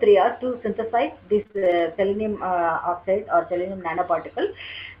 2 to 3 hours to synthesize this selenium oxide or selenium nanoparticle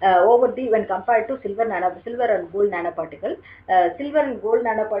when compared to silver and gold nanoparticle. Silver and gold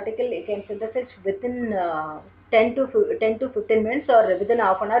nanoparticle you can synthesize within 10 to 15 minutes, or within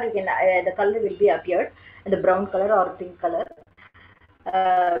half an hour. You can the color will be appeared, the brown color or pink color.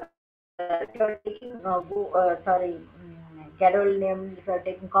 If you are taking gadolinium, if you are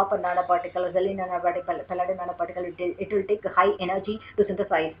taking copper nanoparticle, selenium nanoparticle, palladium nanoparticle, it will take high energy to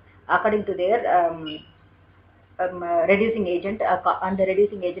synthesize according to their reducing agent and the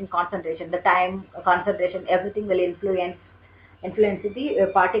reducing agent concentration, the time, concentration, everything will influence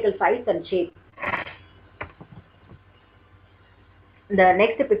the particle size and shape. The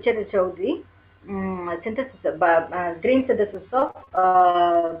next picture shows the synthesis, green synthesis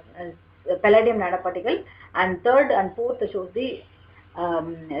of palladium nanoparticle, and third and fourth shows the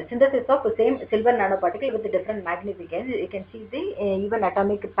synthesis of the same silver nanoparticle with a different magnification. You can see the even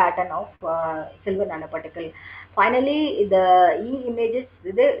atomic pattern of silver nanoparticle. Finally, the E images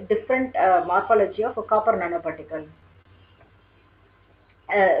the different morphology of a copper nanoparticle.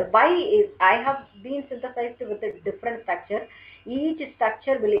 Why I have been synthesized with a different structure. Each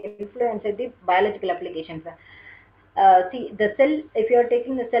structure will influence the biological applications. See the cell, if you are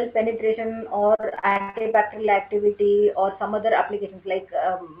taking the cell penetration or antibacterial activity or some other applications like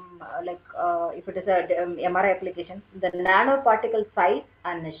if it is a MRI application, the nanoparticle size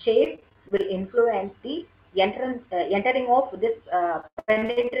and shape will influence the entering of this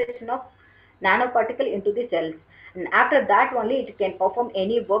penetration of nanoparticle into the cells. And after that only it can perform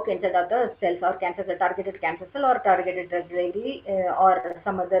any work inside of the cells or targeted cancer cell or targeted drug delivery or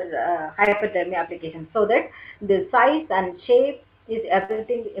some other hyperthermia application. So that the size and shape is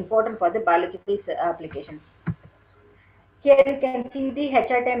everything important for the biological applications. Here you can see the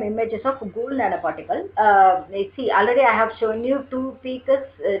HR10 images of gold nanoparticle. See, already I have shown you two peaks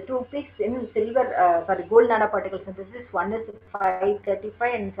in silver, gold nanoparticle synthesis. One is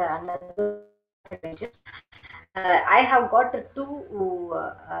 535 and another images. I have got two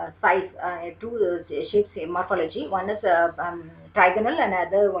shapes in morphology. One is trigonal and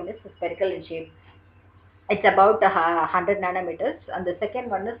other one is spherical in shape. It's about 100 nanometers, and the second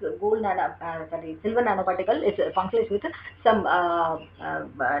one is silver nanoparticle. It functions with some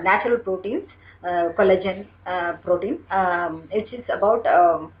natural proteins, collagen protein. It is about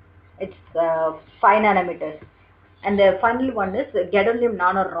it's 5 nanometers, and the final one is gadolinium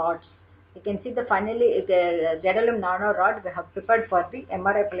nanorods. You can see the finally gadolinium nanorod we have prepared for the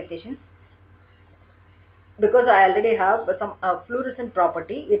MRI applications, because I already have some fluorescent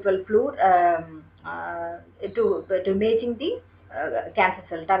property. It will fluor to imaging the cancer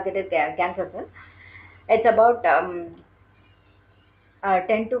cell, targeted cancer cell. It's about 10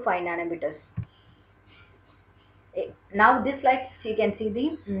 to 5 nanometers. Now this slide you can see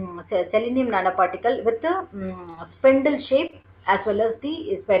the selenium nanoparticle with the spindle shape as well as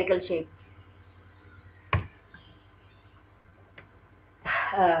the spherical shape.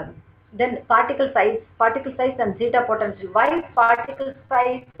 Then particle size and zeta potential. Why particle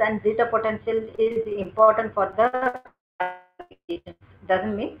size and zeta potential is important for the applications?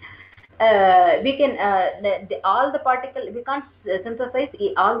 Doesn't mean we can all the particle, we can't synthesize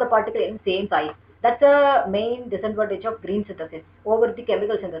all the particle in same size. That's the main disadvantage of green synthesis over the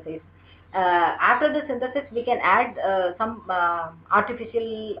chemical synthesis. After the synthesis, we can add some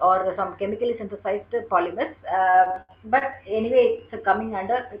artificial or some chemically synthesized polymers, but anyway, it's coming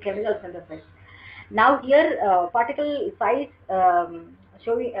under chemical synthesis. Now here, particle size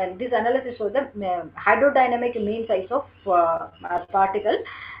showing this analysis shows the hydrodynamic mean size of particle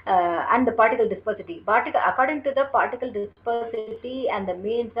and the particle dispersity. According to the particle dispersity and the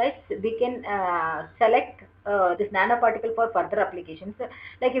mean size, we can select this nanoparticle for further applications.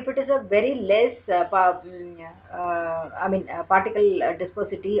 Like if it is a very less particle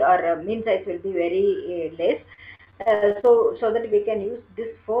dispersity or mean size will be very less, so that we can use this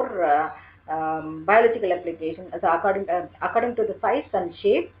for biological application. So according to the size and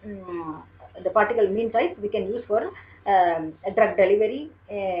shape, the particle mean size we can use for drug delivery.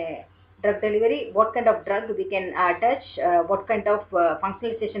 What kind of drug we can attach, what kind of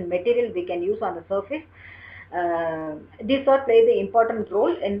functionalization material we can use on the surface. These all play the important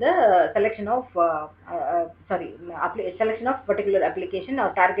role in the selection of selection of particular application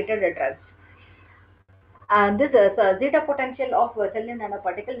or targeted drugs. And this zeta potential of selenium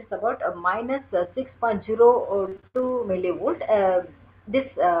nanoparticle is about minus 6.02 millivolt. This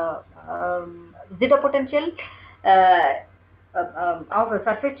zeta potential of a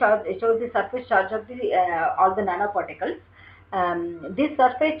surface charge, it shows the surface charge of the all the nanoparticles. This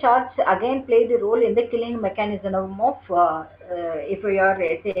surface charge again play the role in the killing mechanism of if we are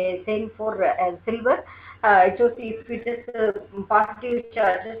saying for silver, it shows if it is positive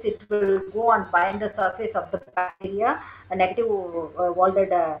charges, it will go and bind the surface of the bacteria. A negative walled,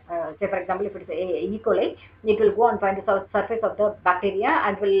 say for example, if it is E. coli, it will go and find the surface of the bacteria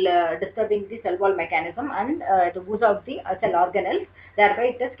and will disturbing the cell wall mechanism and to ooze out the cell organelles.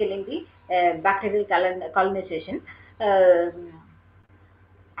 Thereby, it is killing the bacterial colonization.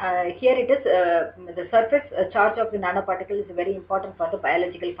 Here it is the surface charge of the nanoparticle is very important for the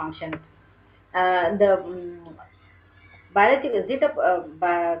biological function. The biological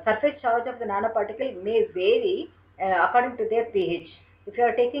surface charge of the nanoparticle may vary according to their pH. If you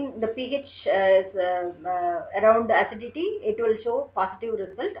are taking the pH around acidity, it will show positive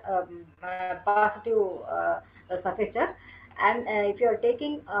result, positive surface charge. And if you are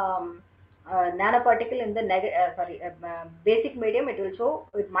taking nanoparticle in the basic medium,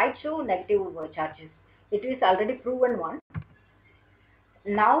 it might show negative charges. It is already proven one.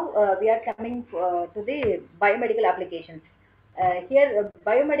 Now we are coming to the biomedical applications. Here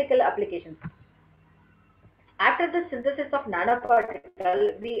biomedical applications. After the synthesis of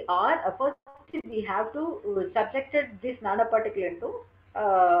nanoparticle, we are first we have to subjected this nanoparticle into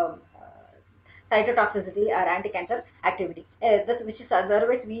cytotoxicity or anti-cancer activity, which is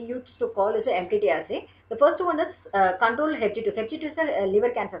otherwise we used to call as a MTT assay. The first one is control Hep2. Hep2 is a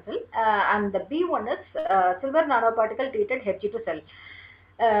liver cancer cell, and the B one is silver nanoparticle treated Hep2 cell.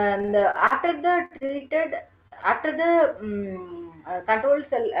 And after the control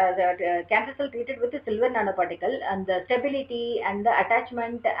cell, the cancer cell treated with the silver nanoparticle, and the stability and the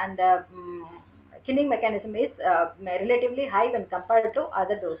attachment and the killing mechanism is relatively high when compared to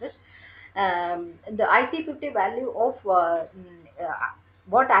other doses. The IC50 value of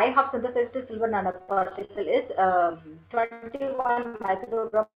what I have synthesized to silver nanoparticle is 21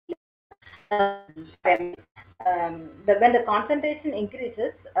 microgram. When the concentration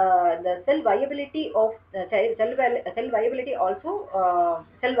increases, the cell viability of cell viability also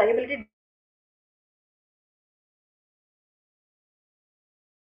cell viability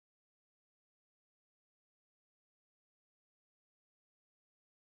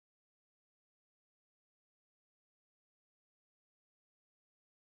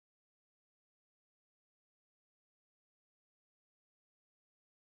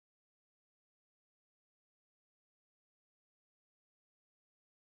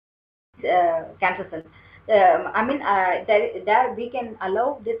cancer cell. I mean, there we can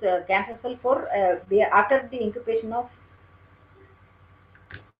allow this cancer cell for after the incubation of.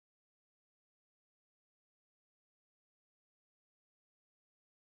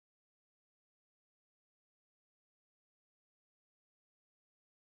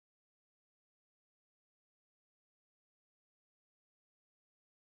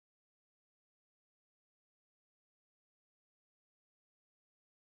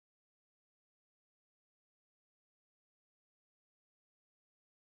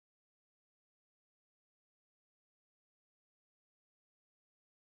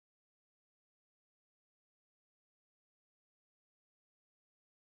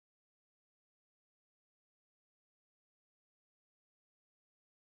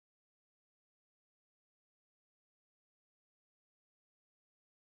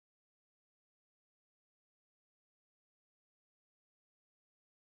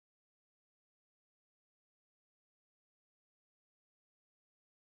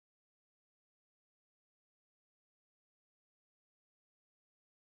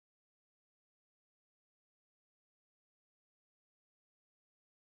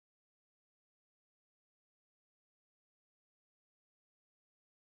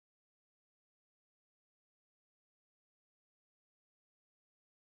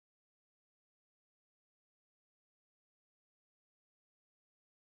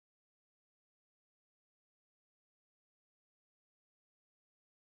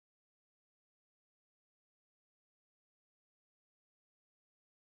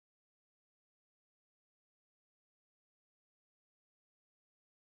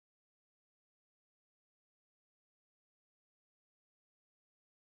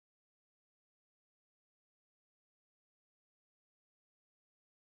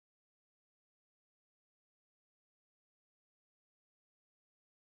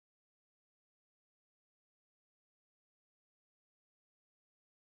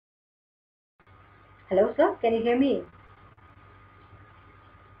 Hello, sir. Can you hear me?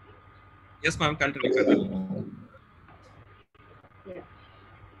 Yes, ma'am. Continue further. Yeah.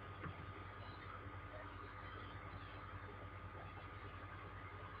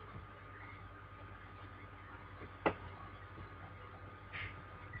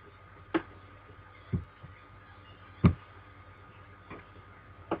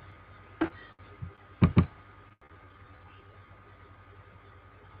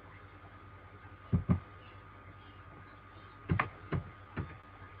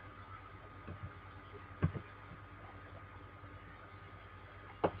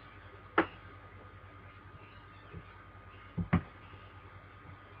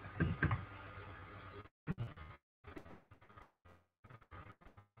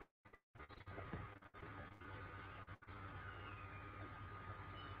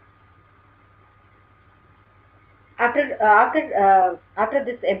 After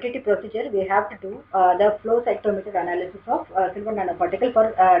this MTT procedure, we have to do the flow cytometer analysis of silver nanoparticle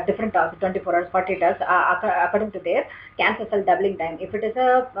for different tasks, 24 hours, 48 hours, according to their cancer cell doubling time. If it is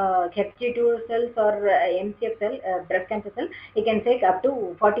a HG2 cells or MCF cell, breast cancer cell, it can take up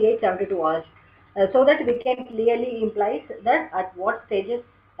to 48, 72 hours. So that we can clearly implies that at what stages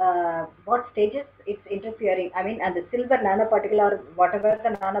it's interfering. I mean, and the silver nanoparticle or whatever the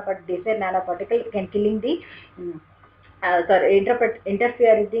desired nanoparticle can killing the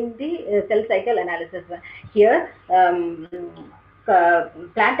interfering the cell cycle analysis. Here,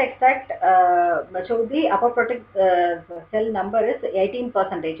 plant extract show the apoptotic cell number is 18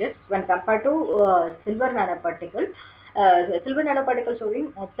 percentages when compared to silver nanoparticle. Silver nanoparticle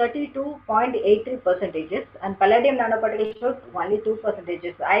showing 32.83 percentages and palladium nanoparticle shows only 2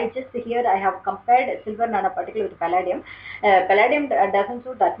 percentages. I have compared silver nanoparticle with palladium. Palladium doesn't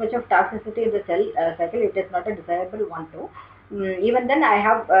show that much of toxicity in the cell cycle. It is not a desirable one too. Even then, I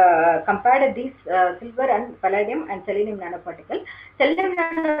have compared these silver and palladium and selenium nanoparticle. Selenium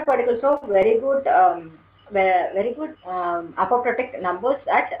nanoparticle show very good, apoptotic numbers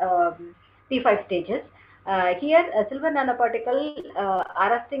at P5 stages. Here, silver nanoparticle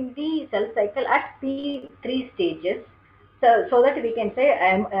arresting the cell cycle at P3 stages. So that we can say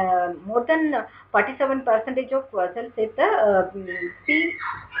more than 47% of cells at the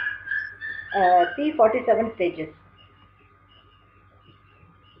P47 stages.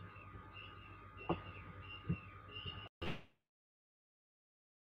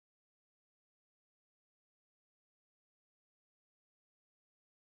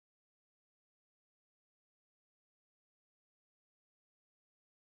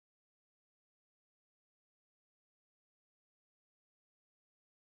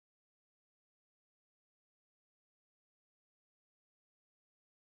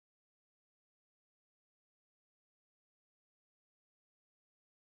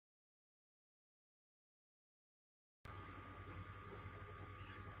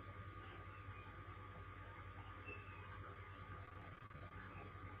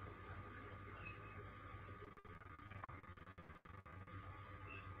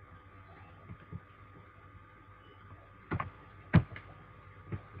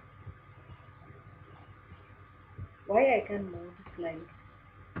 why I can move the slide?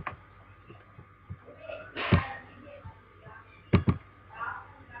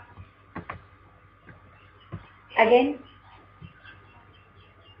 Again,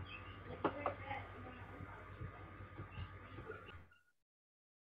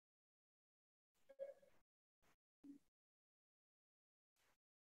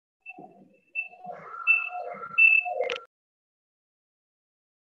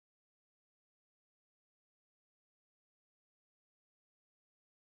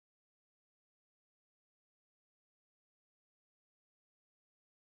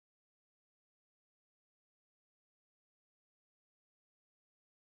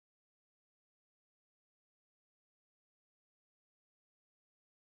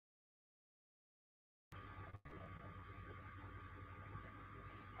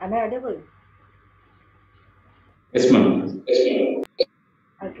 am I audible? Yes, ma'am.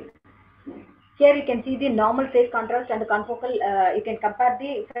 Okay. Here you can see the normal phase contrast and the confocal. You can compare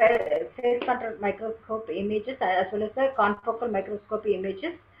the phase contrast microscope images as well as the confocal microscopy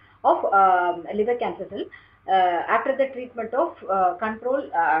images of liver cancer cell after the treatment of control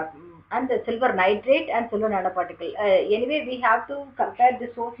and the silver nitrate and silver nanoparticle. Anyway, we have to compare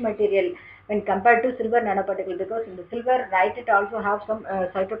the source material when compared to silver nanoparticle, because in the silver nitrate also have some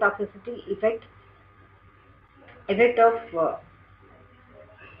cytotoxicity effect of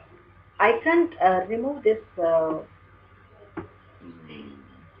I can't remove this.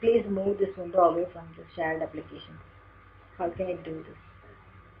 Please move this window away from the shared application. How can I do this?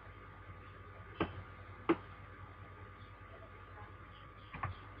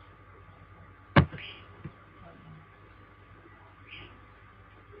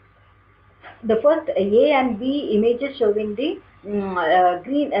 The first A and B images showing the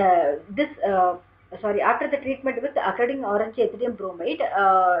green. Sorry, after the treatment with occurring orange ethidium bromide,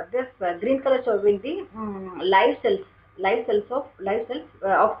 this green color showing the live cells of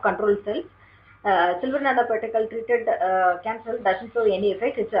control cells. Silver nanoparticle treated cancer doesn't show any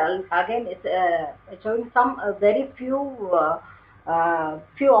effect. It's again it's showing some very few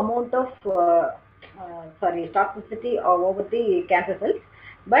amount of toxicity over the cancer cells.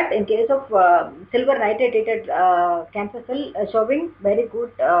 But in case of silver nitrate treated cancer cell, showing very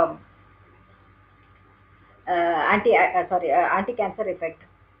good anti-cancer effect,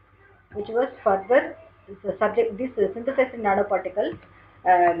 which was further subject. This synthesized nanoparticles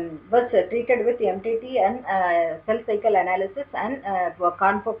was treated with MTT and cell cycle analysis and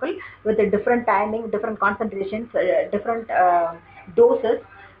confocal with a different timing, different concentrations, different doses.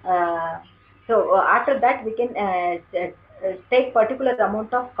 After that, we can take particular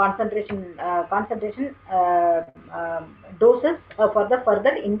amount of concentration doses for the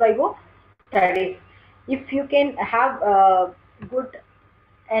further in vivo studies. If you can have good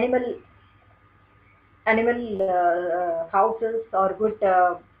animal houses or good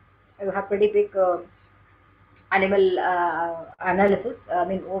you have pretty big animal analysis, I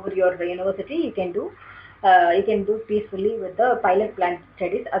mean over your university, you can do peacefully with the pilot plant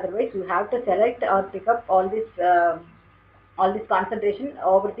studies. Otherwise you have to select or pick up all this concentration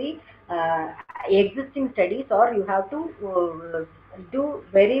over the existing studies, or you have to do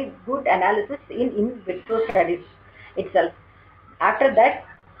very good analysis in vitro studies itself. After that,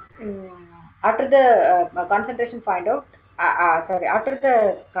 after the concentration after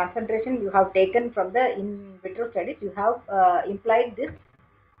the concentration you have taken from the in vitro studies, you have implied this.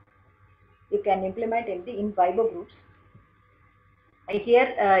 You can implement in the in vivo groups.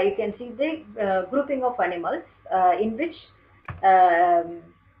 Here you can see the grouping of animals in which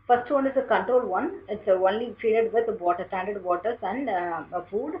first one is a control one. It's only fed with water, standard waters and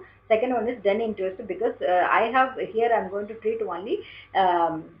food. Second one is den induced, because I have here I'm going to treat only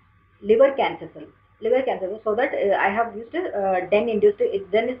liver cancer cell. So that I have used den induced.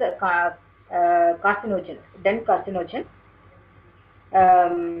 Den is a carcinogen. Den carcinogen.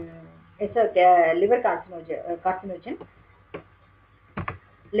 It's a liver carcinogen.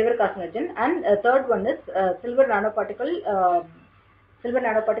 Liver carcinogen, and third one is silver nanoparticle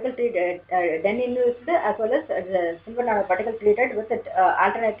treated den induced, as well as silver nanoparticle treated with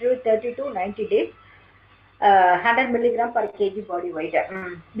alternative 30 to 90 days, 100 milligram per kg body weight.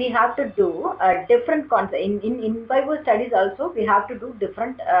 We have to do different in vivo studies also. We have to do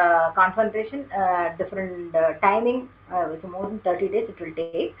different concentration, different timing. So more than 30 days it will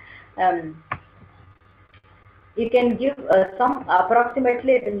take. You can give some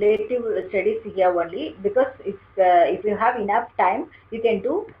approximately relative studies here only, because if you have enough time, you can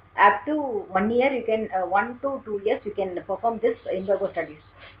do up to 1 year. You can 1 to 2 years you can perform this in vivo studies,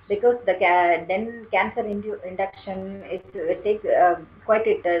 because the then cancer induction it takes quite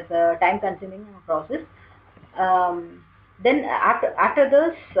a time consuming process. Then after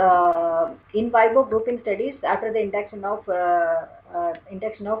this in vivo grouping studies, after the induction of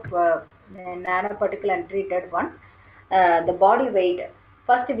nanoparticle and treated one, the body weight.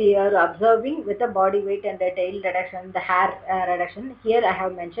 First, we are observing with the body weight and the tail reduction, the hair reduction. Here, I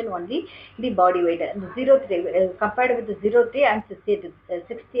have mentioned only the body weight. The 0-3 compared with the 0-3 and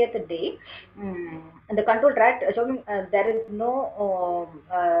 60th day, and the control tract showing there is no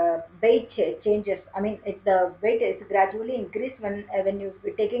weight changes. I mean, the weight is gradually increased when you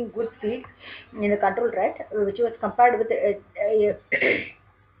are taking good speed in the control tract, which was compared with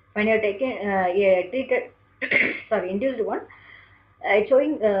when you are taking treated induced one. It's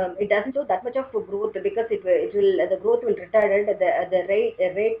showing it doesn't show that much of growth because the growth will retarded, the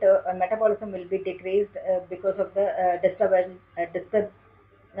rate metabolism will be decreased because of the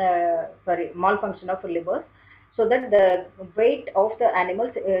malfunction of liver, so that the weight of the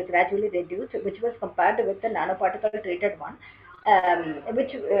animals gradually reduced, which was compared with the nanoparticle treated one.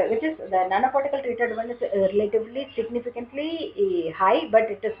 Which is the nanoparticle treated one is relatively significantly high, but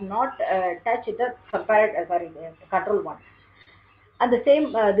it does not touch the control one. And the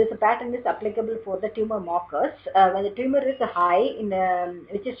same, this pattern is applicable for the tumor markers. When the tumor is high,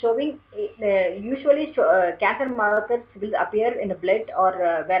 which is showing, usually cancer markers will appear in the blood or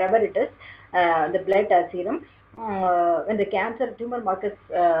wherever it is, the blood serum. When the tumor markers,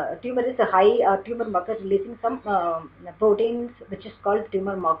 tumor is high, or tumor markers releasing some proteins, which is called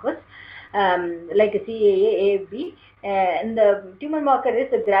tumor markers, like CAA, AFB. And the tumor marker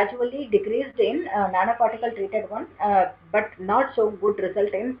is gradually decreased in nanoparticle treated one, but not so good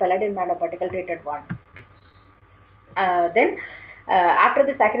result in palladium nanoparticle treated one. Then after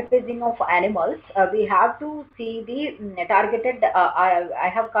the sacrificing of animals, we have to see the targeted.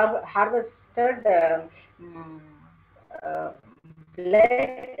 I have harvested blood,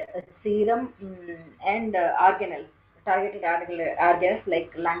 serum, and organelles, targeted organelles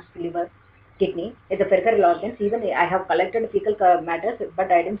like lungs, liver, kidney, the peripheral organs. Even I have collected fecal matters,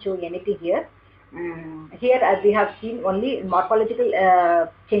 but I didn't show anything here. Here we have seen only morphological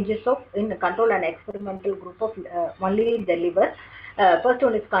changes in the control and experimental group of only the liver. First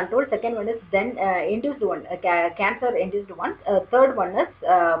one is control, second one is then induced one, cancer induced one. Third one is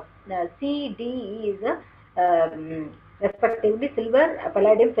C, D, E is respectively silver,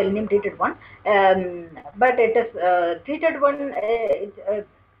 palladium, selenium treated one. But it is treated one. It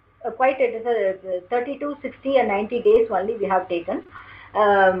is 32, 60 and 90 days only we have taken.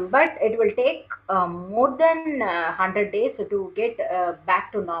 But it will take more than 100 days to get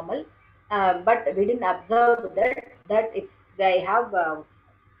back to normal. But we didn't observe that if they have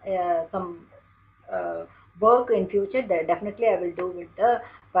some work in future, definitely I will do with the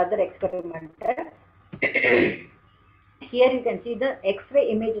further experimental. Here you can see the X-ray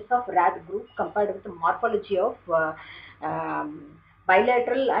images of rat group compared with the morphology of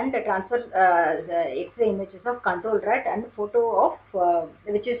bilateral and transfer X-ray images of control rat, and photo of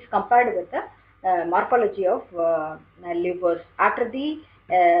which is compared with the morphology of livers. After the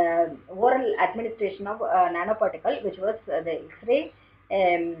oral administration of nanoparticle, which was the X-ray,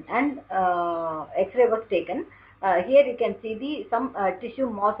 and X-ray was taken. Here you can see some tissue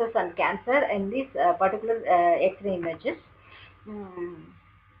mosses and cancer in these particular X-ray images.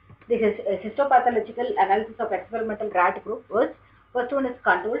 This is histopathological analysis of experimental rat group was. First one is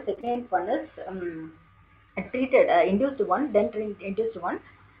control, second one is treated, induced one, then induced one.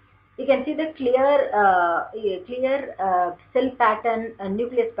 You can see the clear cell pattern,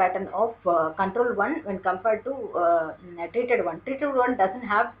 nucleus pattern of control one when compared to treated one. Treated one doesn't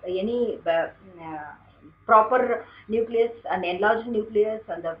have any proper nucleus and enlarged nucleus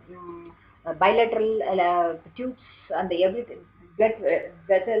and the bilateral tubes and the everything. Blood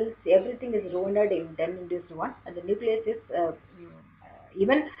vessels, everything is ruined in then induced one, and the nucleus is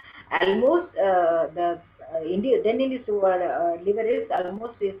even almost then induced liver is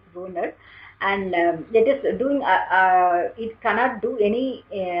almost is ruined, and it is doing it cannot do any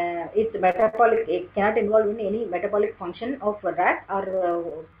its metabolic, it cannot involve in any metabolic function of rat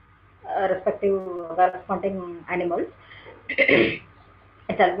or respective corresponding animals. It's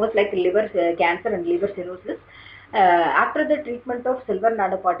almost like liver cancer and liver cirrhosis. After the treatment of silver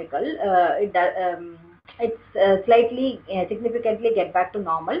nanoparticle, it's slightly significantly get back to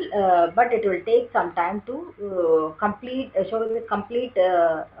normal, but it will take some time to show the complete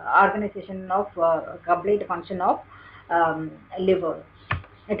organization of complete function of liver.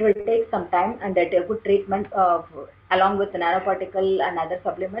 It will take some time, and that a good treatment along with the nanoparticle and other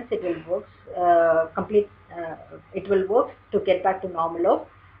supplements, it will work it will work to get back to normal of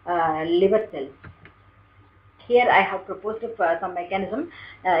liver cells. here I have proposed some mechanism.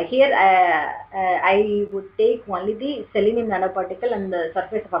 Here I would take only the selenium nanoparticle and the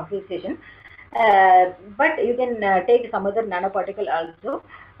surface functionalization. But you can take some other nanoparticle also.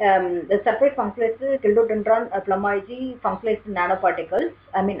 The surface functionalized Childodendron plumoides functionalized nanoparticles.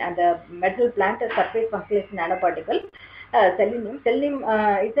 I mean, the metal plant surface functionalized nanoparticle. Selenium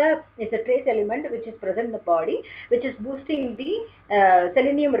is a trace element which is present in the body, which is boosting the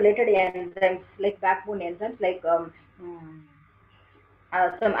selenium related enzymes like backbone enzymes like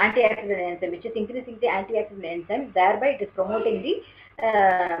some antioxidant enzyme, which is increasing the antioxidant enzyme, thereby it is promoting the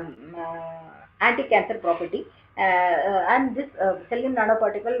anti-cancer property. And this selenium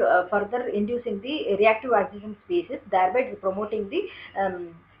nanoparticle further inducing the reactive oxygen species, thereby it is promoting the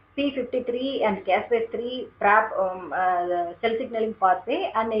P53 and caspase 3 PrAP cell signaling pathway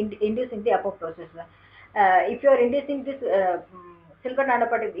and inducing the apoptosis. If you are inducing this silver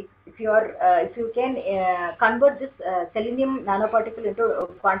nanoparticle, if you can convert this selenium nanoparticle into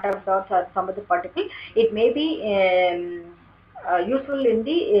quantum dots or some other particle, it may be useful in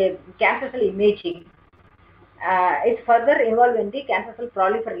the cancer cell imaging. It's further involved in the cancer cell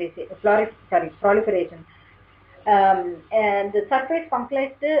proliferation. And the surface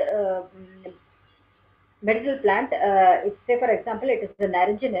functionalized medicinal plant, say for example, it is the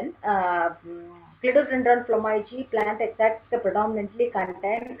naringenin. Cladodendron plumoides plant extracts predominantly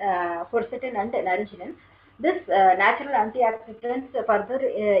contain quercetin and naringenin. This natural antioxidants further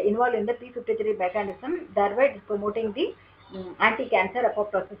involved in the P53 mechanism, thereby it is promoting the anti-cancer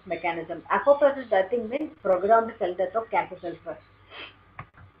apoptosis mechanism. Apoptosis, nothing means programmed cell death of cancer cells.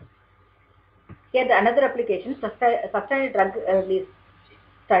 Here, another application, sustained drug release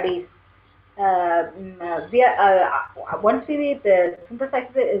studies. Once we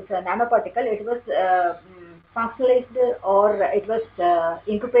synthesized this nanoparticle, it was functionalized or it was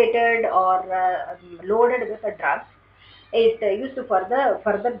incubated or loaded with a drug. It used for the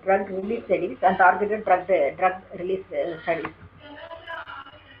further drug release studies and targeted drug release studies.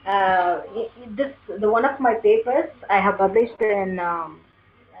 One of my papers I have published in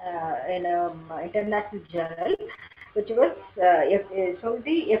an international journal, which was showed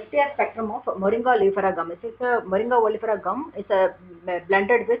the FTR spectrum of Moringa oleifera gum. It's a Moringa oleifera gum. It's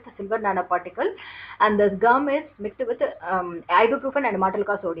blended with silver nanoparticle, and this gum is mixed with ibuprofen and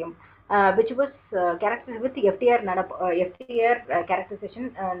maltolca sodium, which was characterized with FTR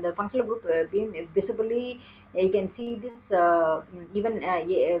characterization, and the functional group being visibly. You can see this even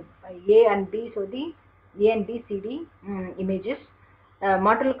A and B. So the A and B CD images.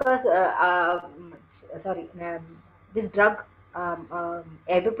 This drug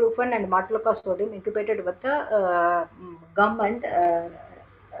ibuprofen and maltolca sodium incubated with the gum and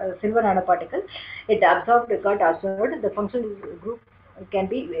silver nanoparticle. It absorbed, got absorbed. The functional group can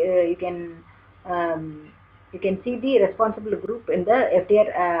be you can see the responsible group in the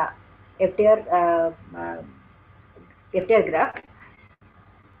FTR graph.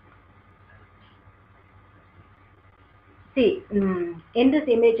 See, in this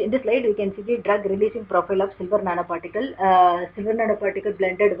image, in this slide, you can see the drug releasing profile of silver nanoparticle. Silver nanoparticle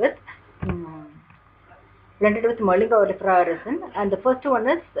blended with Moringa oleifera resin, and the first one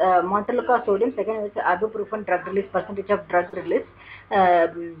is maltolca sodium. Second is ibuprofen drug release, percentage of drug release.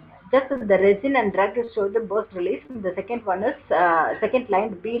 Just the resin and drug show the burst release. The second one is second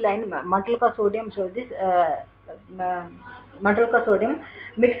line, B line, maltolca sodium shows this maltolca sodium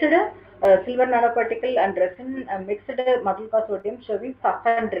mixed silver nanoparticle and resin mixed maltolca sodium showing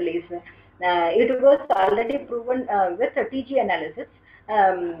sustained release. It was already proven with TG analysis.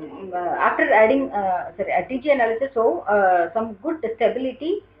 After adding TG analysis, so some good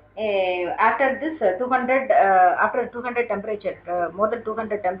stability after this 200 after 200 temperature, more than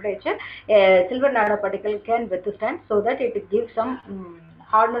 200 temperature, silver nanoparticle can withstand, so that it gives some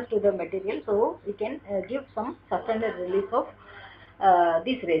hardness to the material, so we can give some sustained release of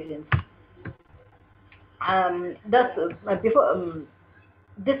these resins.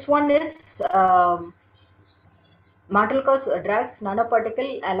 This one is maltolca drugs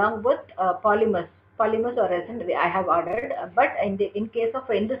nanoparticle along with polymers or resin I have ordered, but in case of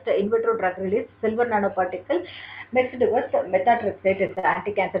in vitro drug release, silver nanoparticle mixed with methotrexate, it's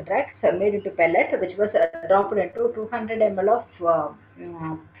anti-cancer drugs made into pellet, which was dropped into 200 ml of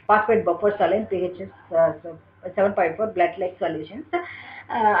phosphate buffer saline pH is 7.4 blood-like solutions.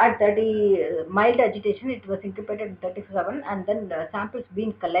 At 30 mild agitation, it was incubated in 37, and then samples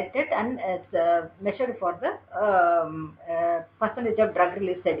being collected and measured for the percentage of drug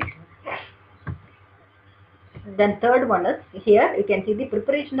release studies. Then third one is here you can see the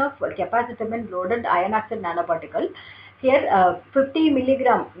preparation of capacitor loaded iron oxide nanoparticle. Here 50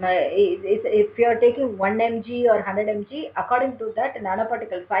 milligram, if you are taking 1 mg or 100 mg, according to that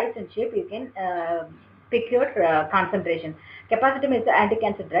nanoparticle size and shape, you can pick your concentration. Capacitum is the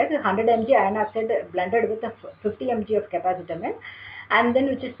anti-cancer drug. 100 mg iron oxide blended with a 50 mg of capacitum, and then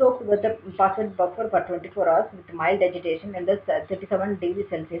which is soaked with the phosphate buffer for 24 hours with mild agitation in this 37 degrees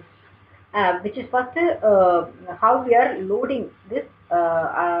Celsius. Which is first how we are loading this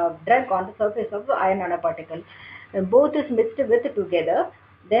drug on the surface of the iron nanoparticle. Both is mixed with together.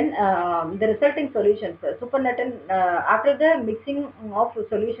 Then the resulting solutions, supernatant, after the mixing of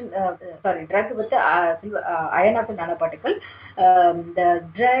solution, drug with the iron of the nanoparticle, the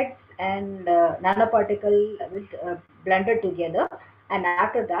drugs and nanoparticle will blended together. And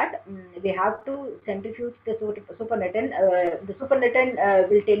after that, we have to centrifuge the supernatant. The supernatant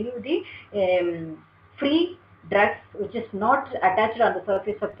will tell you the free drugs which is not attached on the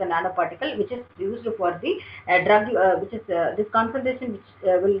surface of the nanoparticle, which is used for the drug, which is this concentration which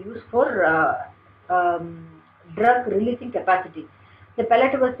will use for drug releasing capacity. The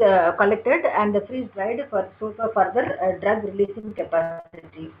pellet was collected and the freeze dried for further drug releasing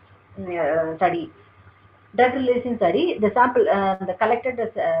capacity study. Drug releasing study, the sample, the collected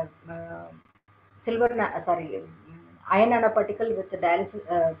iron nanoparticle with dialysis,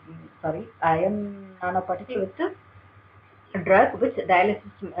 iron nanoparticle with drug which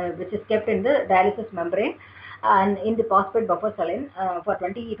dialysis, which is kept in the dialysis membrane and in the phosphate buffer saline for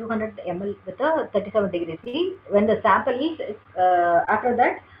 200 ml with a 37 degrees C. When the sample is, after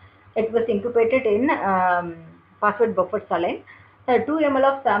that, it was incubated in phosphate buffer saline. 2 ml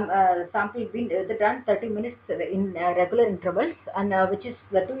of sample being done 30 minutes in regular intervals, and which is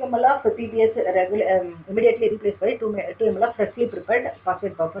the 2 ml of PBS immediately replaced by 2 ml of freshly prepared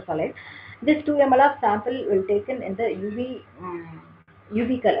phosphate buffer saline. This 2 ml of sample will taken in the UV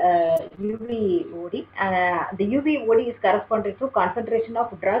OD. The UV OD is corresponding to concentration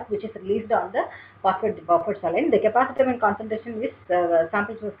of drug which is released on the phosphate buffer saline. The capacitor concentration is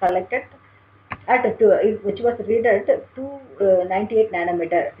samples was collected at which was read at 298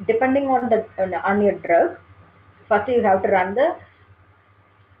 nanometer. Depending on the on your drug, first you have to run the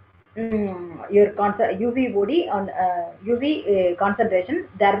your UV body on UV concentration.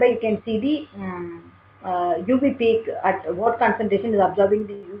 Thereby you can see the UV peak at what concentration is absorbing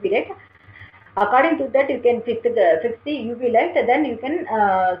the UV light. According to that, you can fix the UV light. Then you can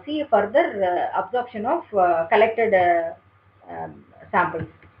see further absorption of collected samples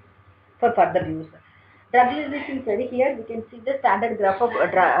for further use. Drug releasing study, here we can see the standard graph of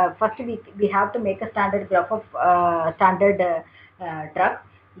first we have to make a standard graph of standard drug.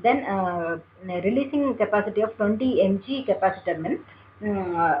 Then releasing capacity of 20 mg capacitor means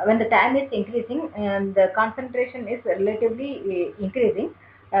when the time is increasing and the concentration is relatively increasing,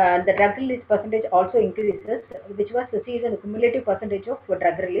 the drug release percentage also increases, which was the season cumulative percentage of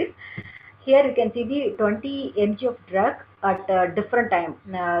drug release. Here you can see the 20 mg of drug at different time.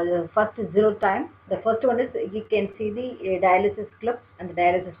 First 0 time. The first one is you can see the dialysis clip and the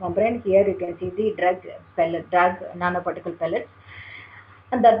dialysis membrane. Here you can see the drug pellet, drug nanoparticle pellets,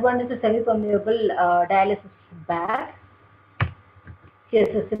 and that one is a semi-permeable dialysis bag. Here's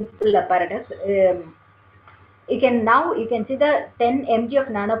a simple apparatus. You can see the 10 mg of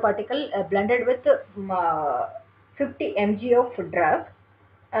nanoparticle blended with 50 mg of drug.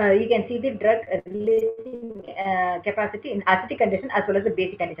 You can see the drug releasing capacity in acidic condition as well as the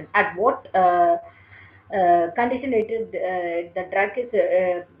basic condition. At what condition it is the drug is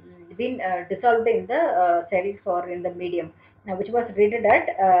been dissolved in the cells or in the medium, which was rated at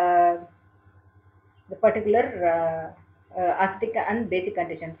the particular acidic and basic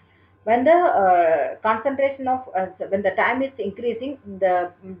conditions. When the concentration of when the time is increasing,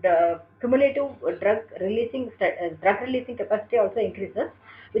 the cumulative drug releasing capacity also increases,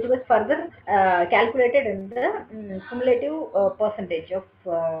 which was further calculated in the cumulative percentage of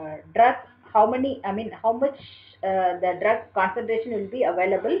drug. How much the drug concentration will be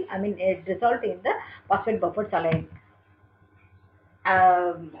available. It results in the phosphate buffer saline.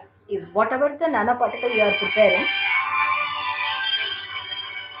 If whatever the nanoparticle you are preparing,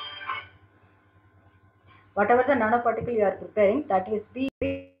 that is the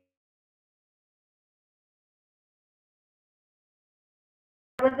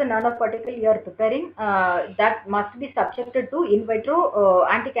nanoparticle you are preparing, that must be subjected to in vitro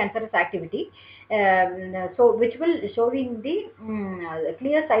anti-cancerous activity, so which will showing the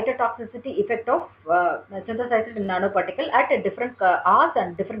clear cytotoxicity effect of synthesized nanoparticle at a different hours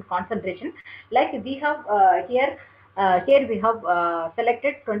and different concentration. Like we have here we have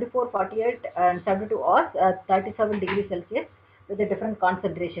selected 24, 48 and 72 hours, 37 degrees Celsius with the different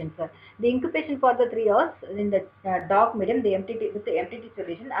concentrations. The incubation for the 3 hours in the dark medium, the MTT with the MTT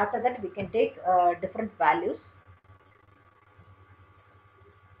solution. After that, we can take different values,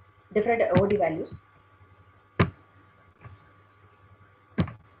 different OD values.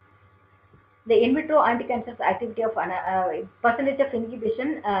 The in vitro anti-cancer activity of percentage of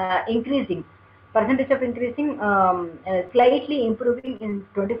inhibition increasing, slightly improving in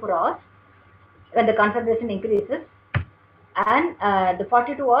 24 hours when the concentration increases, and the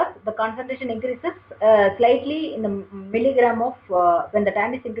 42 hours the concentration increases slightly in the milligram of when the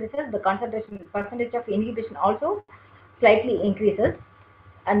time is increases, the concentration percentage of inhibition also slightly increases,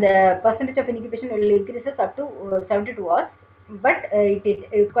 and the percentage of inhibition will increases up to 72 hours. But it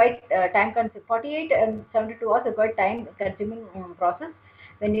is quite time consuming. 48 and 72 hours is quite time consuming process.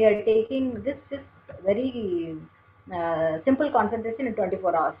 When you are taking this is very simple concentration in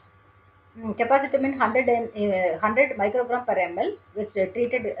 24 hours. Capacity means 100 microgram per ml, which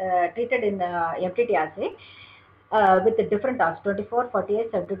treated in MTT assay with the different hours, 24,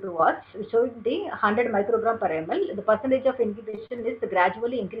 48, 72 hours, showing the 100 microgram per ml. The percentage of incubation is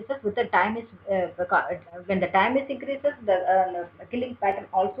gradually increases with the time is when the time is increases, the killing pattern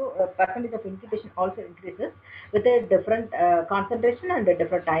also percentage of incubation also increases with a different concentration and a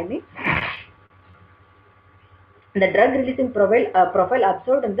different timing. The drug releasing profile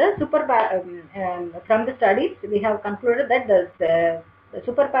observed in the from the studies, we have concluded that the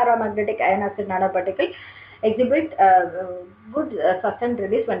superparamagnetic ion acid nanoparticle exhibit good sustained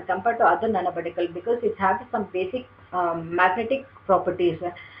release when compared to other nanoparticles because it has some basic magnetic properties.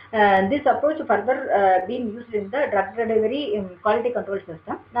 This approach further being used in the drug delivery quality control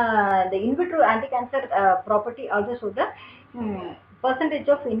system. The in vitro anti-cancer property also show the percentage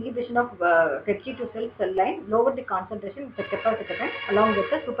of inhibition of Krebs to cell line, lower the concentration of the capacitor along with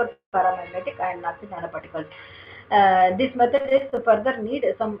the superparamagnetic ion acid nanoparticles. This method is further need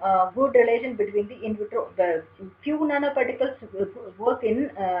some good relation between the in vitro. The few nanoparticles work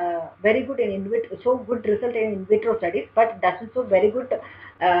in very good in vitro, show good result in vitro studies, but doesn't show very good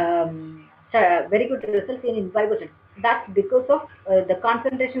results in vivo studies. That's because of the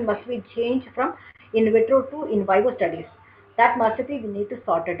concentration must be changed from in vitro to in vivo studies. That must be we need to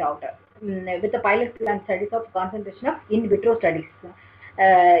sort it out with the pilot plant studies of concentration of in vitro studies.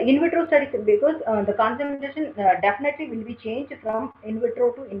 In vitro studies because the concentration definitely will be changed from in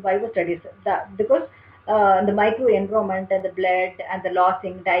vitro to in vivo studies because the microenvironment and the blood and the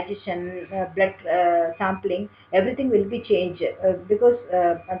losing, digestion, blood sampling, everything will be changed because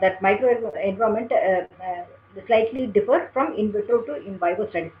that microenvironment slightly differ from in vitro to in vivo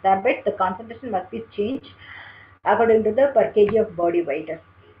studies. Thereby, the concentration must be changed according to the per kg of body weight.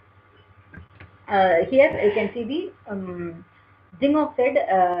 Here you can see the zinc oxide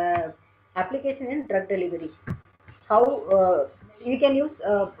application in drug delivery. How you can use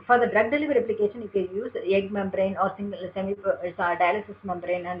for the drug delivery application, you can use egg membrane or single dialysis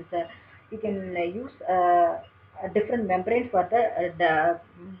membrane, and you can use different membranes for the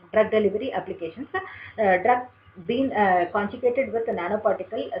drug delivery applications. Drug being conjugated with a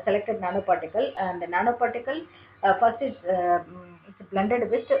nanoparticle, a selected nanoparticle, and the nanoparticle first is it's blended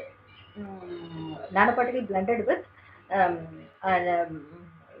with nanoparticle blended with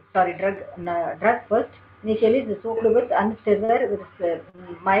drug first. Initially it is soaked with unstirred with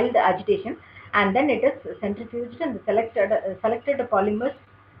mild agitation, and then it is centrifuged and selected polymers.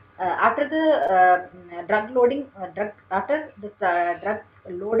 After the drug loaded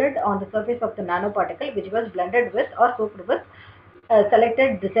on the surface of the nanoparticle, which was blended with or soaked with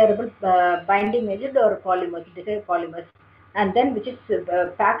selected desirable binding agent or desired polymers, and then which is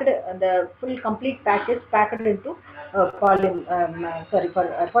packed. The full complete pack is packed into for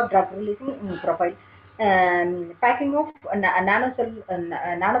drug releasing profile. Packing of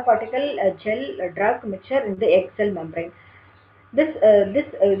nanoparticle gel drug mixture in the egg cell membrane. This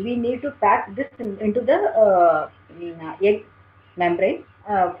we need to pack this into the egg membrane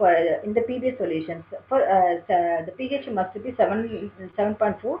for in the pH solutions. For the pH must be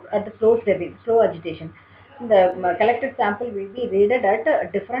 7.4 at the slow agitation. The collected sample will be readed at a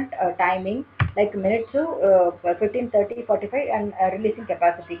different timing, like minutes to 15, 30, 45, and releasing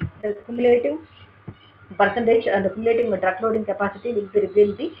capacity. The cumulative percentage and the cumulative drug loading capacity will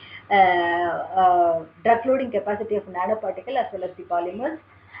reveal the drug loading capacity of nanoparticle as well as the polymers,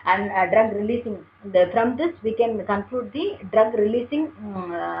 and drug releasing. From this we can conclude the drug releasing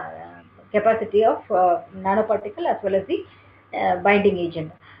capacity of nanoparticle as well as the binding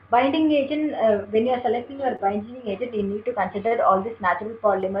agent. Binding agent, when you are selecting your binding agent, you need to consider all these natural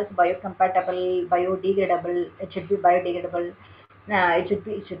polymers, biocompatible, biodegradable, it should be biodegradable,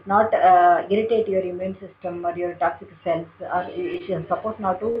 It should not irritate your immune system or your toxic cells, or it is supposed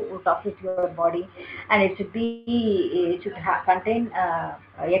not to toxic your body, and it should contain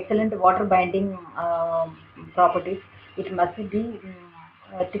excellent water binding properties. It must be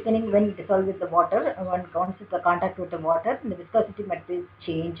thickening when dissolved with the water. When comes with the contact with the water, the viscosity must be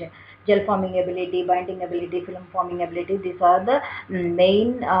changed. Gel forming ability, binding ability, film forming ability. These are the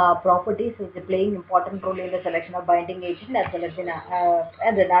main properties which are playing important role in the selection of binding agent as well as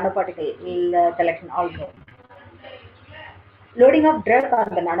and the nanoparticle selection also. Loading of drug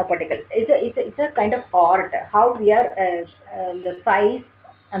on the nanoparticle it's a kind of art. How we are the size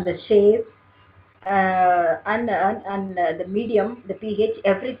and the shape and the medium, the pH,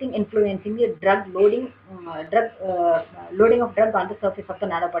 everything influencing the drug loading, loading of drug on the surface of the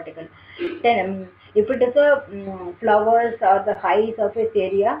nanoparticle. Then, if it is a flowers or the high surface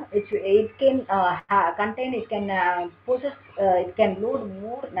area, it can contain, it can possess, it can load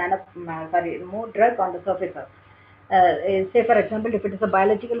more more drug on the surface. Say for example, if it is a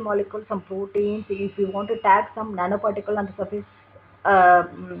biological molecule, some proteins, if you want to tag some nanoparticle on the surface,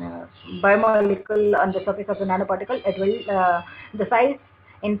 biomolecule on the surface of the nanoparticle, it will the size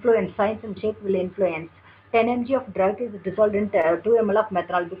and shape will influence. 10 mg of drug is dissolved in 2 ml of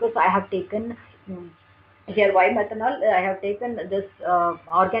methanol, because I have taken here why methanol. I have taken this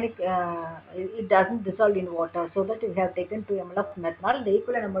organic, it doesn't dissolve in water, so that we have taken 2 ml of methanol. The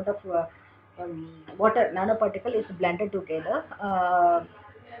equivalent amount of water nanoparticle is blended together,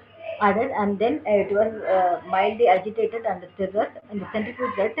 added, and then it was mildly agitated and stirred in the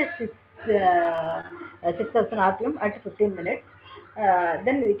centrifuge at 6,000 rpm at 15 minutes.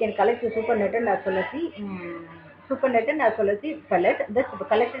 Then we can collect the supernatant as well as the supernatant as well as the pellet. This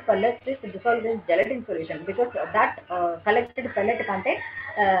collected pellet is dissolved in gelatin solution, because that collected pellet contain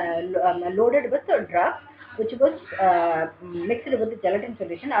loaded with drug, which was mixed with the gelatin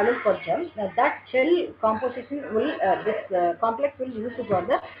solution allowed for gel. That gel composition will this complex will use for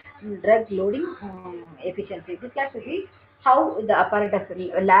the drug loading efficiency. This has to be how the apparatus,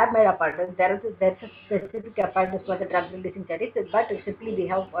 lab made apparatus, there's a specific apparatus for the drug releasing studies, but simply we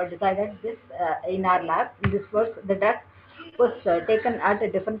have decided this in our lab. This was the drug was taken at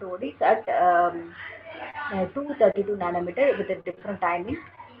different ODs at 232 nanometer with a different timing,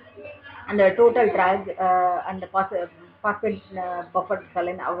 and the total drag and the phosphate buffered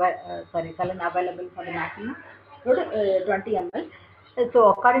saline saline available for the maximum 20 ml. So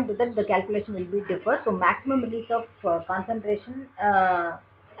according to that, the calculation will be differ. So maximum release of concentration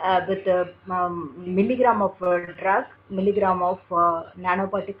with milligram of drug, milligram of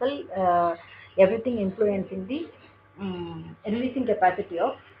nanoparticle, everything influencing the releasing capacity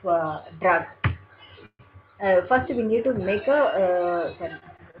of drug. First we need to make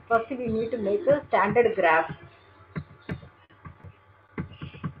a standard graph.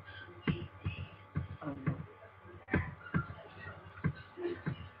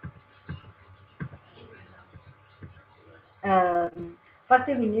 First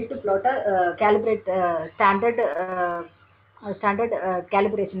we need to plot a calibrate standard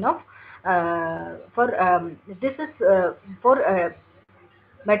calibration of for this is for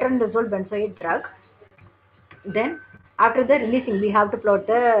metronidazole benzoate drug. Then after the releasing, we have to plot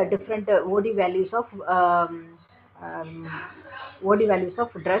the different OD values of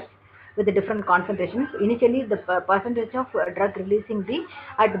drugs with the different concentrations. Initially, the percentage of drug releasing the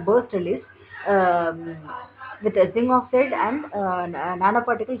at burst release with a zinc oxide and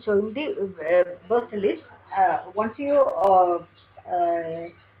nanoparticle showing the burst release. Once you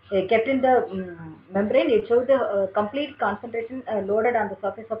kept in the membrane, it shows the complete concentration loaded on the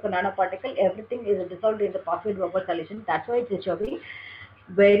surface of the nanoparticle. Everything is dissolved in the phosphate vapor solution. That's why it is showing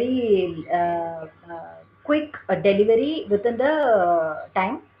very quick delivery within the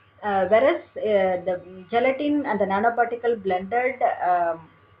time. Whereas the gelatin and the nanoparticle blended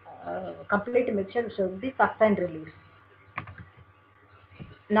complete mixture shows the sustained release.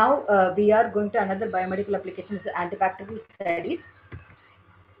 Now we are going to another biomedical application, is antibacterial studies.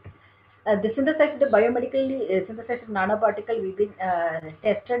 The synthesized biomedically synthesized nanoparticle will be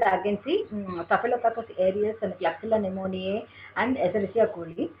tested against the Staphylococcus aureus and Klebsiella pneumoniae and Escherichia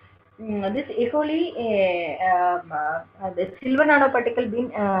coli. This E. coli, the silver nanoparticle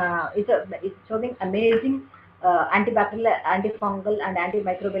being is showing amazing antibacterial, antifungal, and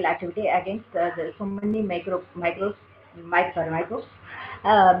antimicrobial activity against so many microbes.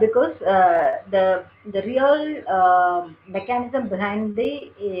 Because the real mechanism behind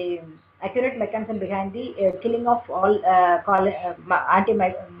the accurate mechanism behind the killing of all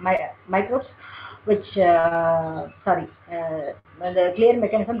anti-microbes, which the clear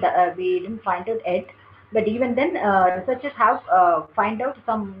mechanism that we didn't find it yet. But even then, researchers have find out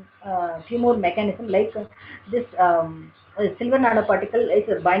some few more mechanisms like this silver nanoparticle is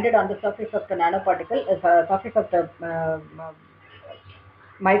binded on the surface of the nanoparticle, surface of the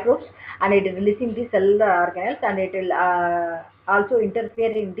microbes, and it is releasing the cellular organelles, and it will also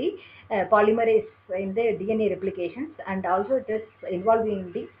interfere in the polymerase in the DNA replications, and also it is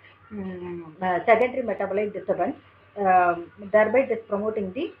involving the secondary metabolite disturbance, thereby it is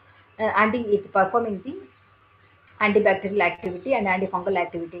promoting the it's performing the antibacterial activity and antifungal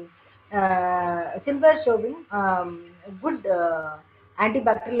activity. Silver showing good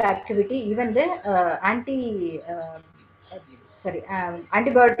antibacterial activity, even the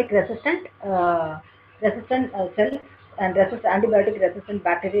antibiotic resistant cells and antibiotic resistant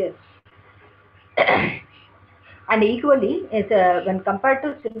bacteria. And equally, is when compared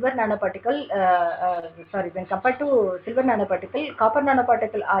to silver nanoparticle, when compared to silver nanoparticle, copper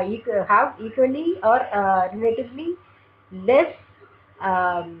nanoparticle have equally or relatively less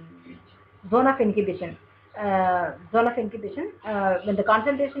zone of inhibition. When the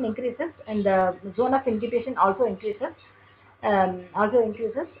concentration increases and the zone of inhibition also increases.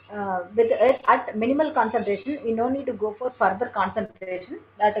 With it at minimal concentration, we no need to go for further concentration.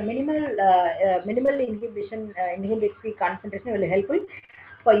 At a minimal inhibition, inhibitory concentration will help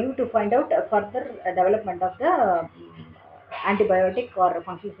for you to find out further development of the antibiotic or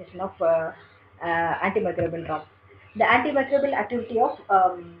functionalization of antimicrobial drugs. The antimicrobial activity of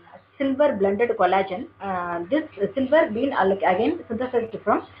silver blended collagen. This silver being again synthesized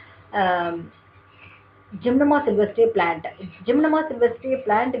from Gymnoma sylvestre plant. Gymnoma sylvestre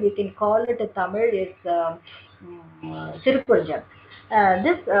plant, we can call it in Tamil, is Sirupurjam.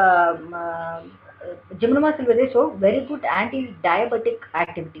 This Gymnoma sylvestre show very good anti-diabetic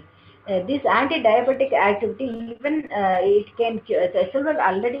activity. This anti-diabetic activity, even it can silver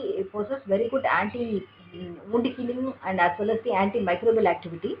already possesses very good wound healing and as well as the antimicrobial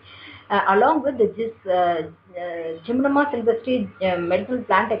activity. Along with this Gymnoma sylvestre medicinal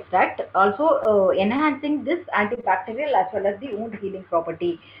plant extract, also enhancing this antibacterial as well as the wound healing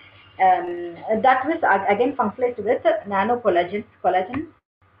property. That was again functionalized with nanocollagen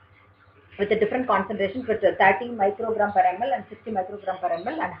with a different concentrations with 30 microgram per ml and 60 microgram per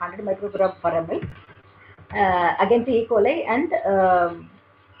ml and 100 microgram per ml against E. coli and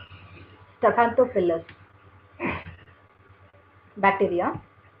Staphylococcus bacteria.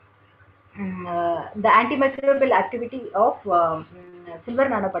 The antimicrobial activity of silver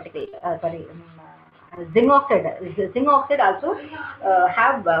nanoparticle, zinc oxide also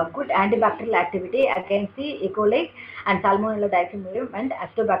have good antibacterial activity against the E. coli and Salmonella diffusum and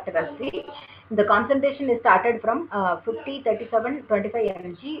Actobacter. The concentration is started from 50, 37, 25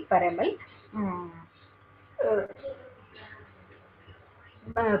 mg per ml.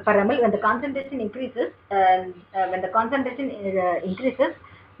 Per ml. When the concentration increases,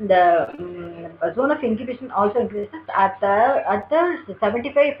 the zone of incubation also increases at the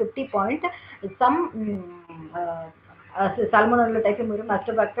 75-50 point. Some Salmonella typhimurium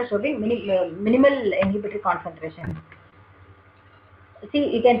Actobacter showing minimal inhibitory concentration.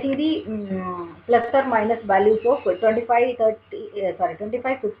 See, you can see the plus or minus values of 25,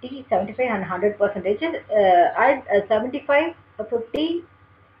 50, 75 and 100%. At 75, 50,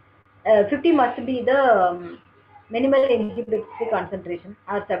 50 must be the minimal inhibitory concentration,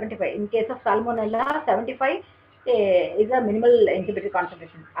 or 75. In case of Salmonella, 75 is a minimal inhibitory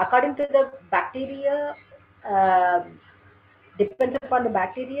concentration. According to the bacteria, depends upon the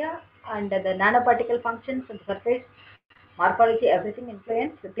bacteria and the nanoparticle functions and the surface morphology, everything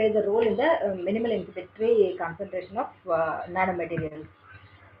plays a role in the minimal inhibitory concentration of nanomaterials.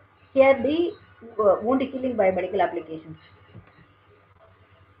 Here the wound healing biomedical applications.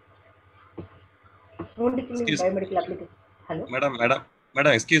 Wound healing biomedical applications. Hello?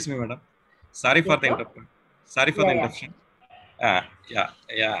 Madam, excuse me, madam. Sorry for the interruption. Sorry for the interruption.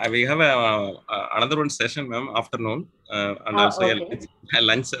 We have another one session, ma'am, afternoon, and also a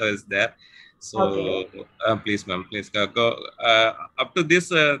lunch is there. So please, ma'am, please go. Up to this,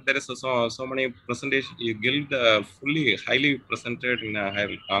 there is so many presentations. You give fully highly presented in a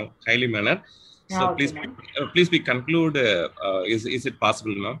highly manner. So please be conclude. Is it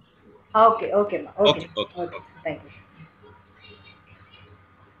possible, ma'am? Okay. Thank you.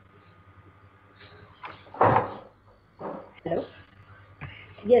 Hello.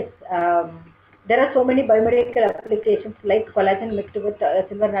 Yes. There are so many biomedical applications like collagen mixed with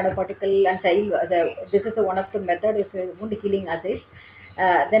silver nanoparticle and this is one of the method is wound healing assays.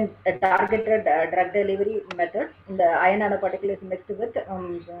 Then a targeted drug delivery method. The iron nanoparticle is mixed with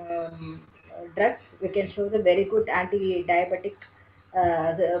drugs. We can show the very good anti-diabetic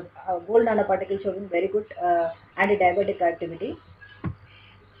The gold nanoparticle showing very good anti-diabetic activity.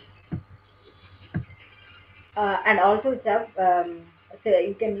 And also it's so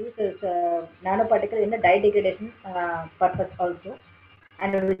you can use this nanoparticle in the dye degradation purpose also,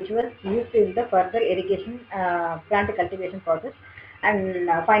 and which was used in the further irrigation plant cultivation process. And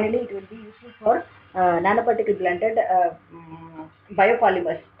finally, it will be useful for nanoparticle blended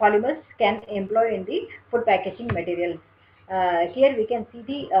biopolymers. Polymers can employ in the food packaging materials. Here we can see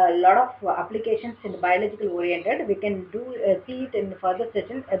the lot of applications in the biological oriented. We can do see it in the further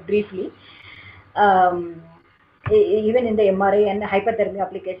session briefly. Even in the MRI and hyperthermia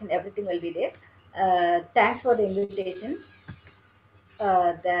application, everything will be there. Thanks for the invitation.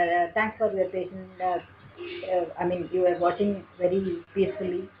 Thanks for your patience. I mean, you are watching very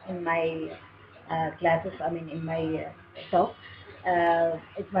peacefully in my classes. I mean, in my talk.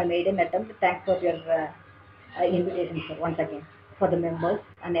 It's my maiden attempt. Thanks for your invitation, sir, once again, for the members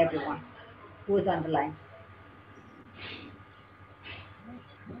and everyone who is on the line.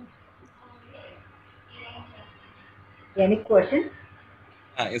 Any questions?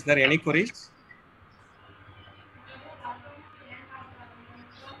 Is there any queries?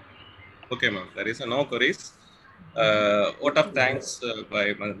 Okay, ma'am. There is no queries. Vote of thanks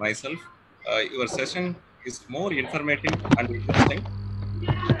by myself. Your session is more informative and interesting.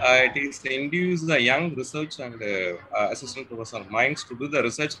 It is induce the young research and assistant professor minds to do the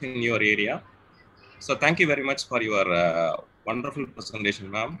research in your area. So thank you very much for your wonderful presentation,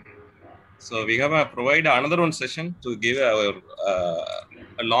 ma'am. So we have provide another one session to give our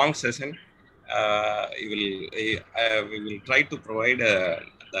a long session. We will try to provide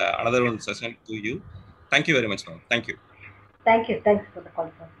another one session to you. Thank you very much, ma'am. Thank you. Thank you. Thanks for the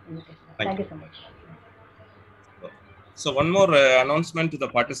call, sir. Thank you so much. So one more announcement to the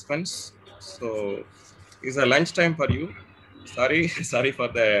participants. So it's a lunch time for you. Sorry for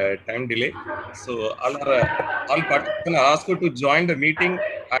the time delay. So all participants are asked to join the meeting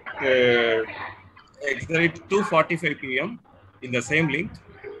at exactly 2:45 p.m. in the same link.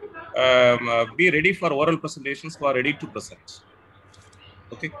 Be ready for oral presentations who are ready to present.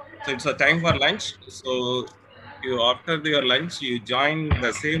 Okay, so it's a time for lunch. So you after your lunch, you join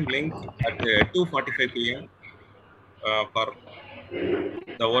the same link at 2:45 p.m. For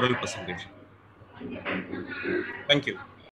the oral presentation. Thank you.